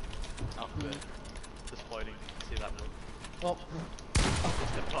 Up there. Just floating. See that one? Oh,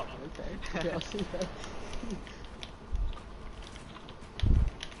 Just a pop. okay. Yeah, I see that.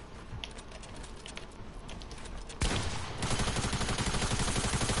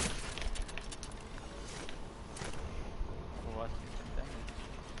 Oh, I see some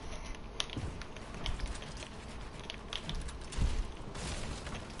damage.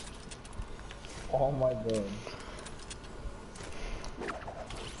 Oh my god.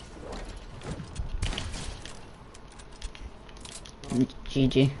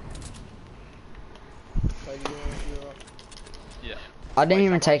 GG. So you're up. Yeah. I didn't Wait,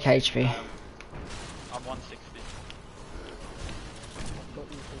 even how take much? HP. I'm 160. Got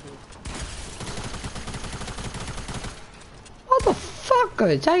you for good. What the fuck?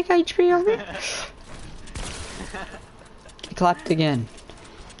 Go take HP on me? He clapped again.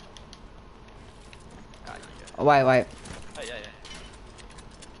 Ah, you go. Wait. Oh, yeah.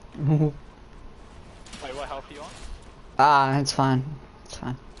 Wait, what health are you on? Ah, it's fine. It's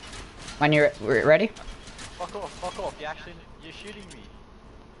fine. When you're ready? Fuck off, you're shooting me.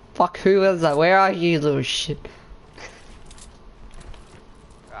 Fuck, who is that? Where are you, little shit?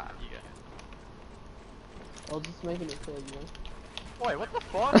 Ah, you go. I was just making it fair, you know. Wait, what the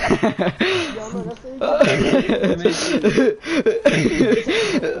fuck? Yeah, no, that's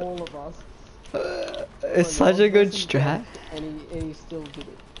all of us. It's such a good strat. And he still did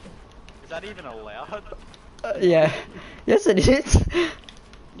it. Is that even allowed? Yeah. Yes, it is.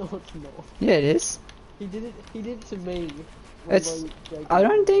 No, it's not. Yeah, it is. He did it to me. It's. I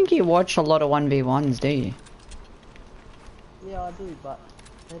don't think you watch a lot of 1v1s, do you? Yeah, I do, but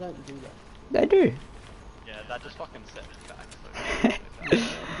they don't do that. They do. Yeah, that just fucking set me back. He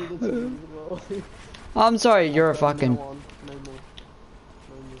did it to me as well. I'm sorry, you're a Okay, fucking. No more. No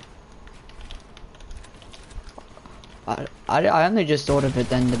more. I only just thought of it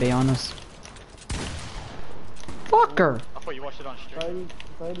then, to be honest. Fucker! I thought you watched it on stream.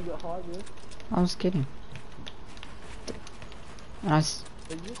 Brady got high, yeah. I was kidding. Nice.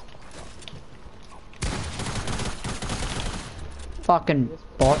 They just Fucking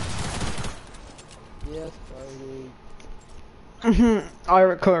bot. yes, Brady. I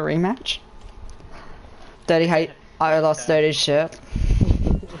recall a rematch. 38. I lost 30 shit.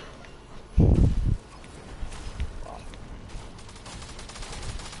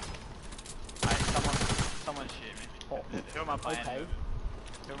 Hey, someone shoot me. Oh, Who am I playing? okay.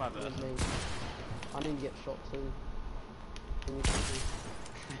 Who am I That was versing? me. I need to get shot too. Can you see?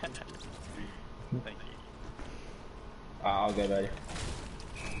 Thank you. I'll go, buddy.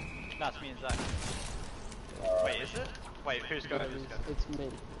 No, it's me and Zach. Wait, is it? Wait, who's going? Who's going? It's me.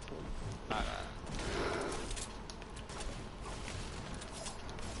 No.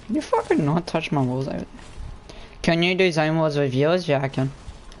 Can you fucking not touch my walls over there? Can you do zone wars with viewers? Yeah, I can.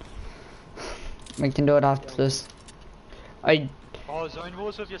 We can do it after this. Oh, zone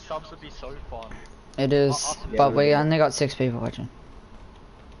wars with your subs would be so fun. It is, Yeah, but we yeah. only got 6 people watching.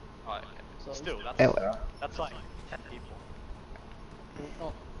 Oh, okay. So, Still, Yeah. that's like 10 people.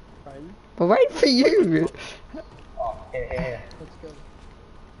 oh, Brady, But wait for you! Oh, here. let's go.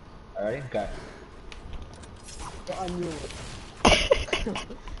 Alright, go. I knew it.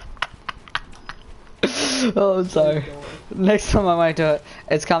 Oh, I'm sorry. God. Next time I might do it.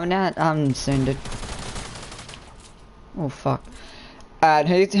 It's coming out soon, dude. Oh fuck.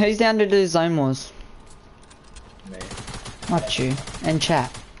 Who's down to do zone wars? Me. Not you. In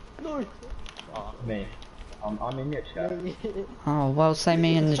chat. No. Me. I'm in your chat. Oh well, say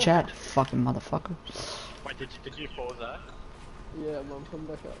me in the chat, you fucking motherfucker. Wait, did you pause that? Yeah, mum, come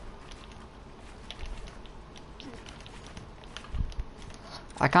back up.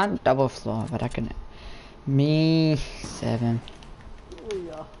 I can't double floor, but I can. Me 7. Oh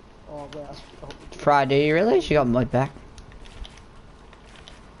yeah. Oh wow. Oh, Friday, you really? She got mud back.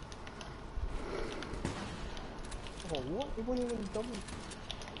 oh what? It wasn't even double.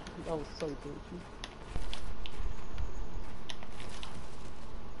 That was so glitchy.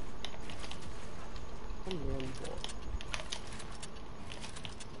 Come on, bot.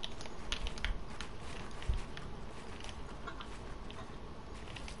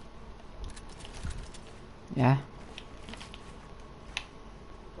 Yeah.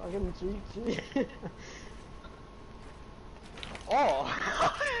 Fucking GG. Oh!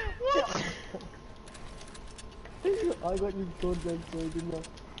 I got you good then too, didn't I?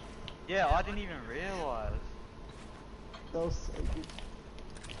 Yeah, I didn't even realise. That was so good.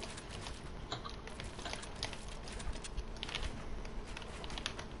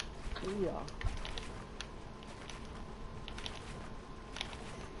 Yeah.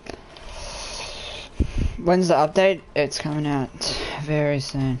 When's the update? It's coming out very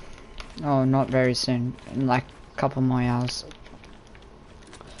soon. Oh, not very soon. In like a couple more hours.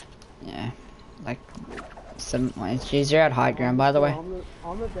 Yeah. Like 7 months. Jeez, you're at high ground, by the way.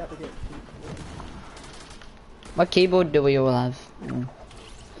 I'm about to get What keyboard do we all have?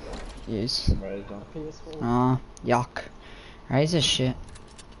 Use. PS4. Oh, yuck. Razer shit.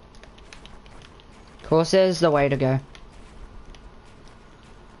 Corsair's the way to go.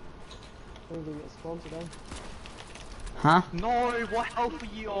 Anything get sponsored, eh? Huh? No, what health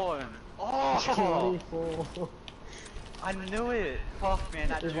are you on? Oh! 24. I knew it! Fuck man,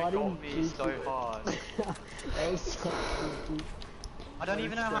 that If dude I got didn't me juke so it. hard. That was so good. I don't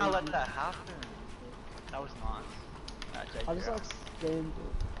even know how I let that happen. That was nice. I just like scammed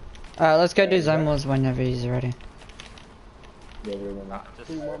it. Alright, let's go do zone wars whenever he's ready. Yeah, we're doing that. Just,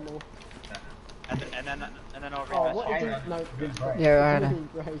 Do one more. and then I'll Oh, rematch what you. is it? No. Yeah, What right.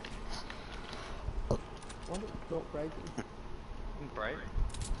 didn't break? Why did it not breaking? Break?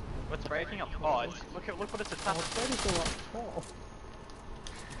 What's breaking up? Oh, it's, look what it's Oh, attached. it's breaking so like 12.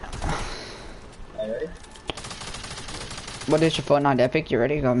 Hey, ready? What is your Fortnite epic? You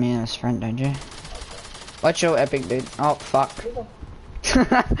already got me as friend, don't you? What's your epic, dude? Oh, fuck.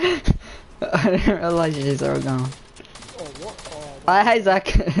 I didn't realize you just were gone. Oh, what? Oh, Hey, Zach.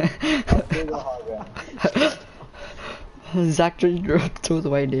 Here's the high ground. Zach just dropped all the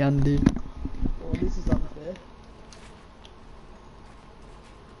way down, dude. oh, this is unfair.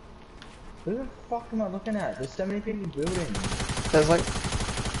 Who the fuck am I looking at? There's so many people building. There's like,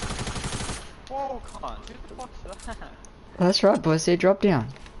 Oh, come on. Who the fuck's that? that's right, boys. They drop down.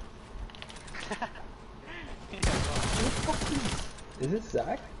 Is this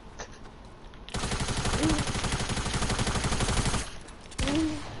Zach?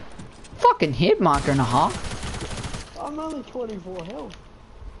 Fucking hit marker and a half. I'm only 24 health.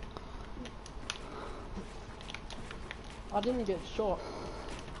 I didn't get shot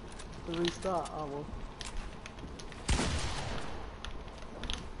to restart. Oh well.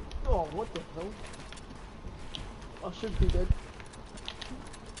 Oh, what the hell? I should be dead.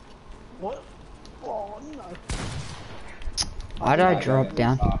 What? Oh no. Why did I drop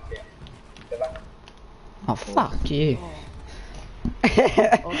down? Oh, yeah. Go back. Oh, fuck you. Oh.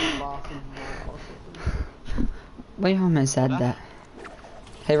 I was laughing. We almost had that.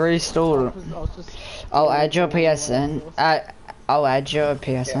 Hey, restore. I was just. I'll add your PSN. I'll add your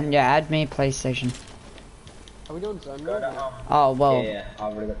PSN. Yeah, add me PlayStation. Are we doing zone Go mode? to or- Oh, well. Yeah, I've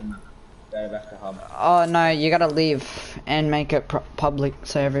already got the map. Go back to hub. Oh, no, you gotta leave and make it public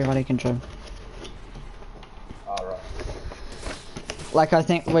so everybody can join. Alright. Like, I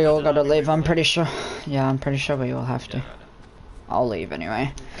think we all gotta leave, I'm pretty sure. Yeah, I'm pretty sure we all have to. I'll leave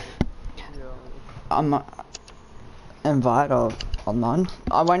anyway. Yeah. I'm invite or online.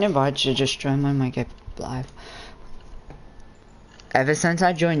 I won't invite you, just join when we get live. Ever since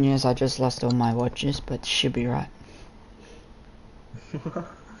I joined yours, I just lost all my watches, but should be right.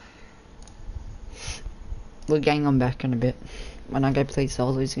 We'll gang on back in a bit when I go play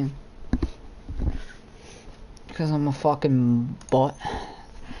solos again. Because I'm a fucking bot.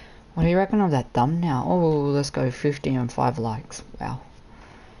 What do you reckon of that thumbnail? Oh, let's go 50 and 5 likes. Wow.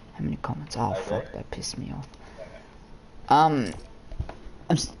 How many comments? Oh, Okay. fuck, that pissed me off. Um,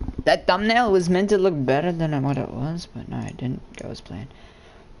 that thumbnail was meant to look better than what it was, but no, it didn't go as planned.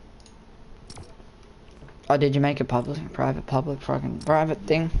 Oh, did you make it public? Private, public, fucking private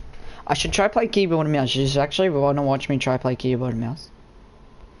thing? I should try play keyboard and mouse. You just actually want to watch me try play keyboard and mouse?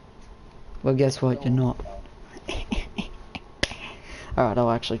 Well, guess what? You're not. Alright,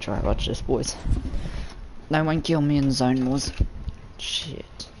 I'll actually try. Watch this, boys. No one kill me in zone wars. Shit.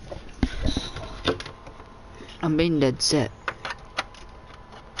 I'm being dead set.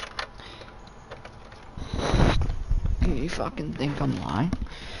 You fucking think I'm lying?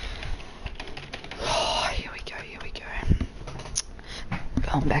 Oh, here we go, here we go.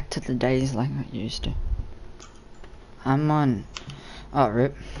 Going back to the days like I used to. I'm on... Oh,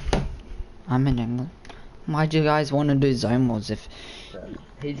 rip. I'm in England. Why'd you guys want to do zone wars if...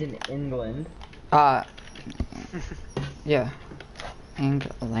 He's in England. Yeah.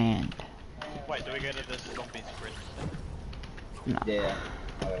 England. Wait, do we go to the zombie sprint? No. Yeah.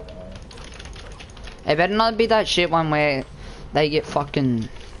 I don't know. It better not be that shit one where they get fucking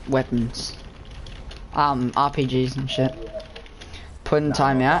weapons. RPGs and shit. Put in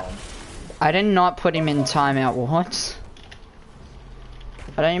timeout. I did not put him in timeout, what?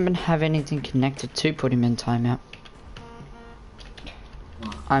 I don't even have anything connected to put him in timeout.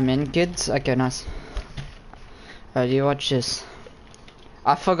 I'm in, kids? Okay, nice. You watch this.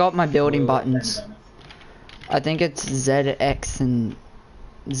 I forgot my building buttons. I think it's ZX and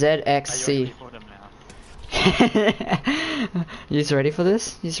ZXC. You ready for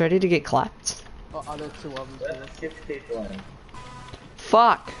this? You ready to get clapped? Oh, are there 2 others There's here? 6 people in.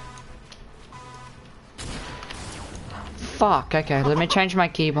 Fuck! Fuck, okay, let me change my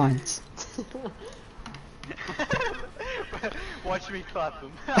keybinds. Watch me clap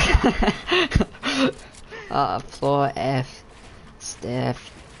them. Floor F.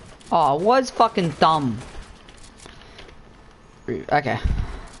 Steph. Oh, it was fucking thumb. Okay.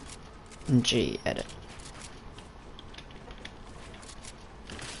 G, edit.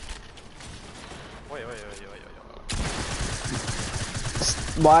 Wait.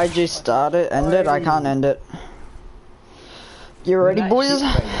 Why'd you start it? End it? I can't end it. You ready, boys?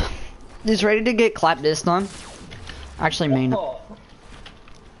 Just ready to get clapped this time? Actually, mean it.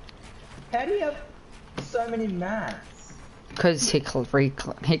 How do you have so many mats? Because he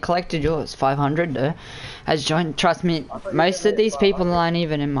collected yours. 500 though. Has joined. Trust me, most of these people aren't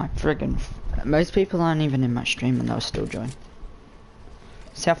even in my friggin'. Most people aren't even in my stream and they'll still join.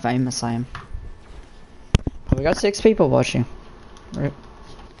 That's how famous I am. Oh, we got 6 people watching. Rip.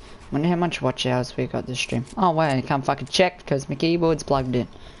 Wonder how much watch hours we got this stream. Oh wait, I can't fucking check because my keyboard's plugged in.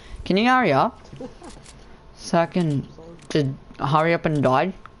 Can you hurry up? So I can just hurry up and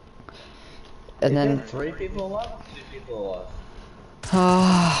die. And then 3 people left? 2 people left.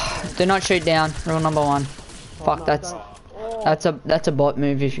 do not shoot down. Rule number 1. Fuck, that's a bot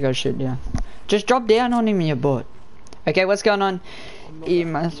move if you go shoot down. Just drop down on him, you bot. Okay, what's going on? You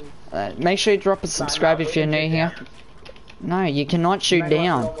must make sure you drop a subscribe if you're new here. No, you cannot shoot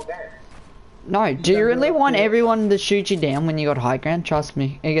down. No, do you really want everyone to shoot you down when you got high ground? Trust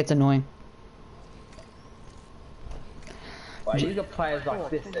me, it gets annoying. Well, you got players like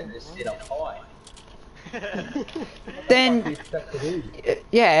this that just sit up high. Then,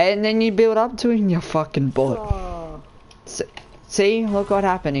 yeah, and then you build up to him, you fucking bot. Oh, See, look what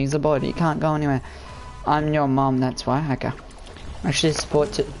happened. He's a bot. He can't go anywhere. I'm your mom. That's why. Okay. Actually,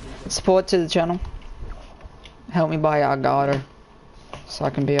 support to the channel. Help me buy Elgato, so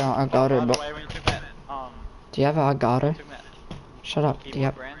I can be a Elgato bot. Do you have Elgato? Shut up. Do you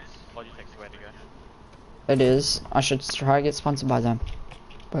have? It is. I should try to get sponsored by them.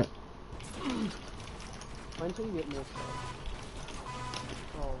 But when do you get more stuff?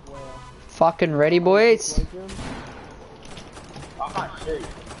 Oh wow. fucking ready, boys. I can't shoot.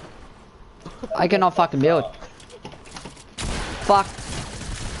 I cannot fucking build. Fuck.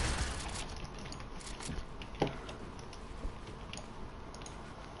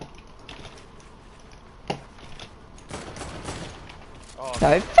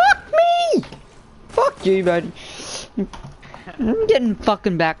 No, fuck me! Fuck you, buddy. I'm getting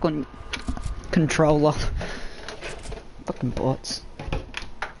fucking back on controller. Fucking bots.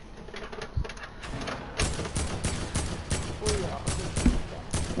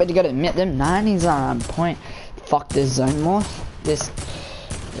 But you gotta admit, them 90s are on point. Fuck this zone more. This,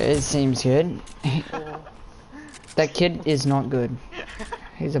 it seems good. That kid is not good.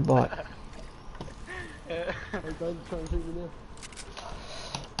 He's a bot.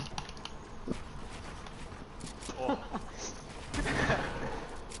 Oh.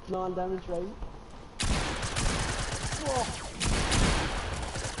 9 damage rate.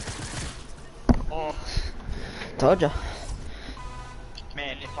 Oh. Told ya.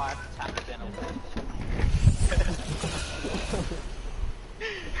 if I have to tap it, then I'll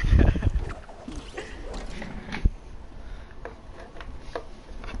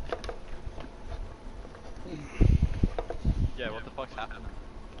Yeah, what the fuck's happened?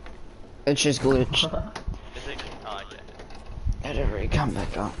 It's just glitched. Is it? Oh, okay. It'll already come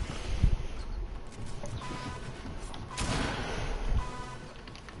back up.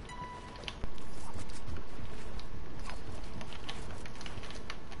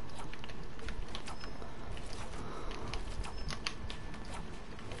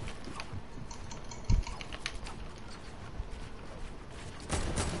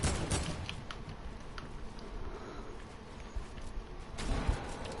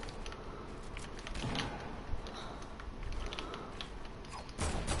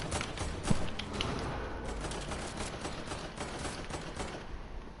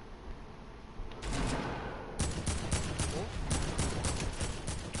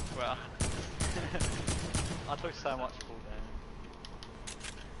 Well, I took so much full damage.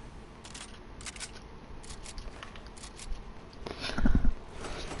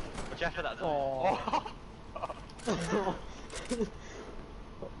 Watch out for that. Oh. Stop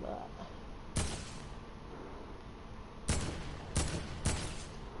that.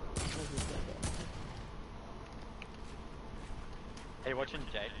 Are you watching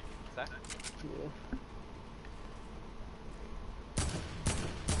Jake? Zach? Yeah.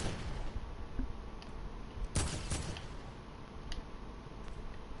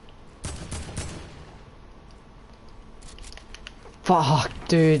 Fuck,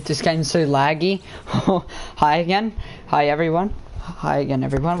 dude, this game's so laggy. Hi again. Hi everyone. Hi again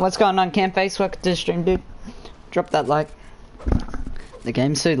everyone. What's going on, Campface? Welcome to the stream, dude. Drop that like. The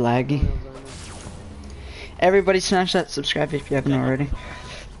game's so laggy. Everybody smash that subscribe if you haven't already.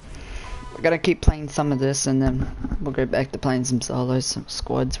 We're gonna keep playing some of this and then we'll go back to playing some solos, some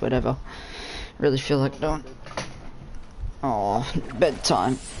squads, whatever. Really feel like doing. Oh,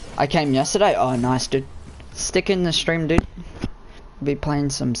 bedtime. I came yesterday. Oh, nice, dude. Stick in the stream, dude. Be playing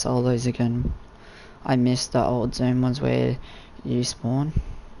some solos again. I missed the old zone ones where you spawn.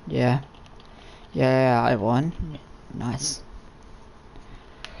 Yeah. Yeah, I won. Nice.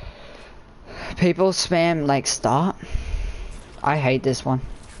 People spam like start. I hate this one.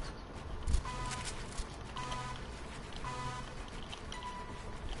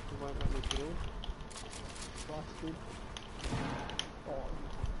 Won't let me build. Bastard. Oh,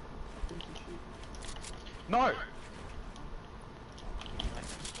 piece of shit. No!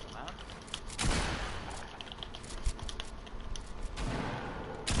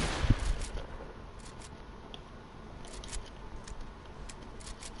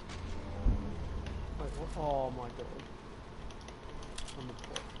 Wait, what? Oh my god. I'm a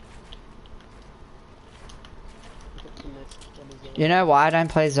bot. Look at the nest. What is it? You know why I don't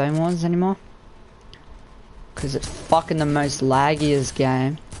play Zone Wars anymore? Cause it's fucking the most laggiest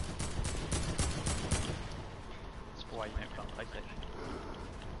game. That's why you don't play on PlayStation.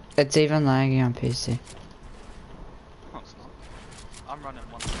 It's even laggy on PC. No, it's not. I'm running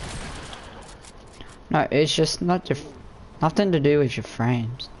one. No, it's just not your, nothing to do with your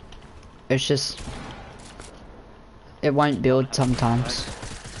frames. It's just, it won't build sometimes.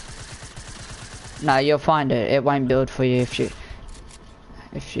 No, you'll find it. It won't build for you if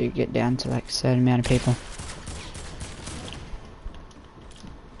you get down to like a certain amount of people.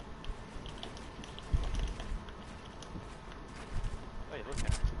 Wait, look at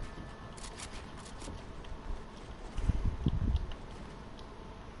it.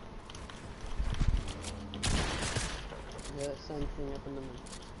 Yeah, same thing happened to me.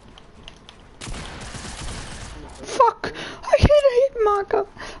 Fuck! I hit a hit marker!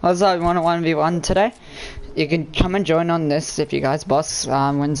 I was like, want a 1v1 today? You can come and join on this if you guys boss.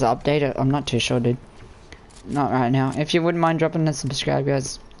 When's the update? I'm not too sure, dude. Not right now. If you wouldn't mind dropping a subscribe,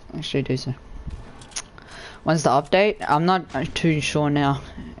 guys, actually do so. When's the update? I'm not too sure now.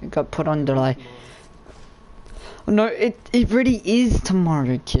 It got put on delay. No, it really is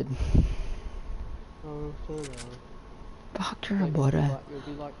tomorrow, kid. Oh, so Fuck, you're a butter. You'll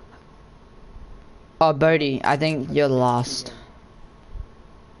be like, Oh, Bodhi, I think you're last.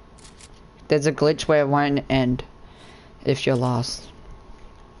 There's a glitch where it won't end if you're last.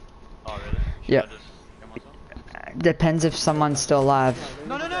 Oh, really? Should Yeah. I just kill myself? Depends if someone's still alive.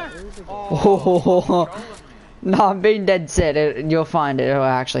 No, no, no! Oh, Control of me. no, I'm being dead set. You'll find it. It'll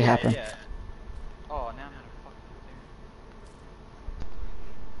actually happen. Yeah. Oh, now I'm gonna fucking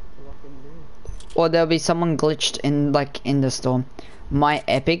fucking new. Or there'll be someone glitched in in the storm. My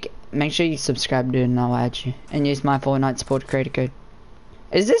epic. Make sure you subscribe, dude, and I'll add you. And use my Fortnite support creator code.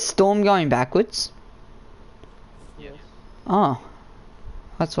 Is this storm going backwards? Yes. Oh.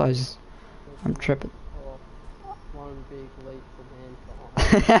 That's why I'm tripping. Oh, one big leap for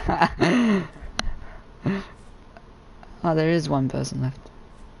mankind. Oh, there is one person left.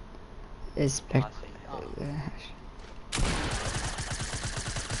 Is I see.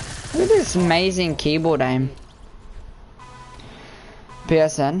 Look at this amazing keyboard aim.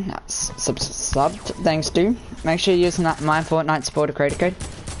 PSN, subbed, thanks dude. Make sure you use my Fortnite supporter creator code.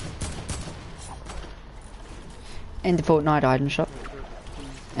 In the Fortnite item shop.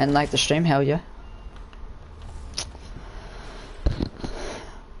 And like the stream, hell yeah.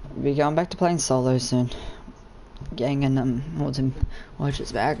 We're going back to playing solo soon. Gang and watch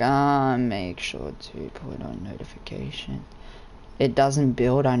us back. Make sure to put on notification. It doesn't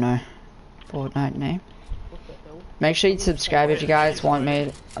build, I know. Fortnite name. What the hell? Make sure you subscribe if you guys want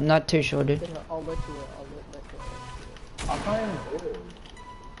me. I'm not too sure, dude. I'll let you. I'll let you. I can't even do it.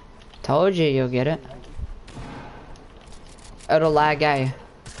 Told you you'll get it. It'll lag, eh?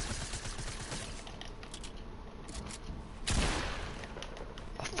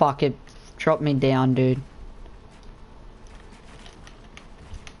 Fuck it. Drop me down, dude.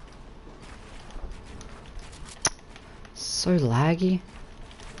 So laggy.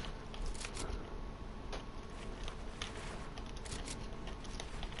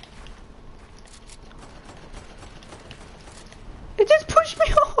 It just pushed me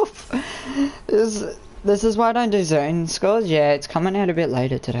off. This is why I don't do zone scores. Yeah, it's coming out a bit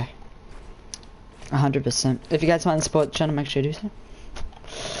later today. 100%. If you guys want to support the channel, make sure you do so.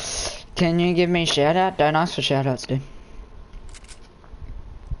 Can you give me a shout out? Don't ask for shout outs, dude.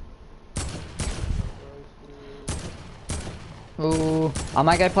 Ooh, I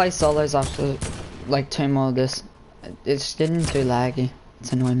might go play solos after like 2 more of this. It's getting too laggy.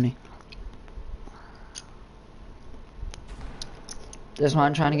 It's annoying me. This one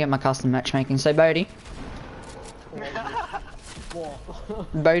I'm trying to get my custom matchmaking. So Bodie.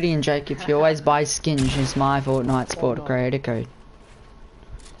 Bodie and Jake, if you always buy skins, use my Fortnite supporter creator code.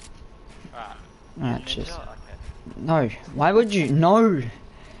 Alright, cheers. No, why would you? No!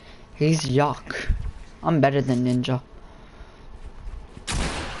 He's yuck. I'm better than Ninja.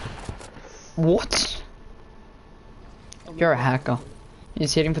 What? You're a hacker.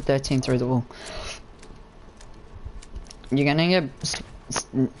 He's hitting for 13 through the wall. You're gonna get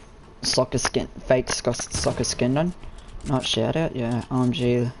soccer skin, fake soccer skin done. Not shout out, yeah.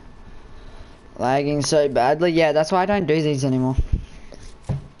 OMG. Lagging so badly. Yeah, that's why I don't do these anymore.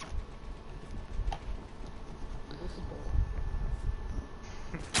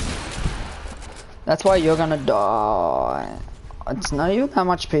 That's why you're gonna die. It's not even that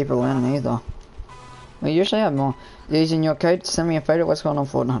much people in either. We usually have more. Using your code, send me a photo. What's going on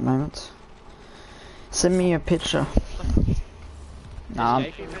Fortnite moments? Send me a picture. Nah.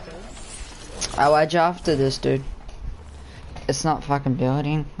 I'll add you after this, dude. It's not fucking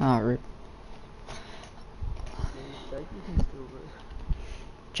building. Oh, rip.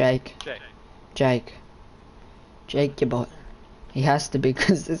 Jake. Jake, your bot. He has to be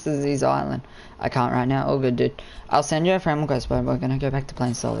because this is his island. I can't right now. All good, dude. I'll send you a friend request, but we're gonna go back to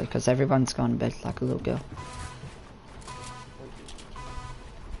playing solo because everyone's gone to bed like a little girl.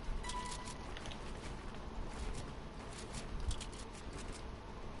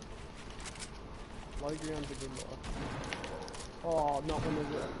 Low ground's a good life. Oh, not one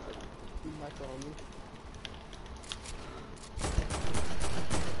of the back on me.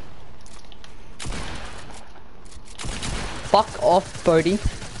 Fuck off, Bodie.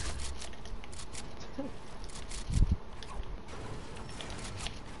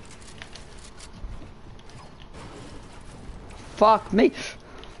 Fuck me.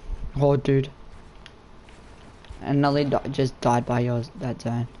 Oh, dude. And Nelly just died by that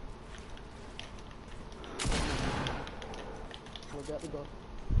zone. We're about to go.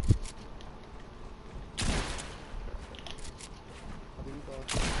 I didn't go.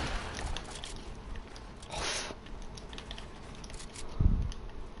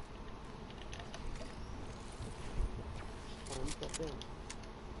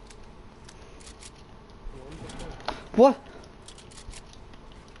 What?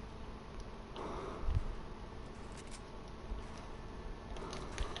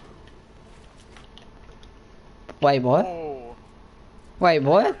 Wait, what? Oh. Wait,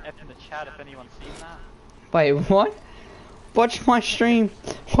 what? F in the chat if anyone's seen that. Wait, what? Watch my stream.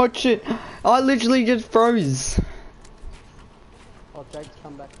 Watch it. I literally just froze. Oh, Jake's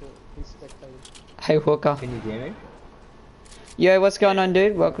come back to his spectating. Hey, Hooker. Can you hear me? Yo, what's going on,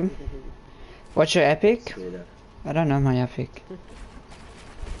 dude? Welcome. What's your epic? Sweeter. I don't know my epic.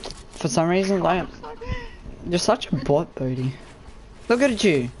 For some reason, like, you're such a bot, Bodie. Look at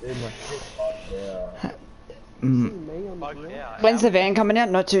you. Dude, my shit's hot, yeah. Mm. See me on the Fuck ground? yeah. When's the van coming out?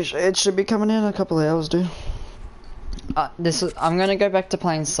 Not too sure. It should be coming in a couple of hours, dude. I'm gonna go back to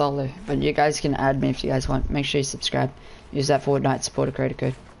playing solo, but you guys can add me if you guys want. Make sure you subscribe. Use that Fortnite supporter creator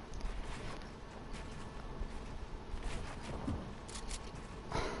code.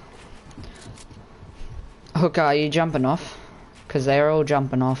 Hooker, are you jumping off? Cause they're all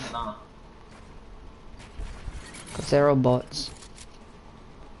jumping off. Nah. Cause they're all bots.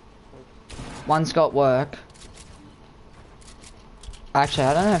 One's got work. Actually,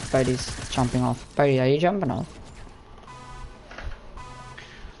 I don't know if Bodie's jumping off. Bodie, are you jumping off?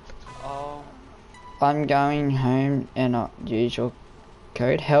 I'm going home in a usual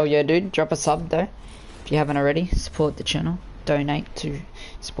code. Hell yeah, dude. Drop a sub though. If you haven't already, support the channel. Donate to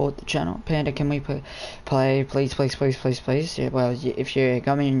support the channel. Panda, can we play? Please, please, please, please, please. Yeah, well, if you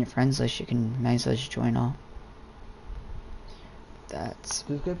got me in your friends list, you can may as well just join all. That's...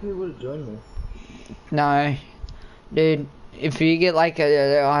 Just get people to join me. No. Dude, if you get like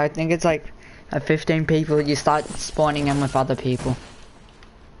I think it's like 15 people, you start spawning in with other people.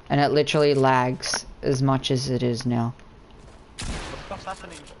 And it literally lags as much as it is now. What's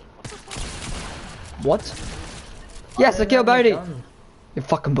happening? What? Yes, I killed Bodie! You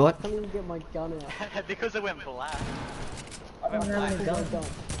fucking butt. I can't even get my gun out. Because it went black. I don't have any Pull my guns. gun.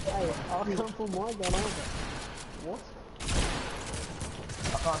 Hey, I can't pull my gun either. What?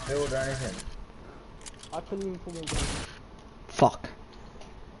 I can't build or anything. I couldn't even pull my gun. Fuck.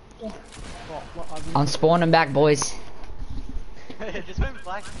 Oh, what, I'm spawning back, boys. It just went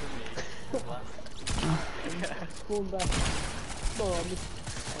black for me. Black. spawn back. No, I missed.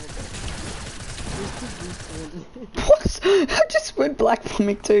 What? I just went black for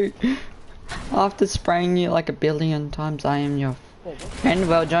me too. After spraying you like a billion times, I am your friend.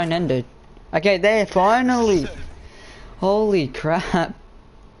 Well, join ended. Okay, there, finally. Holy crap.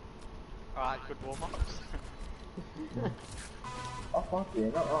 Alright, good warm-ups. Oh fuck you,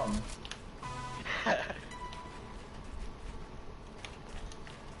 you're not wrong.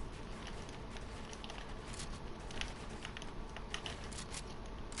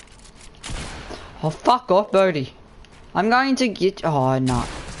 Oh, fuck off, Bodie. I'm going to get... Oh, no.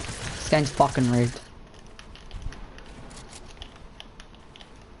 This game's fucking rigged.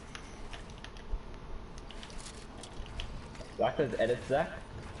 Zach does edit Zach?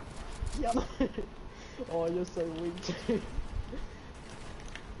 Yeah. Oh, you're so weak too.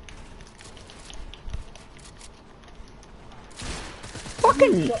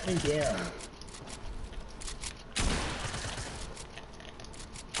 Fucking... Shut me down.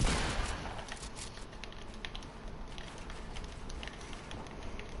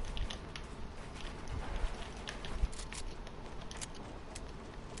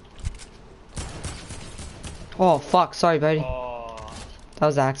 Oh, fuck. Sorry, Bodie. Oh, That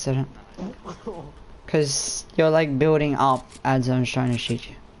was an accident. Because you're like building up as I was trying to shoot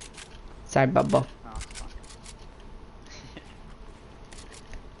you. Sorry, Bubba. no, it's fine.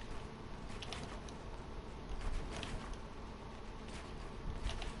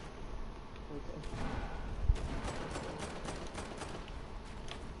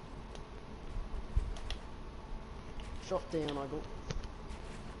 Shot down, I got.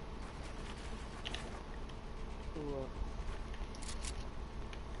 Alright.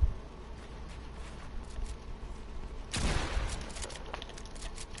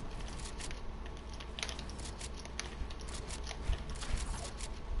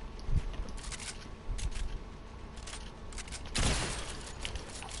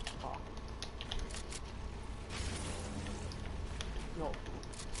 No,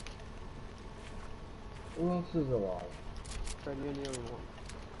 Who else is alive? Fred, you're the only one.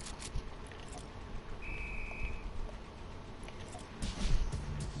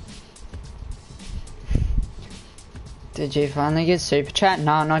 Did you finally get super chat?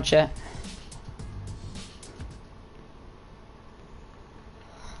 No, not yet.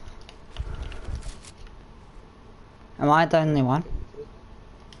 Am I the only one?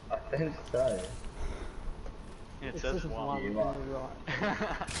 I think so. It It's says just one. one You on are. the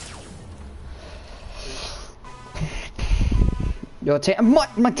right. Your team,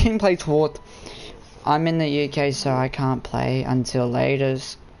 my team plays fourth. I'm in the UK, so I can't play until later,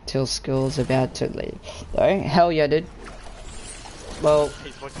 till school's about to leave. Though, hell yeah, dude. Well,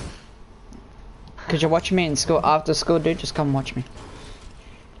 He's watching. cause you're watching me in school after school, dude. Just come watch me.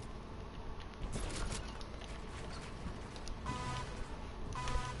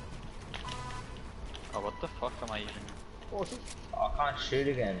 Oh, what the fuck am I even? Oh, shit. I can't shoot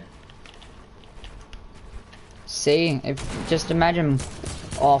again. See, if just imagine.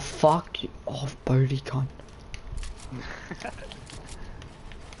 Oh fuck you. Oh, Bodie cunt.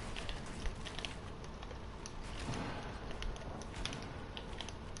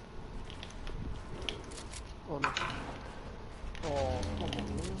 Oh no. Oh, come on,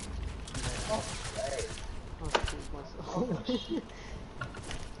 man. Oh, hey. I killed myself.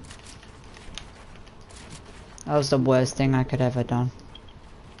 That was the worst thing I could ever done.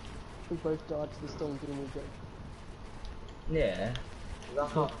 We both died to the storm, didn't we, Jake? Yeah.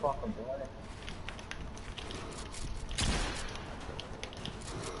 That's not fucking boring.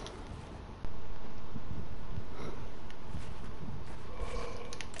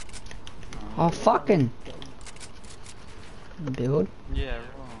 Oh, fucking build. Yeah, right.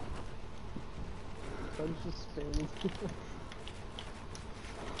 I was just spamming.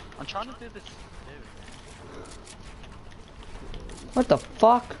 I'm trying to do this. There What the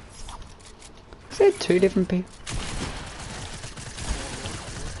fuck? Is there two different people?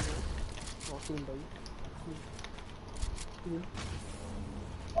 Walking, buddy.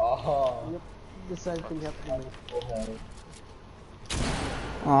 Oh. Yep, the same thing happened to me. Okay.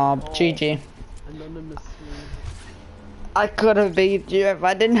 Oh, GG. Anonymously. I could have beat you if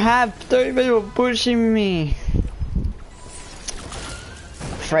I didn't have three people pushing me.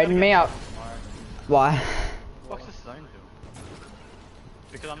 Threaten me up. Why? What's this zone doing?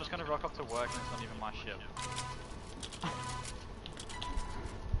 Because I'm just gonna rock up to work and it's not even my ship.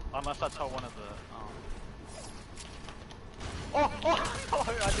 Unless I tell one of the. Oh! Oh! I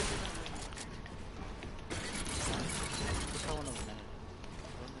didn't even. Tell one of the men.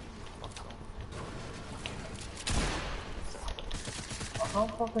 I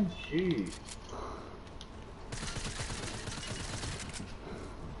can't fucking shoot.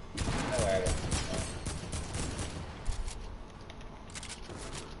 No way.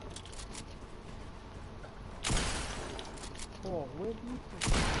 Oh, where do you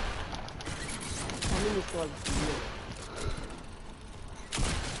think? I'm in this guy's field.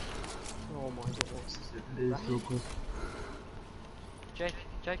 Oh my goodness. Jake,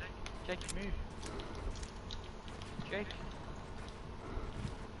 move. Jake.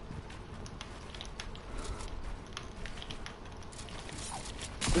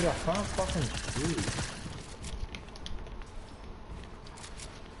 Dude, I can't fucking shoot.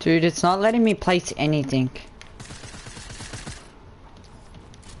 Dude, it's not letting me place anything.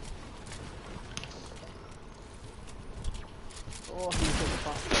 Oh, he's in the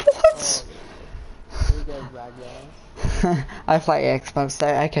fuck. What? Oh, there you go, rag guys. I play Xbox, so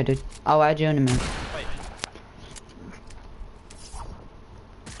okay, dude. I'll add you in a minute. Wait.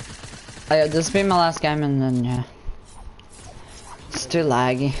 Oh, yeah, this will be my last game, and then yeah, it's too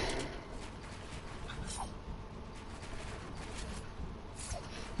laggy.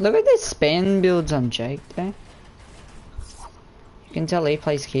 Look at this spin builds on Jake, though. You can tell he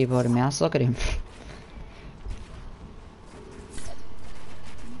plays keyboard and mouse. Look at him.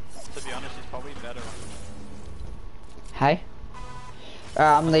 To be honest, he's probably better on. Hey.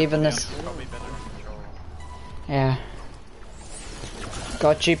 I'm leaving To be this. honest, he's probably better on control. Yeah.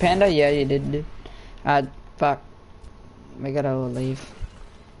 Got you, Panda? Yeah, you did, dude. Fuck. We gotta all leave.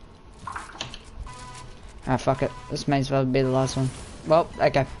 Fuck it. This may as well be the last one. Well,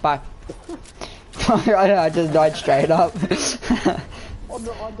 okay, bye. I just died straight up. Oh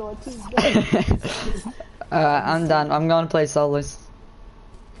no, I died too. I'm done. I'm going to play solos.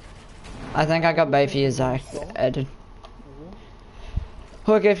 I think I got both of you, Zach. Ed.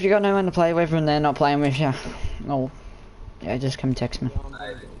 Look, if you got no one to play with and they're not playing with you, oh, yeah, just come text me. Yeah, I'm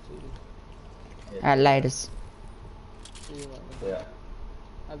gonna go too. Laters. See you later. Yeah.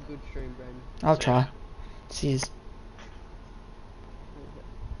 Have a good stream, Brandon. I'll try. See you.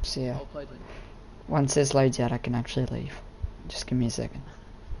 See ya. I'll play too. Once this loads out, I can actually leave. Just give me a second.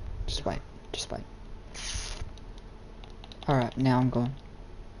 Just wait. Just wait. Alright, now I'm gone.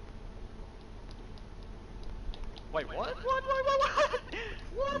 Wait, what? What?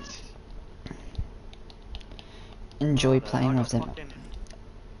 Enjoy I playing got with them. fucking-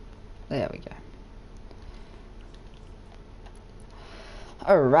 There we go.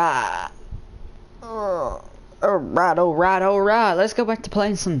 Alright. Alright. Let's go back to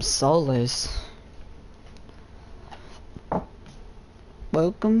playing some solos.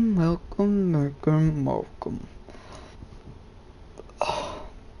 Welcome. Oh.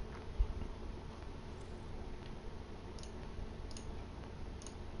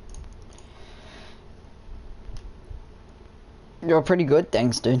 You're pretty good,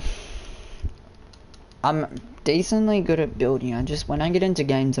 thanks, dude. I'm decently good at building. When I get into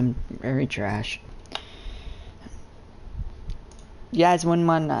games, I'm very trash. You guys wouldn't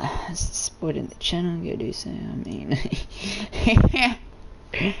mind supporting the channel, go do so. I mean,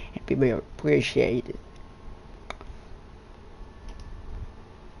 it'd be very appreciated.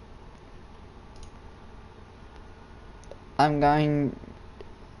 I'm going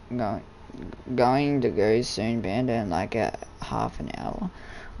Going to go soon, Panda, in like a half an hour.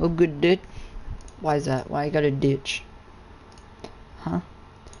 Oh, good, dude. Why is that? Why you got a ditch? Huh?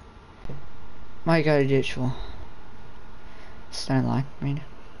 Why you got a ditch for? Just don't like me.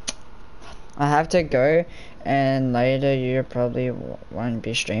 I have to go, and later you probably won't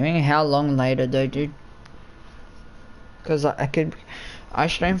be streaming. How long later though, dude? Cause I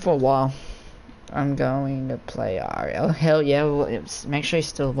stream for a while. I'm going to play RL. Hell yeah, well, make sure you're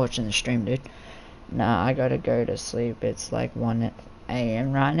still watching the stream, dude. Nah, I gotta go to sleep. It's like 1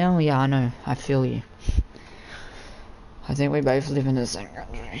 AM right now. Yeah, I know. I feel you. I think we both live in the same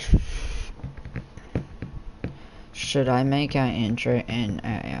country. Should I make our intro and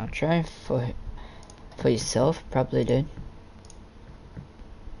our outro for yourself? Probably, dude.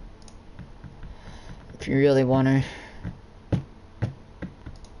 If you really want to.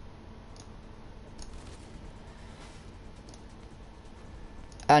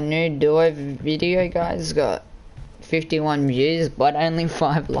 Our new duo video, guys, got 51 views, but only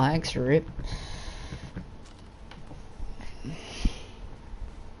 5 likes. Rip.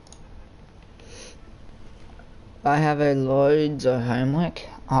 I have a loads of homework.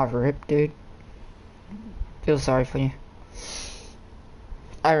 Oh, rip, dude. Feel sorry for you.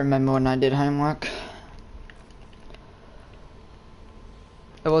 I remember when I did homework.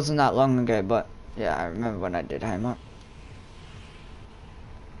 It wasn't that long ago, but yeah, I remember when I did homework.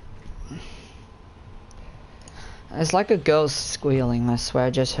 It's like a girl squealing. I swear I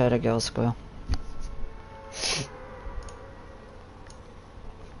just heard a girl squeal.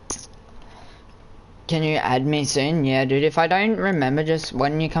 Can you add me soon? Yeah, dude. If I don't remember, just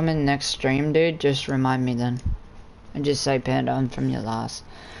when you come in next stream, dude, just remind me then. And just say, Panda, I'm from your last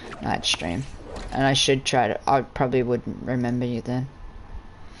night stream. And I should try to. I probably would remember you then.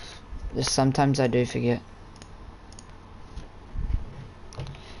 Just sometimes I do forget.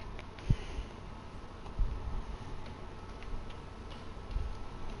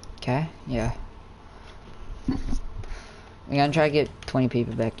 Okay, yeah. We're gonna try to get 20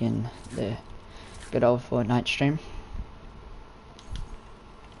 people back in the good old Fortnite stream.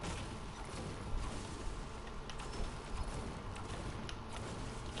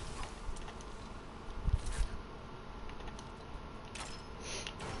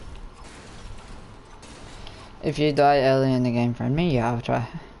 If you die early in the game, friend me, yeah, I'll try.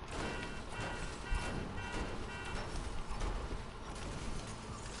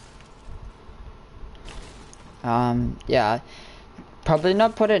 Yeah. Probably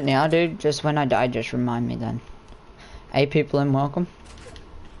not put it now, dude. Just when I die, just remind me then. Hey, people, and welcome.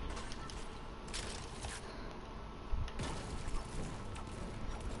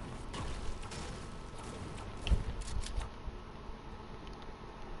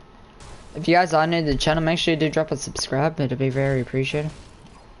 If you guys are new to the channel, make sure you do drop a subscribe. It'll be very appreciated.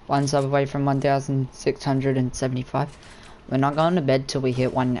 1 sub away from 1,675. We're not going to bed till we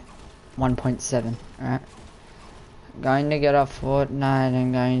hit 1.7. Alright. Going to get off Fortnite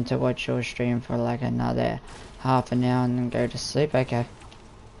and going to watch your stream for like another half an hour and then go to sleep. Okay.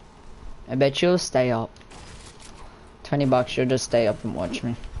 I bet you'll stay up. $20, you'll just stay up and watch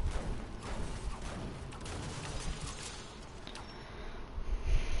me.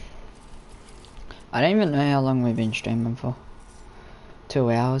 I don't even know how long we've been streaming for. 2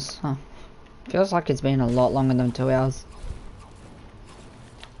 hours. Huh. Feels like it's been a lot longer than 2 hours.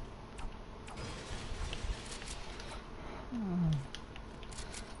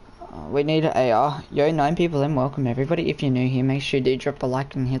 We need an AR. Yo, 9 people in. Welcome everybody. If you're new here, make sure you do drop a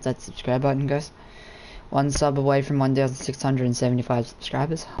like and hit that subscribe button, guys. 1 sub away from 1,675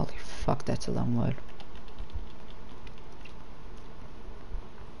 subscribers. Holy fuck, that's a long word.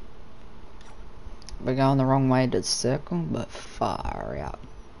 We're going the wrong way to the circle, but far out.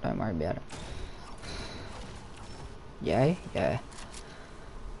 Don't worry about it. Yay? Yeah.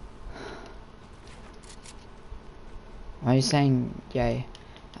 Why are you saying yay?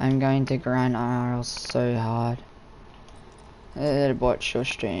 I'm going to grind IRL so hard. Watch your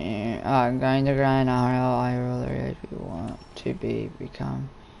stream. I'm going to grind IRL. I really want to become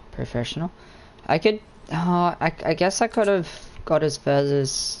professional. I could. I guess I could have got as further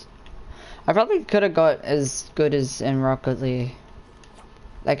as. I probably could have got as good as in Rocket League.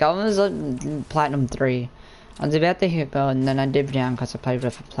 Like I was at Platinum 3. I was about to hit gold and then I dipped down because I played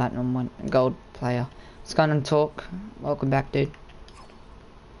with a Platinum 1 gold player. It's gonna talk. Welcome back, dude.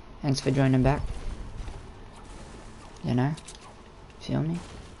 Thanks for joining back. You know? Feel me?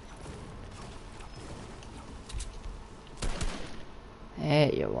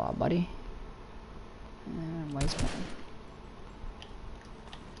 There you are, buddy. Where's my...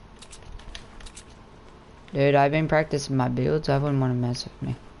 Dude, I've been practicing my builds. I wouldn't want to mess with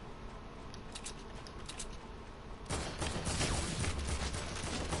me.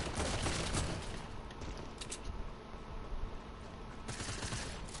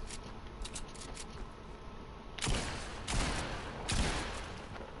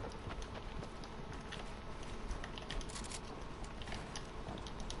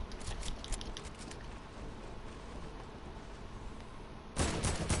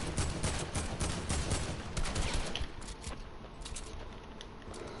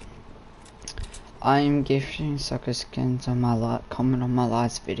 I'm gifting soccer skins on my comment on my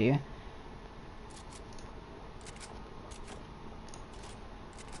last video.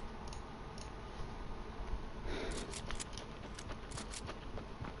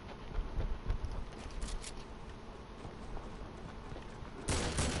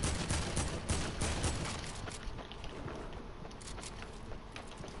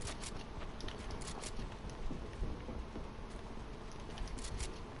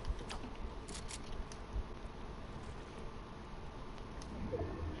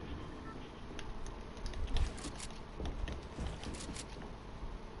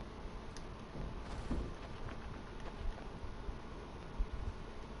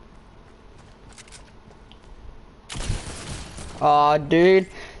 Oh, dude,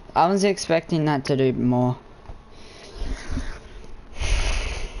 I was expecting that to do more.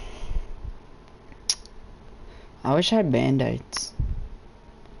 I wish I had band-aids.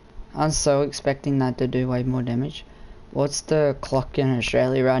 I was so expecting that to do way more damage. What's the clock in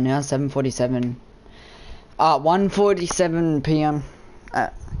Australia right now? 7:47. 1:47 p.m.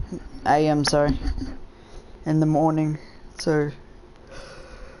 AM, sorry. In the morning. So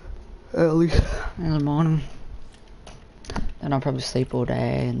early in the morning. Then I'll probably sleep all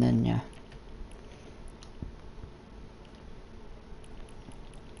day and then yeah.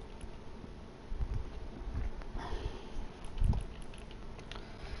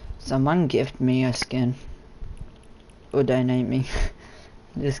 Someone gift me a skin. Or donate me.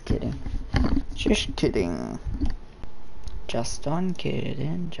 Just kidding. Just kidding. Just on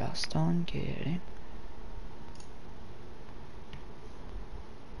kidding. Just on kidding.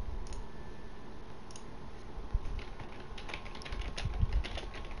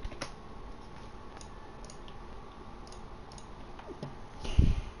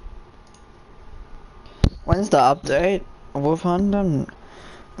 When's the update? We'll find them.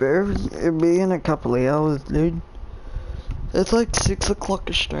 It'll be in a couple of hours, dude. It's like 6 o'clock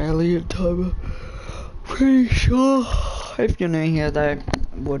Australian time. Pretty sure. If you're new here, though,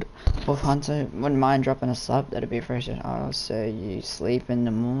 Wolf Hunter wouldn't mind dropping a sub. That'd be fresh. Oh, so you sleep in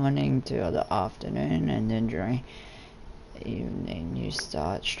the morning till the afternoon, and then during evening you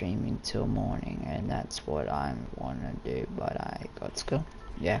start streaming till morning, and that's what I wanna do. But I got school.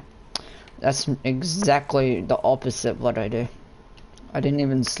 Yeah, that's exactly the opposite of what I do. I didn't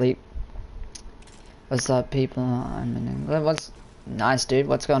even sleep. What's up, people? I'm in England. What's nice, dude?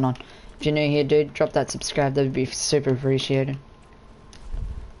 What's going on? If you're new here, dude, drop that subscribe. That'd be super appreciated.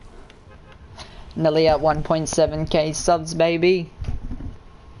 Nearly at 1.7k subs, baby.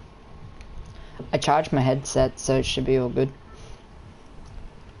 I charged my headset, so it should be all good.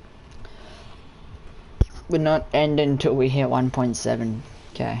 We're not ending until we hit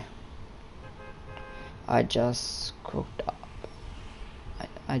 1.7k. I just cooked up.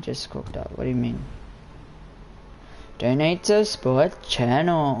 I just cooked up. What do you mean? Donate to support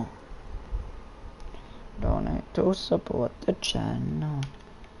channel. Donate to support the channel.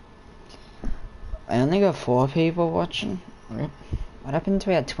 I only got 4 people watching. Rip. What happened to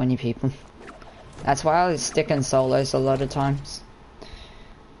we had 20 people? That's why I was sticking solos a lot of times.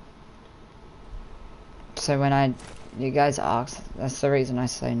 So when you guys ask, that's the reason I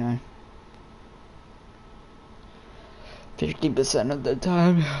say no. 50% of the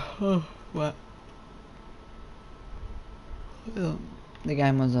time. Oh, what? The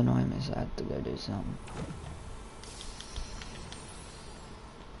game was annoying me, so I had to go do something.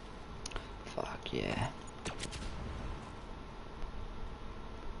 Fuck yeah.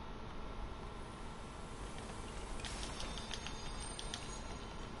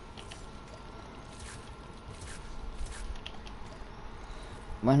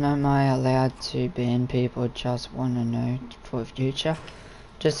 When am I allowed to ban people? Just want to know for future.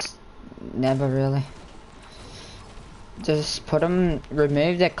 Just never really. Just put them,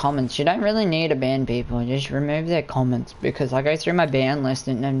 remove their comments. You don't really need to ban people. Just remove their comments, because I go through my ban list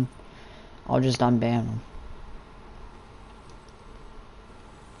and then I'll just unban them.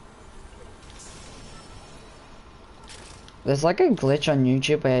 There's like a glitch on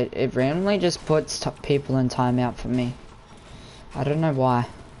YouTube where it randomly just puts people in timeout for me. I don't know why.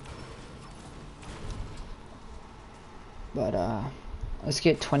 But let's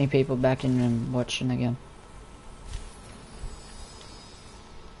get 20 people back in and watching again.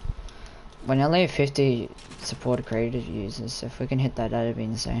 We're nearly at 50 supported creative users, so if we can hit that, that'd be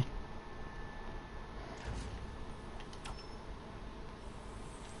insane.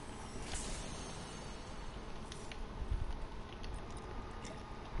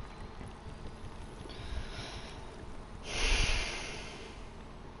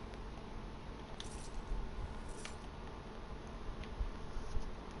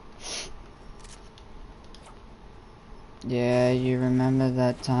 Yeah, you remember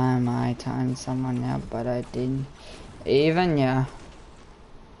that time I timed someone out, but I didn't. Even, yeah.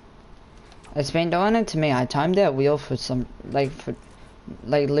 It's been doing it to me. I timed that wheel for some, for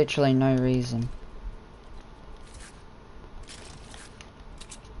literally no reason.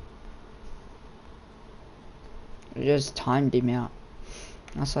 It just timed him out.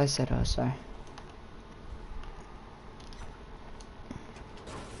 That's what I said also.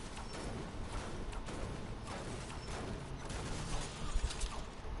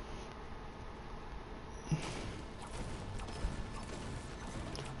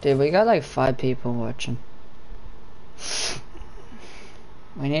 Dude, we got like 5 people watching.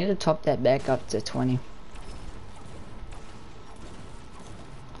 We need to top that back up to 20.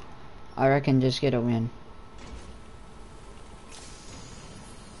 I reckon just get a win.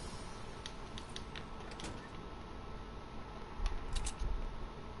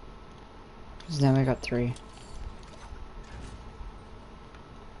 Cause now we got 3.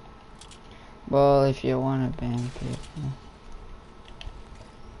 Well, if you want to ban people.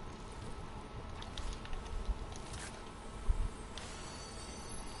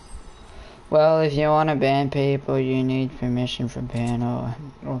 Well, if you want to ban people, you need permission from panel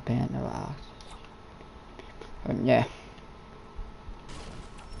or panel. Yeah.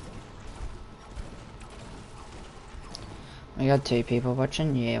 We got 2 people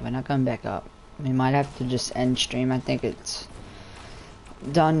watching. Yeah, we're not going back up. We might have to just end stream. I think it's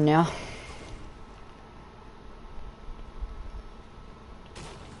done now.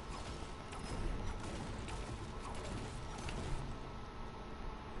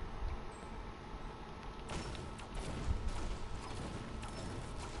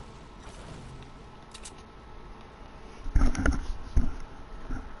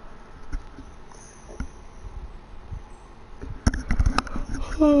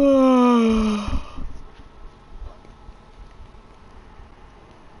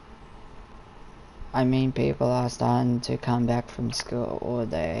 I mean, people are starting to come back from school or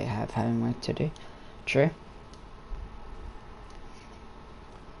they have homework to do. True.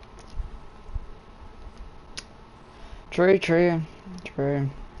 True, true, true.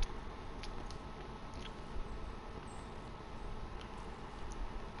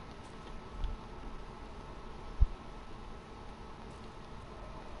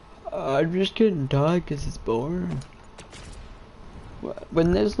 I'm just getting tired because it's boring.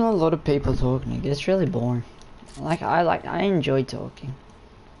 When there's not a lot of people talking, it gets really boring. I enjoy talking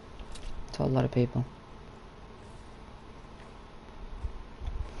to a lot of people.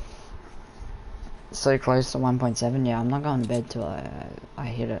 So close to 1.7, yeah, I'm not going to bed till I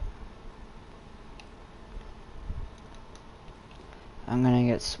hit it. I'm gonna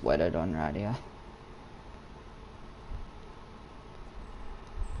get sweated on right here.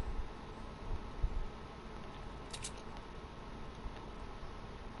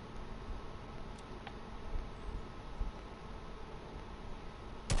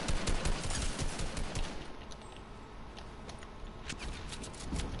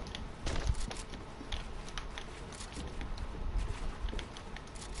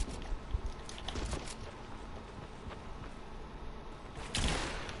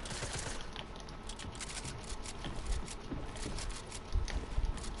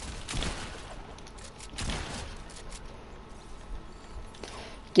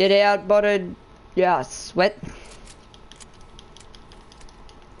 Get out, butted. Yeah, sweat.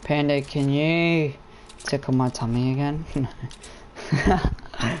 Panda, can you tickle my tummy again?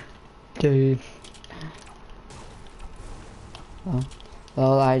 Dude.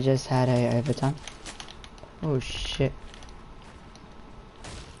 Well, I just had a overtime. Oh shit.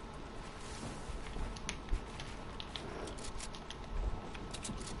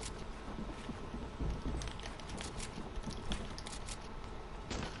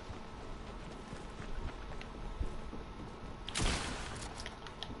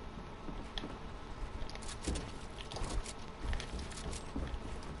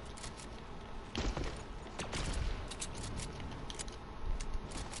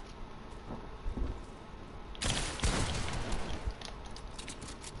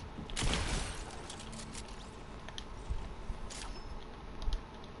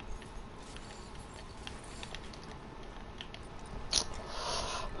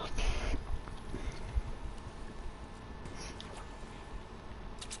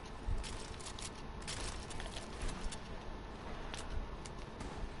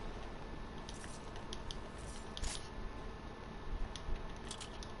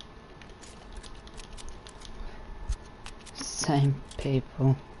 Same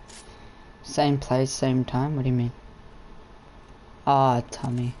people. Same place, same time? What do you mean? Ah,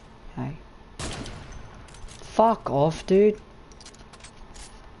 tummy. Hey. fuck off, dude.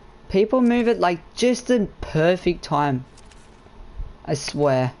 People move it like just in perfect time. I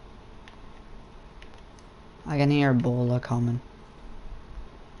swear. I can hear a baller coming.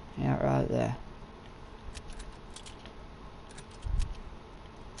 Yeah, right there.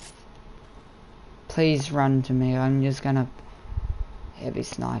 Please run to me. I'm just gonna heavy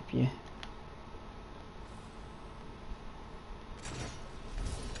snipe you.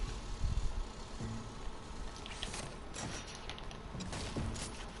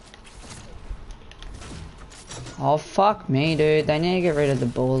 Oh fuck me, dude. They need to get rid of the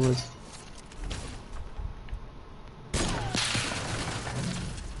ballers.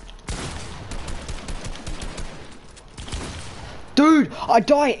 Dude, I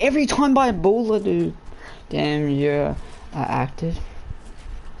die every time by a baller, dude. Damn, you're active.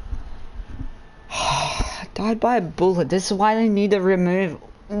 I died by a bullet. This is why they need to remove.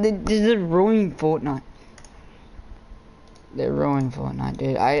 This is ruining Fortnite. They're ruining Fortnite,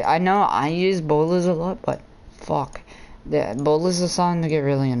 dude. I know I use ballers a lot, but fuck. The ballers are starting to get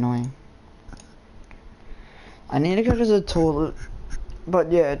really annoying. I need to go to the toilet.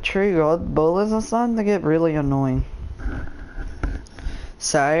 But yeah, true God, ballers are starting to get really annoying.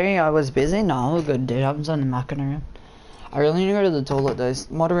 Sorry, I was busy. No, we're good, dude. I was on the mucking around. I really need to go to the toilet, though.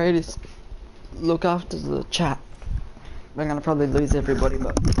 Moderators, look after the chat. We're gonna probably lose everybody,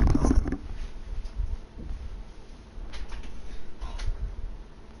 but...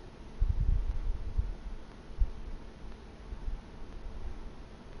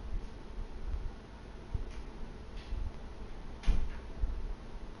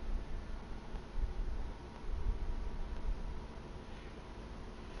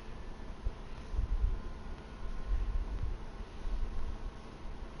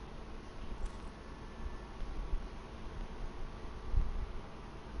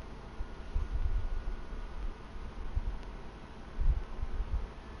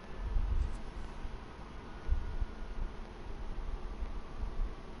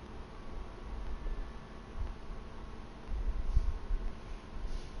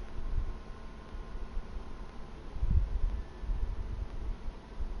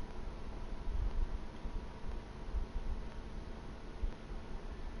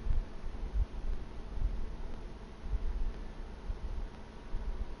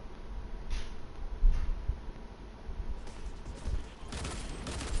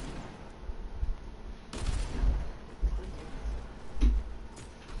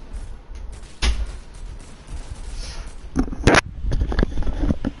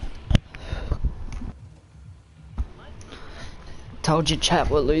 Told you chat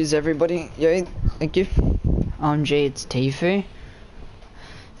will lose everybody. Yo, thank you. OMG, it's Tifu.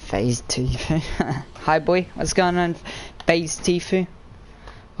 FaZe Tifu. Hi boy, what's going on? FaZe Tifu.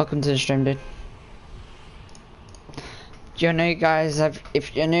 Welcome to the stream, dude. You're new guys,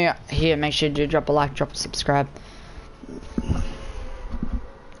 if you're new here, make sure to drop a like, drop a subscribe.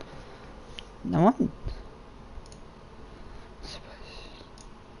 No one?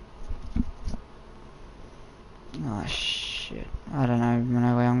 Oh shit, I don't even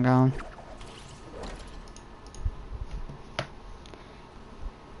know where I'm going.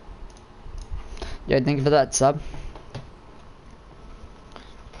 Yo, thank you for that sub.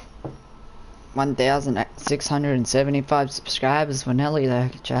 1,675 subscribers. We're nearly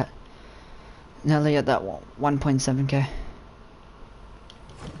there, chat. Nearly at that 1.7k.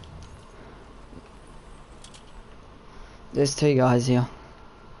 There's 2 guys here.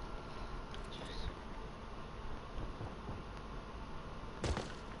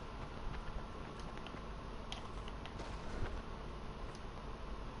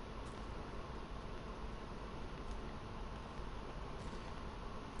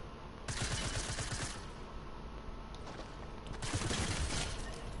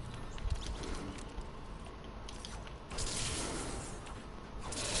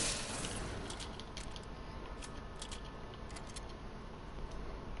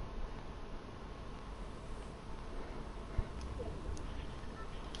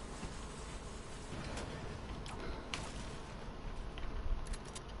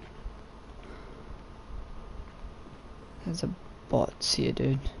 There's a bots here,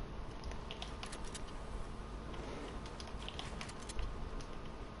 dude.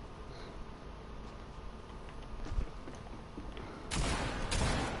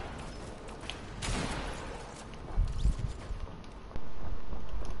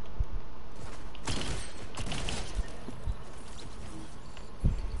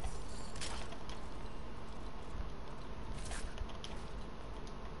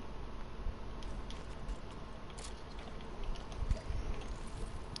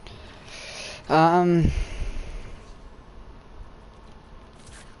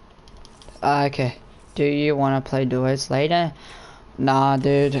 Okay. Do you want to play duos later? Nah,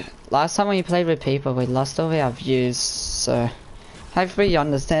 dude. Last time we played with people, we lost all our views, so hopefully you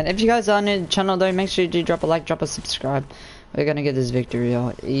understand. If you guys are new to the channel though, make sure you do drop a like, drop a subscribe. We're gonna get this victory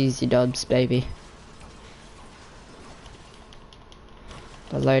out. Easy dubs, baby.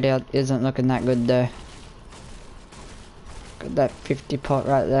 The loadout isn't looking that good though. Got that 50 pot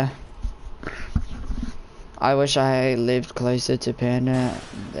right there. I wish I lived closer to Panda,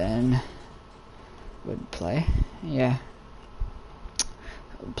 then would play. Yeah.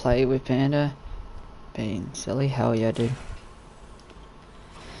 Play with Panda. Being silly, hell yeah, dude.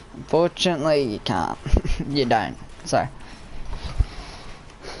 Unfortunately, you can't. You don't. So.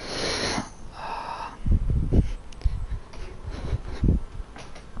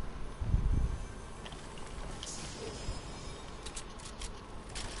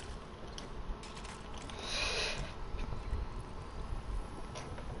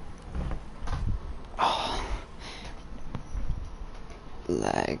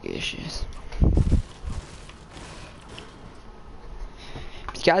 Lag issues.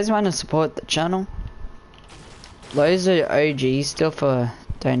 If you guys want to support the channel, those are OGs still for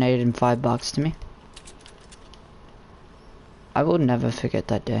donating $5 to me. I will never forget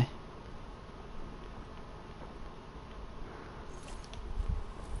that day.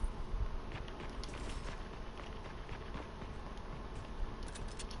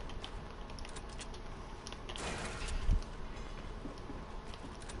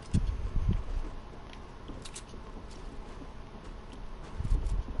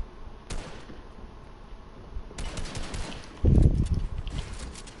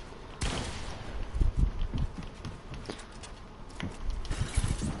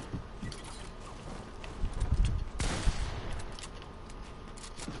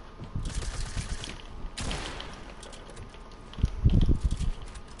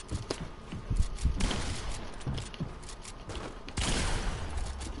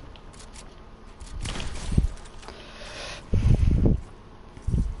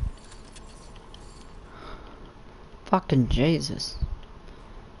 Fucking Jesus.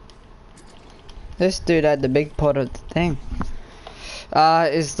 This dude had the big pot of the thing.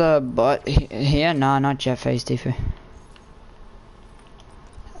 Is the bot here? Nah, not yet, face Tifu.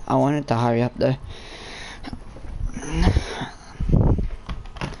 I wanted to hurry up though.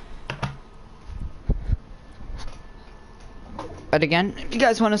 But again, if you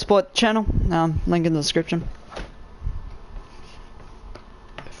guys want to support the channel, link in the description.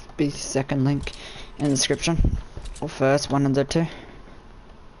 Be second link in the description. Or first, one of the two.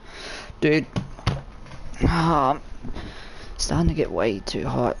 Dude. Starting to get way too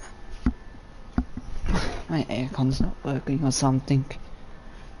hot. My aircon's not working or something.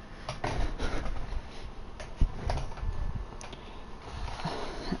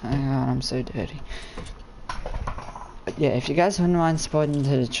 Oh God, I'm so dirty. But yeah, if you guys wouldn't mind supporting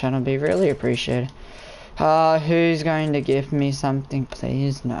to the channel, it'd be really appreciated. Who's going to give me something,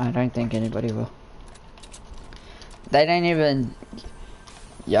 please? No, I don't think anybody will. They don't even...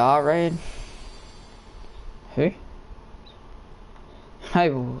 Yar raid? Who? I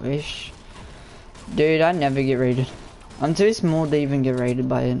wish. Dude, I never get raided. I'm too small to even get raided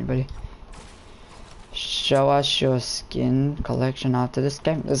by anybody. Show us your skin collection after this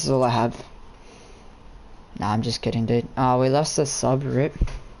game. This is all I have. Nah, I'm just kidding, dude. Oh, we lost the sub, rip.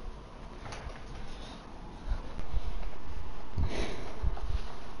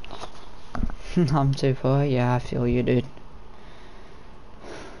 I'm too poor. Yeah, I feel you, dude.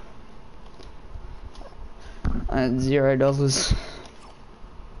 At $0.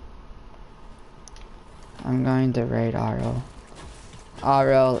 I'm going to raid RL.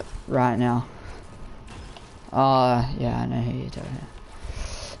 RL right now. Yeah, I know who you're talking about.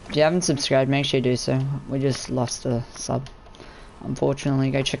 If you haven't subscribed, make sure you do so. We just lost a sub.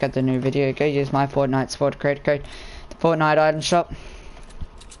 Unfortunately, go check out the new video. Go use my Fortnite support credit code. The Fortnite item shop.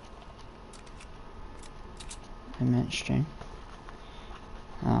 I meant stream.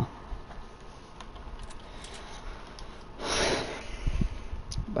 Oh.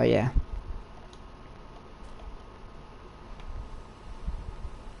 But yeah.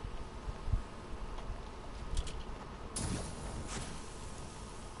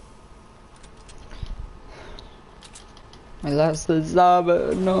 I lost the sub,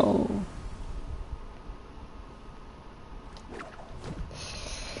 no.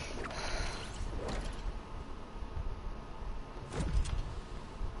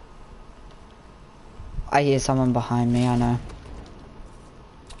 I hear someone behind me, I know.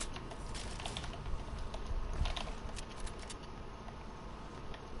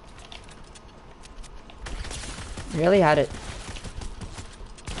 Really had it.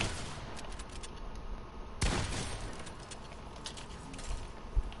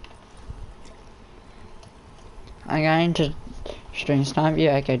 I'm going to stream snipe you.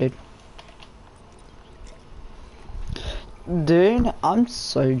 Okay, dude. Dude, I'm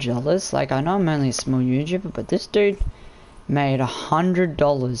so jealous. Like, I know I'm only a small YouTuber, but this dude made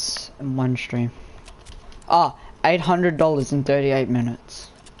 $100 in one stream. Ah, $800 in 38 minutes.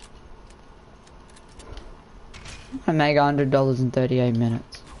 I make $100 in 38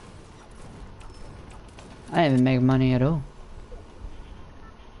 minutes. I didn't even make money at all.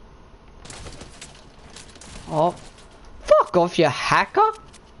 Oh, fuck off, you hacker!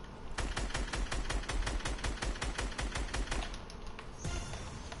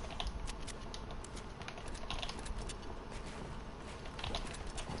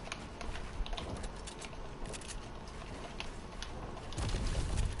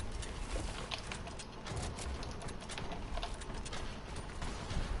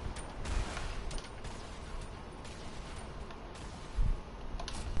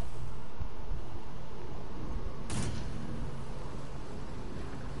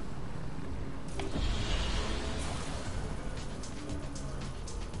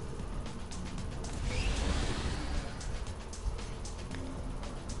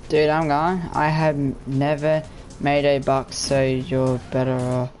 Dude, I'm gone. I have never made a buck, so you're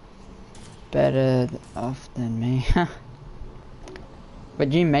better off than me.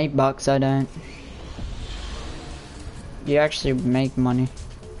 But you make bucks, I don't. You actually make money.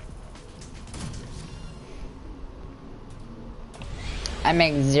 I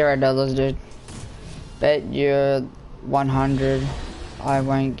make $0, dude. Bet you're 100. I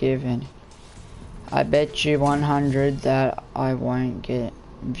won't give any. I bet you 100 that I won't get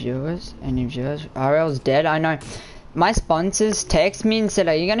any viewers. RL's dead. I know. My sponsors text me and said,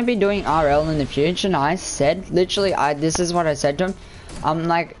 "Are you gonna be doing RL in the future?" And I said, literally, this is what I said to him. I'm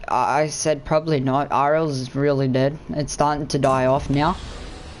like, I said probably not. RL's really dead. It's starting to die off now.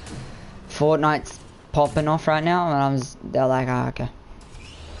 Fortnite's popping off right now, and they're like, ah, okay.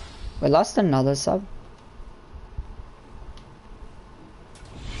 We lost another sub.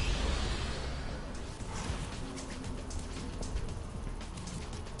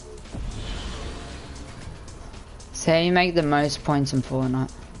 So how you make the most points in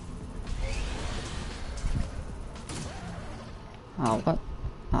Fortnite? Oh, what?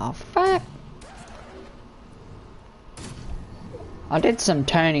 Oh, fuck. I did some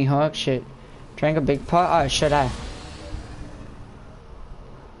Tony Hawk shit. Drank a big pot? Oh, should I?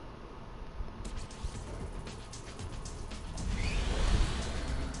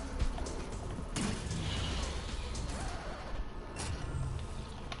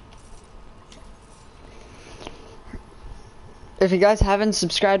 If you guys haven't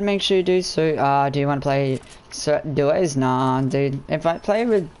subscribed, make sure you do so. Do you want to play duos? Nah, dude. If I play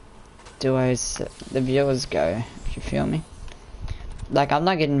with duos, the viewers go. If you feel me. Like, I'm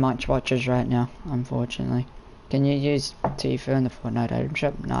not getting much watches right now, unfortunately. Can you use Tfue in the Fortnite item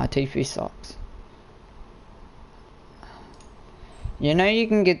shop? Nah, Tfue sucks. You know you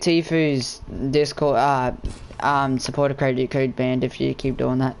can get Tfue's Discord, supporter credit code banned if you keep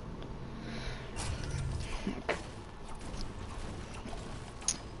doing that.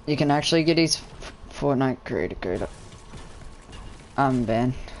 You can actually get his Fortnite creator code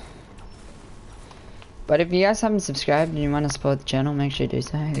banned. But if you guys haven't subscribed and you want to support the channel, make sure you do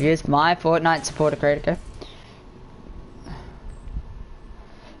so. Here's my Fortnite supporter creator code.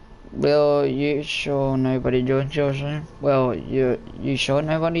 Will you sure nobody joins your stream? Well, you sure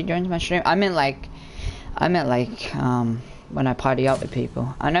nobody joins my stream? I meant like when I party up with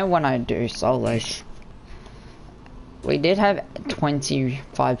people. I know when I do solos. We did have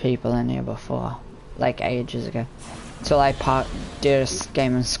 25 people in here before, like ages ago. Till I did a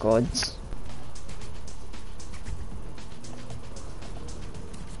game of squads.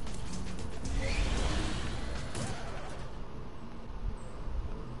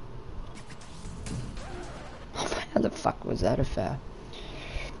 How the fuck was that a foul?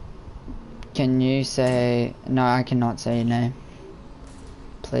 Can you say... No, I cannot say your name.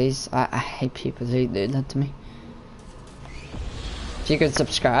 Please? I hate people who do that to me. If you could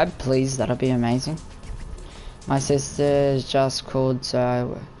subscribe, please, that'll be amazing. My sister's just called,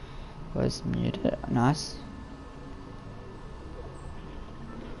 so I was muted. Nice.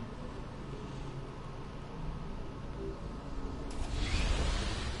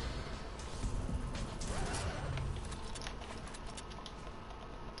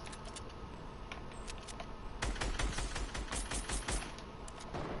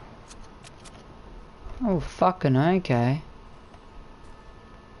 Oh, fucking okay.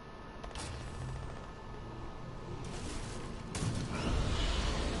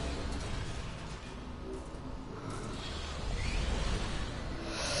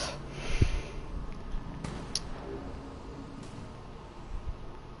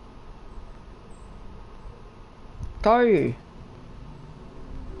 Go!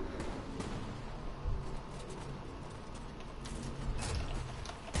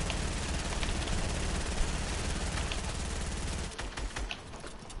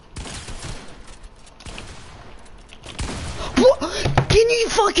 What? Can you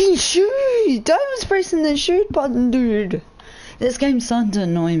fucking shoot? I was pressing the shoot button, dude. This game's starting to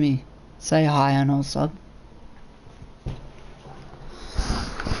annoy me. Say hi and I'll sub.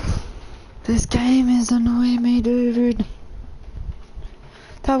 This game is annoying me, dude.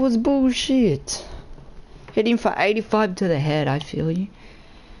 That was bullshit. Hitting for 85 to the head, I feel you.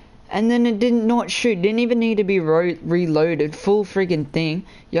 And then it did not shoot. Didn't even need to be reloaded. Full friggin' thing.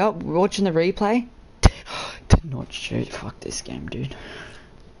 Yup, watching the replay. Did not shoot. Fuck this game, dude.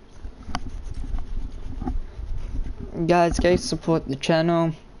 Guys, go support the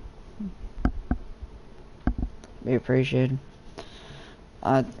channel. Be appreciated.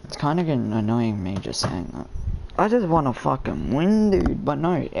 It's kind of getting annoying me just saying that. I just want to fucking win, dude. But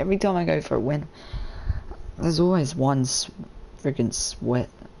no, every time I go for a win, there's always one freaking sweat.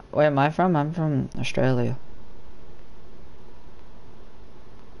 Where am I from? I'm from Australia.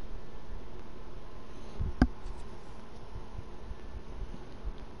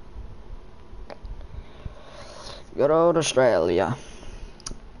 Good old Australia.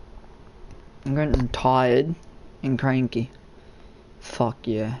 I'm getting tired and cranky. Fuck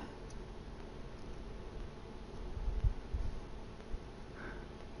yeah.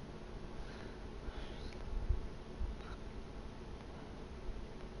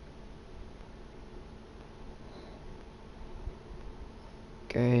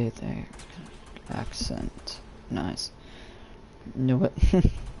 Go there. Accent. Nice. Knew it.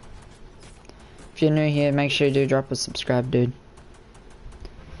 If you're new here, make sure you do drop a subscribe, dude.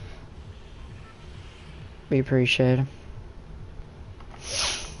 We appreciate it.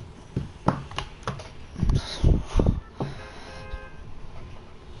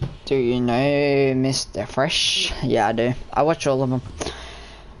 Do you know Mr. Fresh? Yeah, I do. I watch all of them.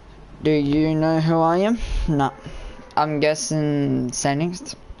 Do you know who I am? No. I'm guessing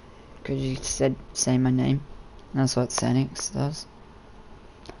Sanix. Because you said say my name. That's what Sanix does.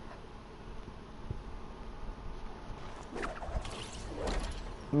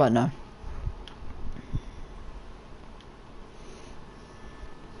 But no.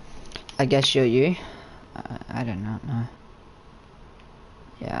 I guess you're you. I do not know.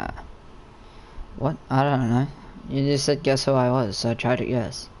 Yeah. What? I don't know. You just said guess who I was, so I tried to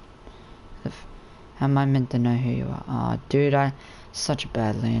guess. How am I meant to know who you are? Oh, dude, such a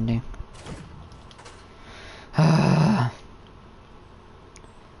bad landing.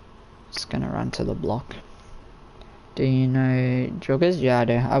 Just gonna run to the block. Do you know Joggers? Yeah, I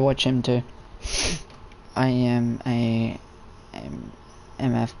do. I watch him too. I am a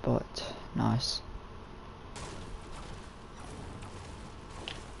MF bot. Nice.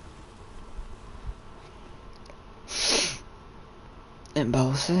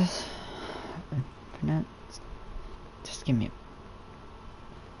 Impulses. Just give me a...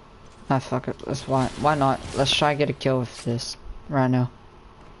 Ah, fuck it. Let's why not? Let's try to get a kill with this right now.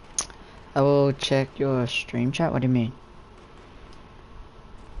 I will check your stream chat. What do you mean?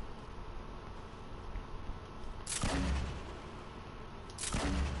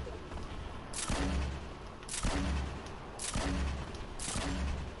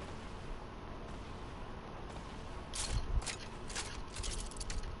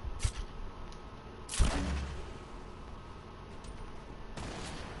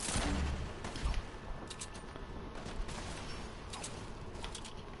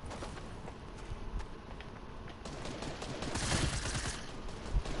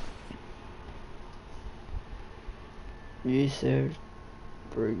 You said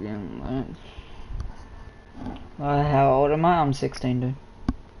friggin' lunch. How old am I? I'm 16, dude.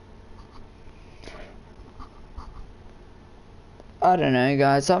 I don't know,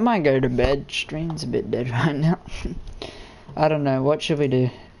 guys. I might go to bed. Stream's a bit dead right now. I don't know. What should we do?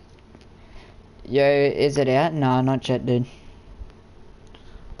 Yo, is it out? Nah, not yet, dude.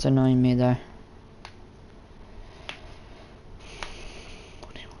 It's annoying me, though.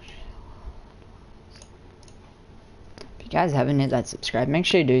 If you guys haven't hit that subscribe, make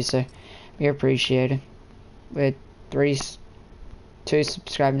sure you do so. We appreciate it. We're 2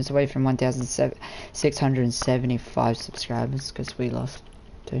 subscribers away from 1,675 subscribers because we lost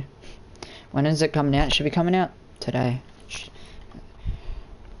 2. When is it coming out? It should be coming out today. It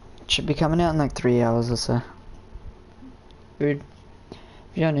should be coming out in like 3 hours or so. Dude,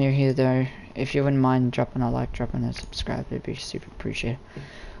 if you're new here though, if you wouldn't mind dropping a like, dropping a subscribe, it'd be super appreciated.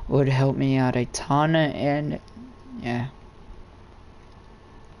 Would help me out a ton, and yeah.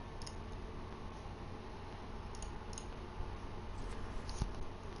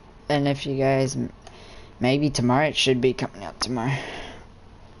 And if you guys, maybe tomorrow, it should be coming out tomorrow.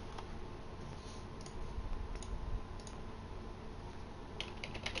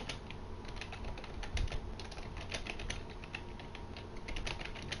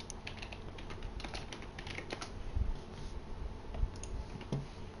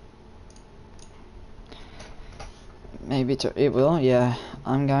 Maybe it will, yeah.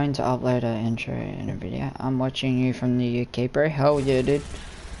 I'm going to upload an intro in a video. I'm watching you from the UK, bro. Hell yeah, dude.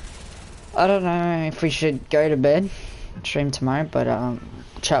 I don't know if we should go to bed, stream tomorrow, but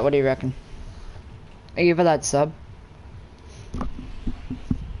chat, what do you reckon? Thank you for that sub.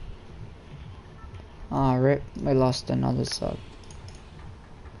 Oh, rip, we lost another sub.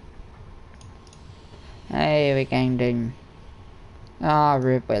 Hey, we gained him. Oh,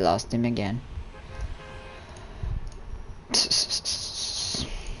 rip, we lost him again.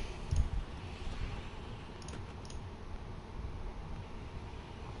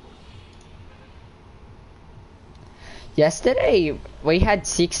 Yesterday, we had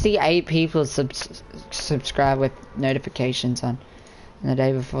 68 people subscribe with notifications on. And the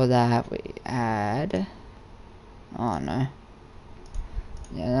day before that, we had... Oh, no.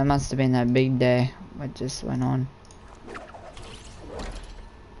 Yeah, that must have been that big day. What just went on.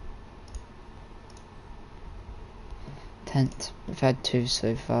 Tenth. We've had 2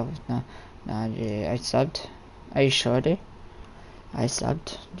 so far. No, yeah, I subbed. Are you sure, dude? I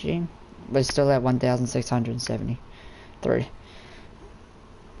subbed, Gene. We're still at 1,673.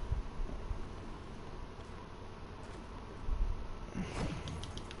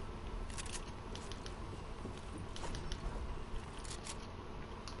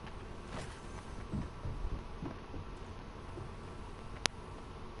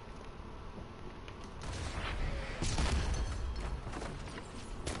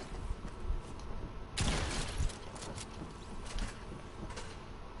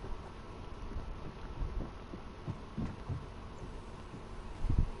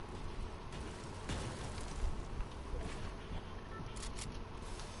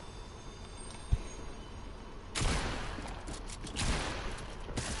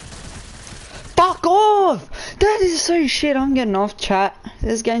 Fuck off! That is so shit. I'm getting off, chat.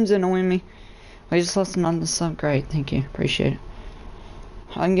 This game's annoying me. I just lost another sub. Great, thank you. Appreciate it.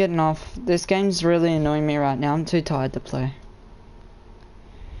 I'm getting off. This game's really annoying me right now. I'm too tired to play.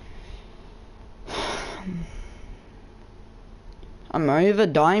 I'm over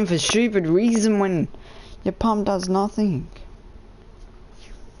dying for stupid reason when your pump does nothing.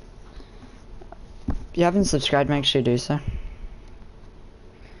 If you haven't subscribed, make sure you do so.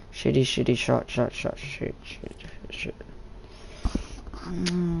 Shitty, shot, shit.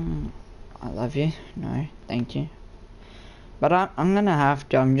 I love you. No, thank you. But I'm gonna have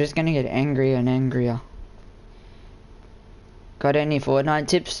to. I'm just gonna get angrier and angrier. Got any Fortnite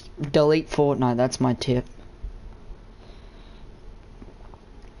tips? Delete Fortnite, that's my tip.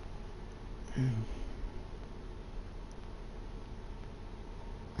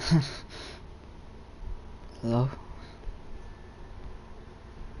 Hello?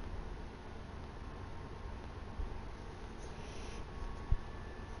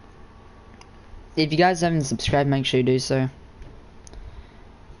 If you guys haven't subscribed, make sure you do so.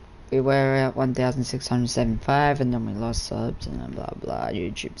 We were at 1,675 and then we lost subs and then blah blah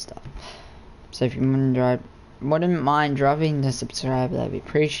YouTube stuff. So if you wouldn't mind dropping the subscribe, that'd be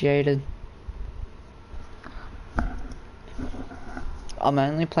appreciated. I'm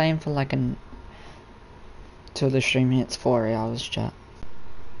only playing for like till the stream hits 4 hours, chat.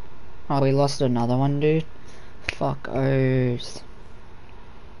 Oh, we lost another one, dude. Fuck ohs.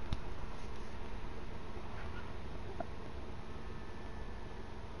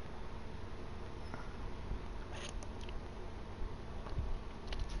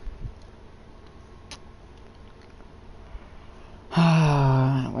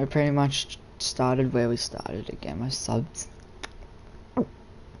 We pretty much started where we started again with subs.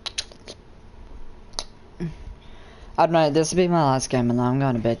 I don't know, this will be my last game and then I'm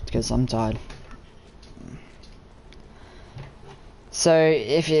going to bed because I'm tired. So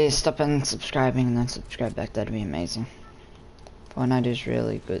if you stop unsubscribing and then subscribe back, that'd be amazing. Fortnite is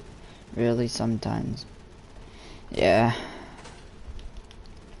really good. Really sometimes. Yeah.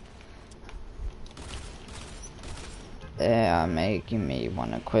 They are making me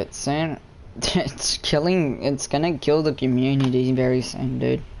want to quit soon. It's gonna kill the community very soon,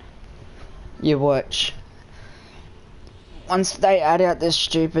 dude. You watch. Once they add out this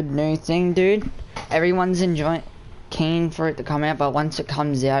stupid new thing, dude, everyone's keen for it to come out, but once it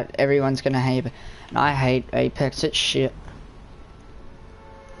comes out, everyone's gonna hate it. And I hate Apex, it's shit.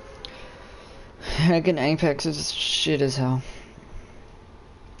 Again, Apex is shit as hell.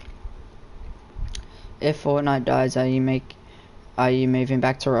 if Fortnite dies, are you moving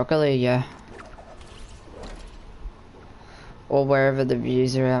back to Rocket League? Yeah. Or wherever the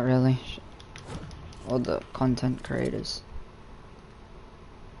views are at, really. Or the content creators.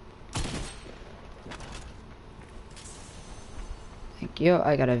 Thank you,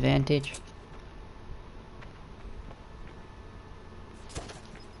 I got advantage.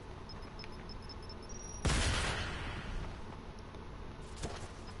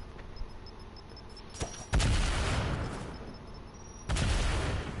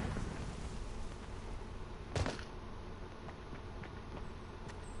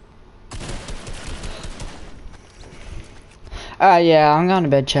 Yeah, I'm going to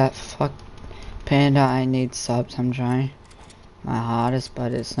bed, chat. Fuck Panda, I need subs. I'm trying my hardest,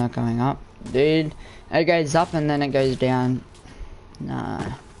 but it's not going up. Dude, it goes up and then it goes down. Nah.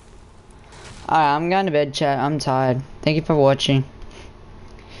 Alright, I'm going to bed, chat. I'm tired. Thank you for watching.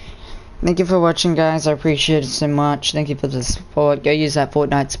 Thank you for watching, guys. I appreciate it so much. Thank you for the support. Go use that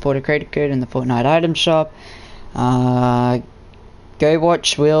Fortnite supporter credit code in the Fortnite item shop. Go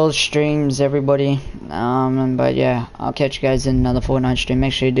watch Will's streams, everybody. But yeah, I'll catch you guys in another Fortnite stream.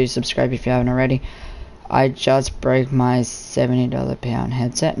 Make sure you do subscribe if you haven't already. I just broke my $70 pound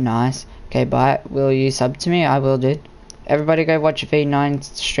headset. Nice. Okay, bye. Will you sub to me? I will, dude. Everybody go watch V9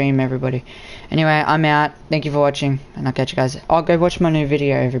 stream, everybody. Anyway, I'm out. Thank you for watching, and I'll catch you guys. I'll go watch my new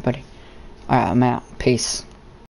video, everybody. Alright, I'm out. Peace.